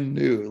brand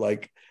new,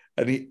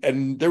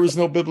 and there was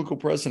no biblical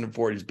precedent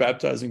for it. He's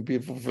baptizing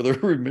people for the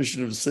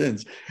remission of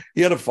sins.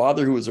 He had a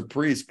father who was a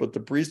priest, but the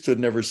priesthood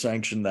never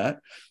sanctioned that.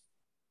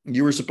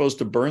 You were supposed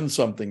to burn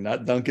something,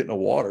 not dunk it in the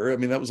water. I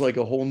mean, that was like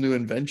a whole new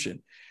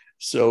invention.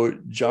 So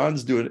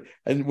John's doing it.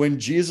 And when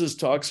Jesus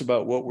talks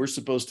about what we're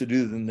supposed to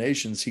do to the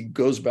nations, he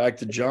goes back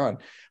to John.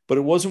 But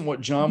it wasn't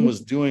what John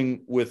was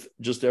doing with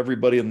just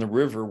everybody in the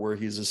river, where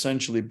he's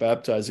essentially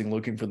baptizing,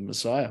 looking for the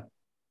Messiah.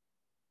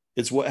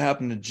 It's what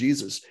happened to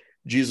Jesus.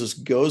 Jesus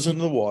goes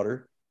into the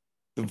water.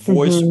 The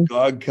voice of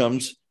God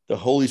comes. The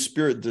Holy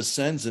Spirit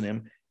descends in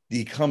him.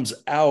 He comes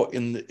out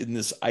in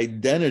this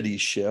identity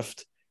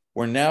shift,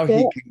 where now he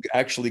can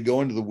actually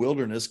go into the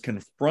wilderness,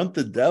 confront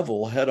the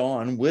devil head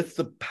on with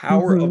the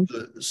power of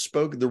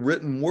the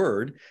written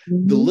word.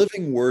 The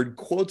living word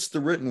quotes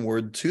the written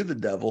word to the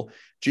devil.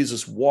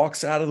 Jesus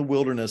walks out of the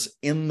wilderness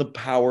in the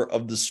power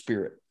of the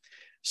Spirit.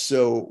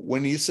 So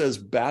when he says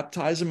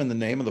baptize him in the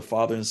name of the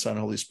Father and the Son and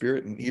Holy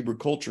Spirit, in Hebrew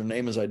culture,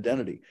 name is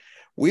identity.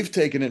 We've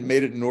taken it and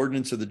made it an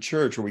ordinance of the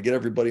church where we get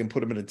everybody and put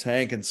them in a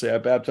tank and say, I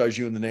baptize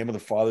you in the name of the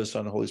Father,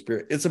 Son, and Holy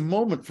Spirit. It's a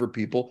moment for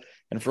people.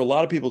 And for a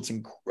lot of people, it's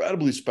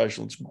incredibly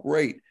special. It's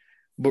great.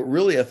 But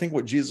really, I think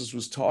what Jesus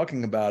was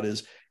talking about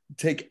is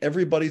take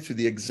everybody through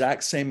the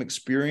exact same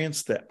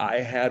experience that I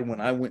had when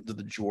I went to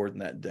the Jordan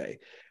that day,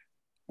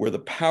 where the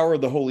power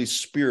of the Holy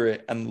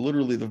Spirit and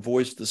literally the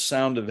voice, the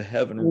sound of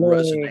heaven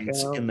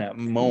resonates in that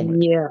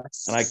moment.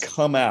 Yes. And I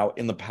come out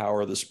in the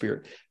power of the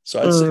Spirit.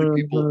 So I'd say to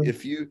people,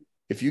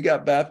 if you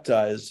got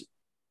baptized,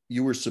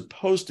 you were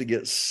supposed to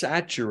get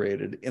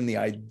saturated in the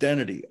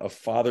identity of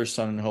Father,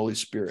 Son, and Holy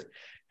Spirit.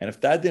 And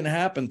if that didn't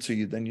happen to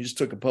you, then you just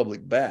took a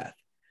public bath.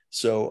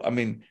 So, I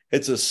mean,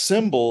 it's a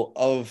symbol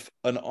of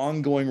an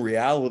ongoing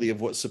reality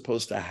of what's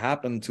supposed to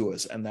happen to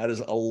us. And that is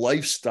a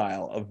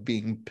lifestyle of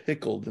being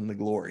pickled in the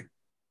glory.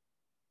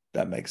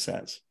 That makes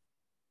sense.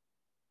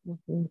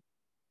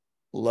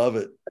 Love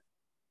it.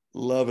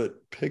 Love it.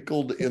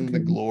 Pickled in the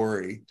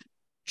glory.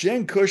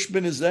 Jen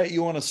Cushman, is that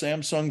you on a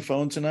Samsung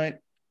phone tonight?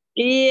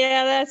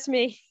 Yeah, that's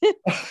me.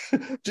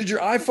 Did your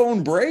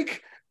iPhone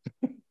break?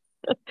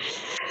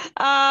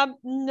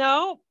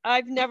 No,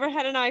 I've never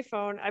had an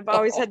iPhone. I've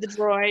always had the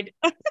Droid.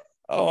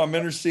 I'm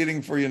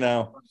interceding for you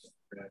now.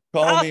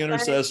 Call me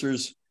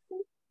intercessors.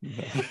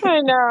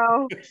 I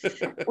know.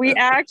 We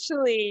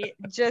actually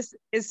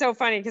it's so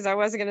funny because I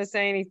wasn't going to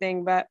say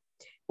anything, but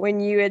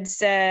when you had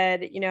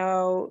said,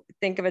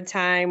 think of a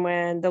time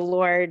when the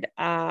Lord,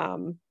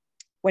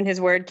 when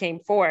his word came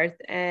forth.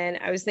 And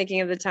I was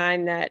thinking of the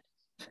time that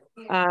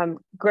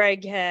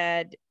Greg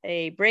had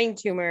a brain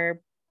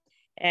tumor,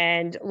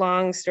 and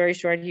long story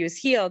short, he was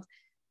healed.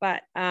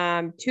 But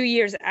 2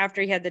 years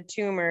after he had the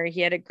tumor,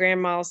 he had a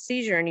grand mal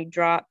seizure and he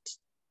dropped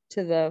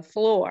to the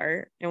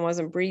floor and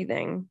wasn't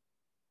breathing.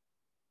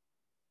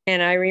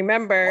 And I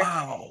remember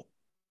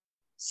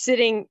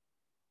sitting,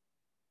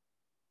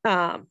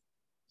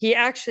 he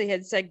actually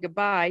had said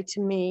goodbye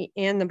to me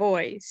and the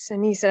boys.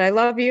 And he said, I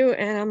love you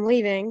and I'm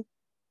leaving.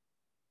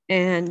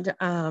 And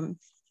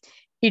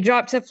he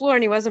dropped to the floor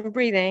and he wasn't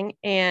breathing.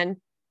 And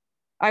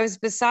I was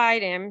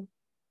beside him.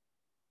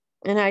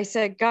 And I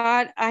said,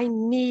 God, I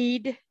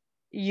need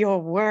your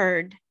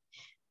word.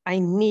 I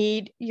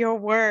need your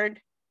word.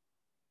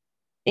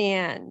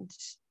 And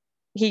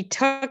he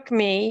took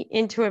me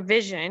into a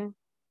vision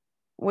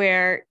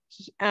where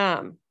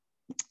I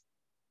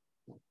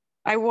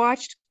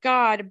watched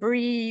God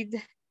breathe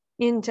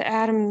into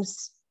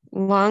Adam's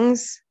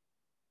lungs.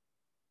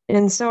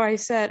 And so I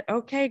said,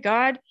 okay,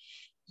 God,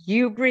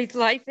 you breathe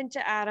life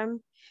into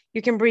Adam.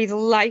 You can breathe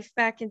life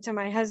back into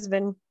my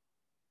husband.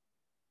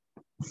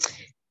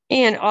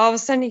 And all of a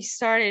sudden he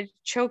started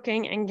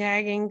choking and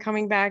gagging,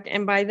 coming back.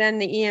 And by then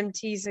the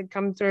EMTs had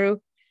come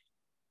through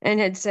and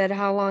had said,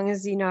 how long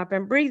has he not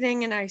been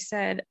breathing? And I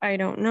said, I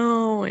don't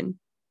know. And,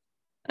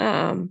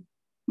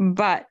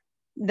 but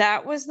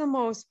that was the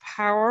most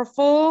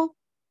powerful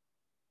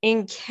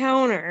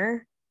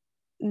encounter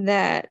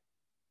that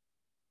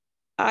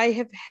I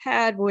have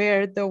had,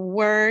 where the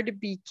word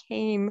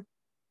became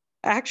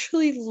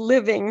actually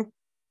living.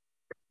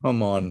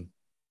 Come on.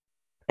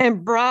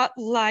 And brought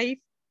life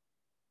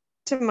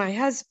to my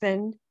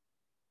husband.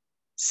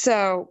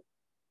 So,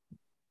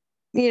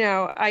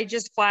 I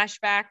just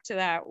flashed back to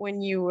that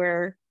when you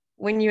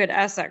had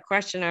asked that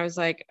question. I was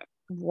like,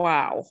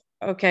 wow,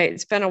 okay,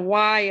 it's been a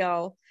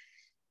while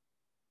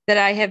that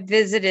I have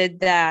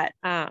visited that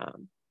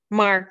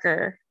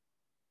marker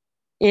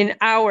in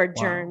our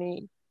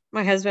journey,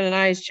 my husband and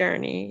I's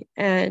journey.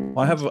 And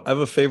I have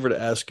a favor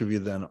to ask of you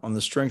then. On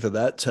the strength of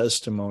that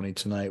testimony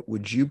tonight,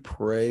 would you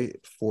pray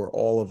for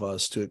all of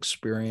us to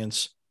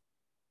experience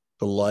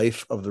the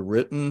life of the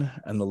written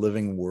and the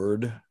living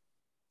word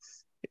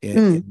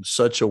in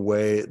such a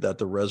way that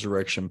the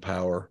resurrection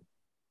power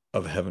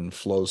of heaven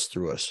flows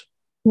through us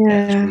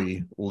as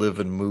we live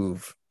and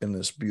move in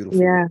this beautiful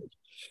world?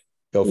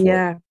 Go for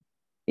it.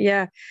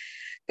 Yeah.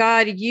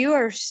 God, you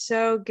are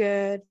so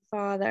good,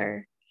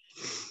 Father.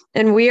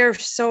 And we are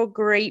so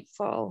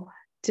grateful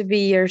to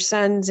be your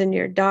sons and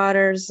your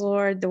daughters,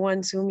 Lord, the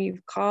ones whom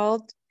you've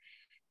called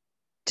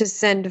to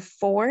send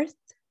forth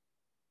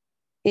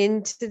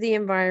into the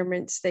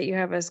environments that you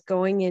have us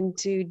going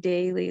into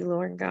daily,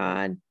 Lord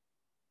God.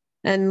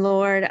 And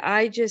Lord,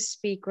 I just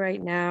speak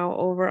right now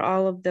over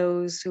all of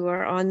those who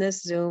are on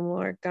this Zoom,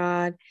 Lord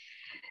God,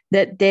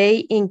 that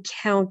they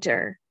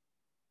encounter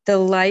the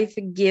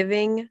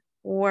life-giving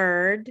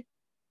word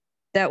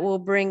that will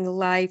bring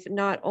life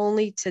not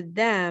only to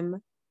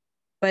them,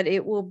 but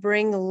it will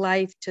bring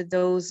life to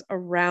those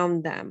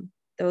around them,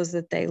 those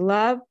that they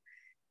love,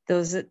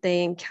 those that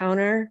they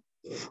encounter,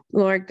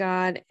 Lord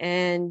God,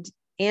 and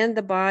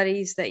the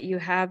bodies that you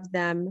have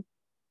them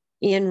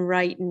in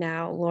right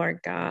now, Lord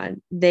God.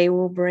 They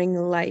will bring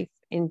life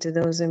into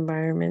those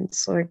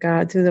environments, Lord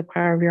God, through the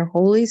power of your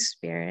Holy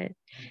Spirit,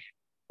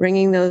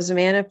 bringing those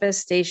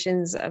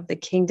manifestations of the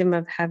kingdom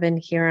of heaven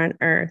here on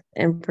earth.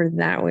 And for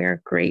that, we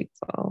are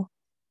grateful.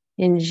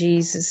 In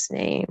Jesus'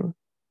 name.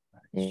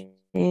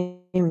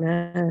 Amen.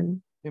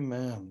 Amen.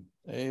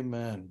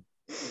 Amen.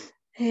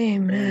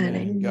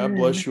 Amen. God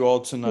bless you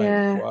all tonight.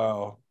 Yeah.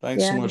 Wow.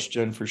 Thanks so much,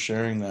 Jen, for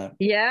sharing that.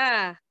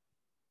 Yeah.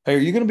 Hey, are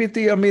you going to be at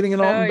the meeting in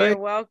Alton Bay? You're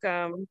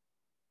welcome.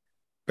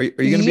 Are you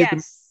going to be at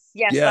the...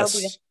 Yes,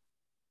 I'll be there.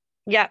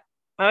 Yeah.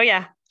 Oh,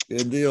 yeah.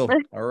 Good deal.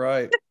 All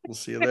right. We'll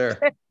see you there.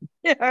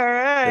 All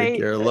right. Take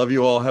care. Love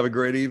you all. Have a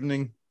great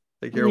evening.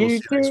 Take care. We'll You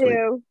see you next week.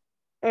 too.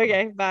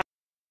 Okay. Bye.